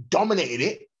wrestling, dominated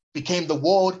it, became the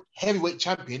world heavyweight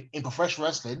champion in professional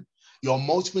wrestling. You're a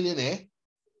multi-millionaire.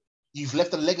 You've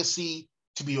left a legacy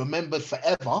to be remembered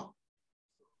forever.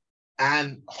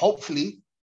 And hopefully,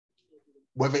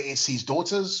 whether it's his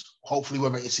daughters, hopefully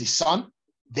whether it's his son,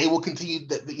 they will continue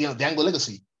the Angle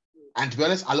legacy. And to be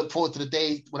honest, I look forward to the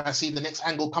day when I see the next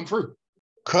Angle come through.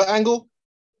 Kurt Angle,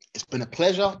 it's been a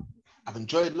pleasure. I've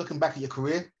enjoyed looking back at your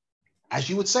career. As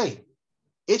you would say,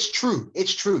 it's true.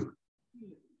 It's true.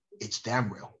 It's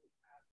damn real.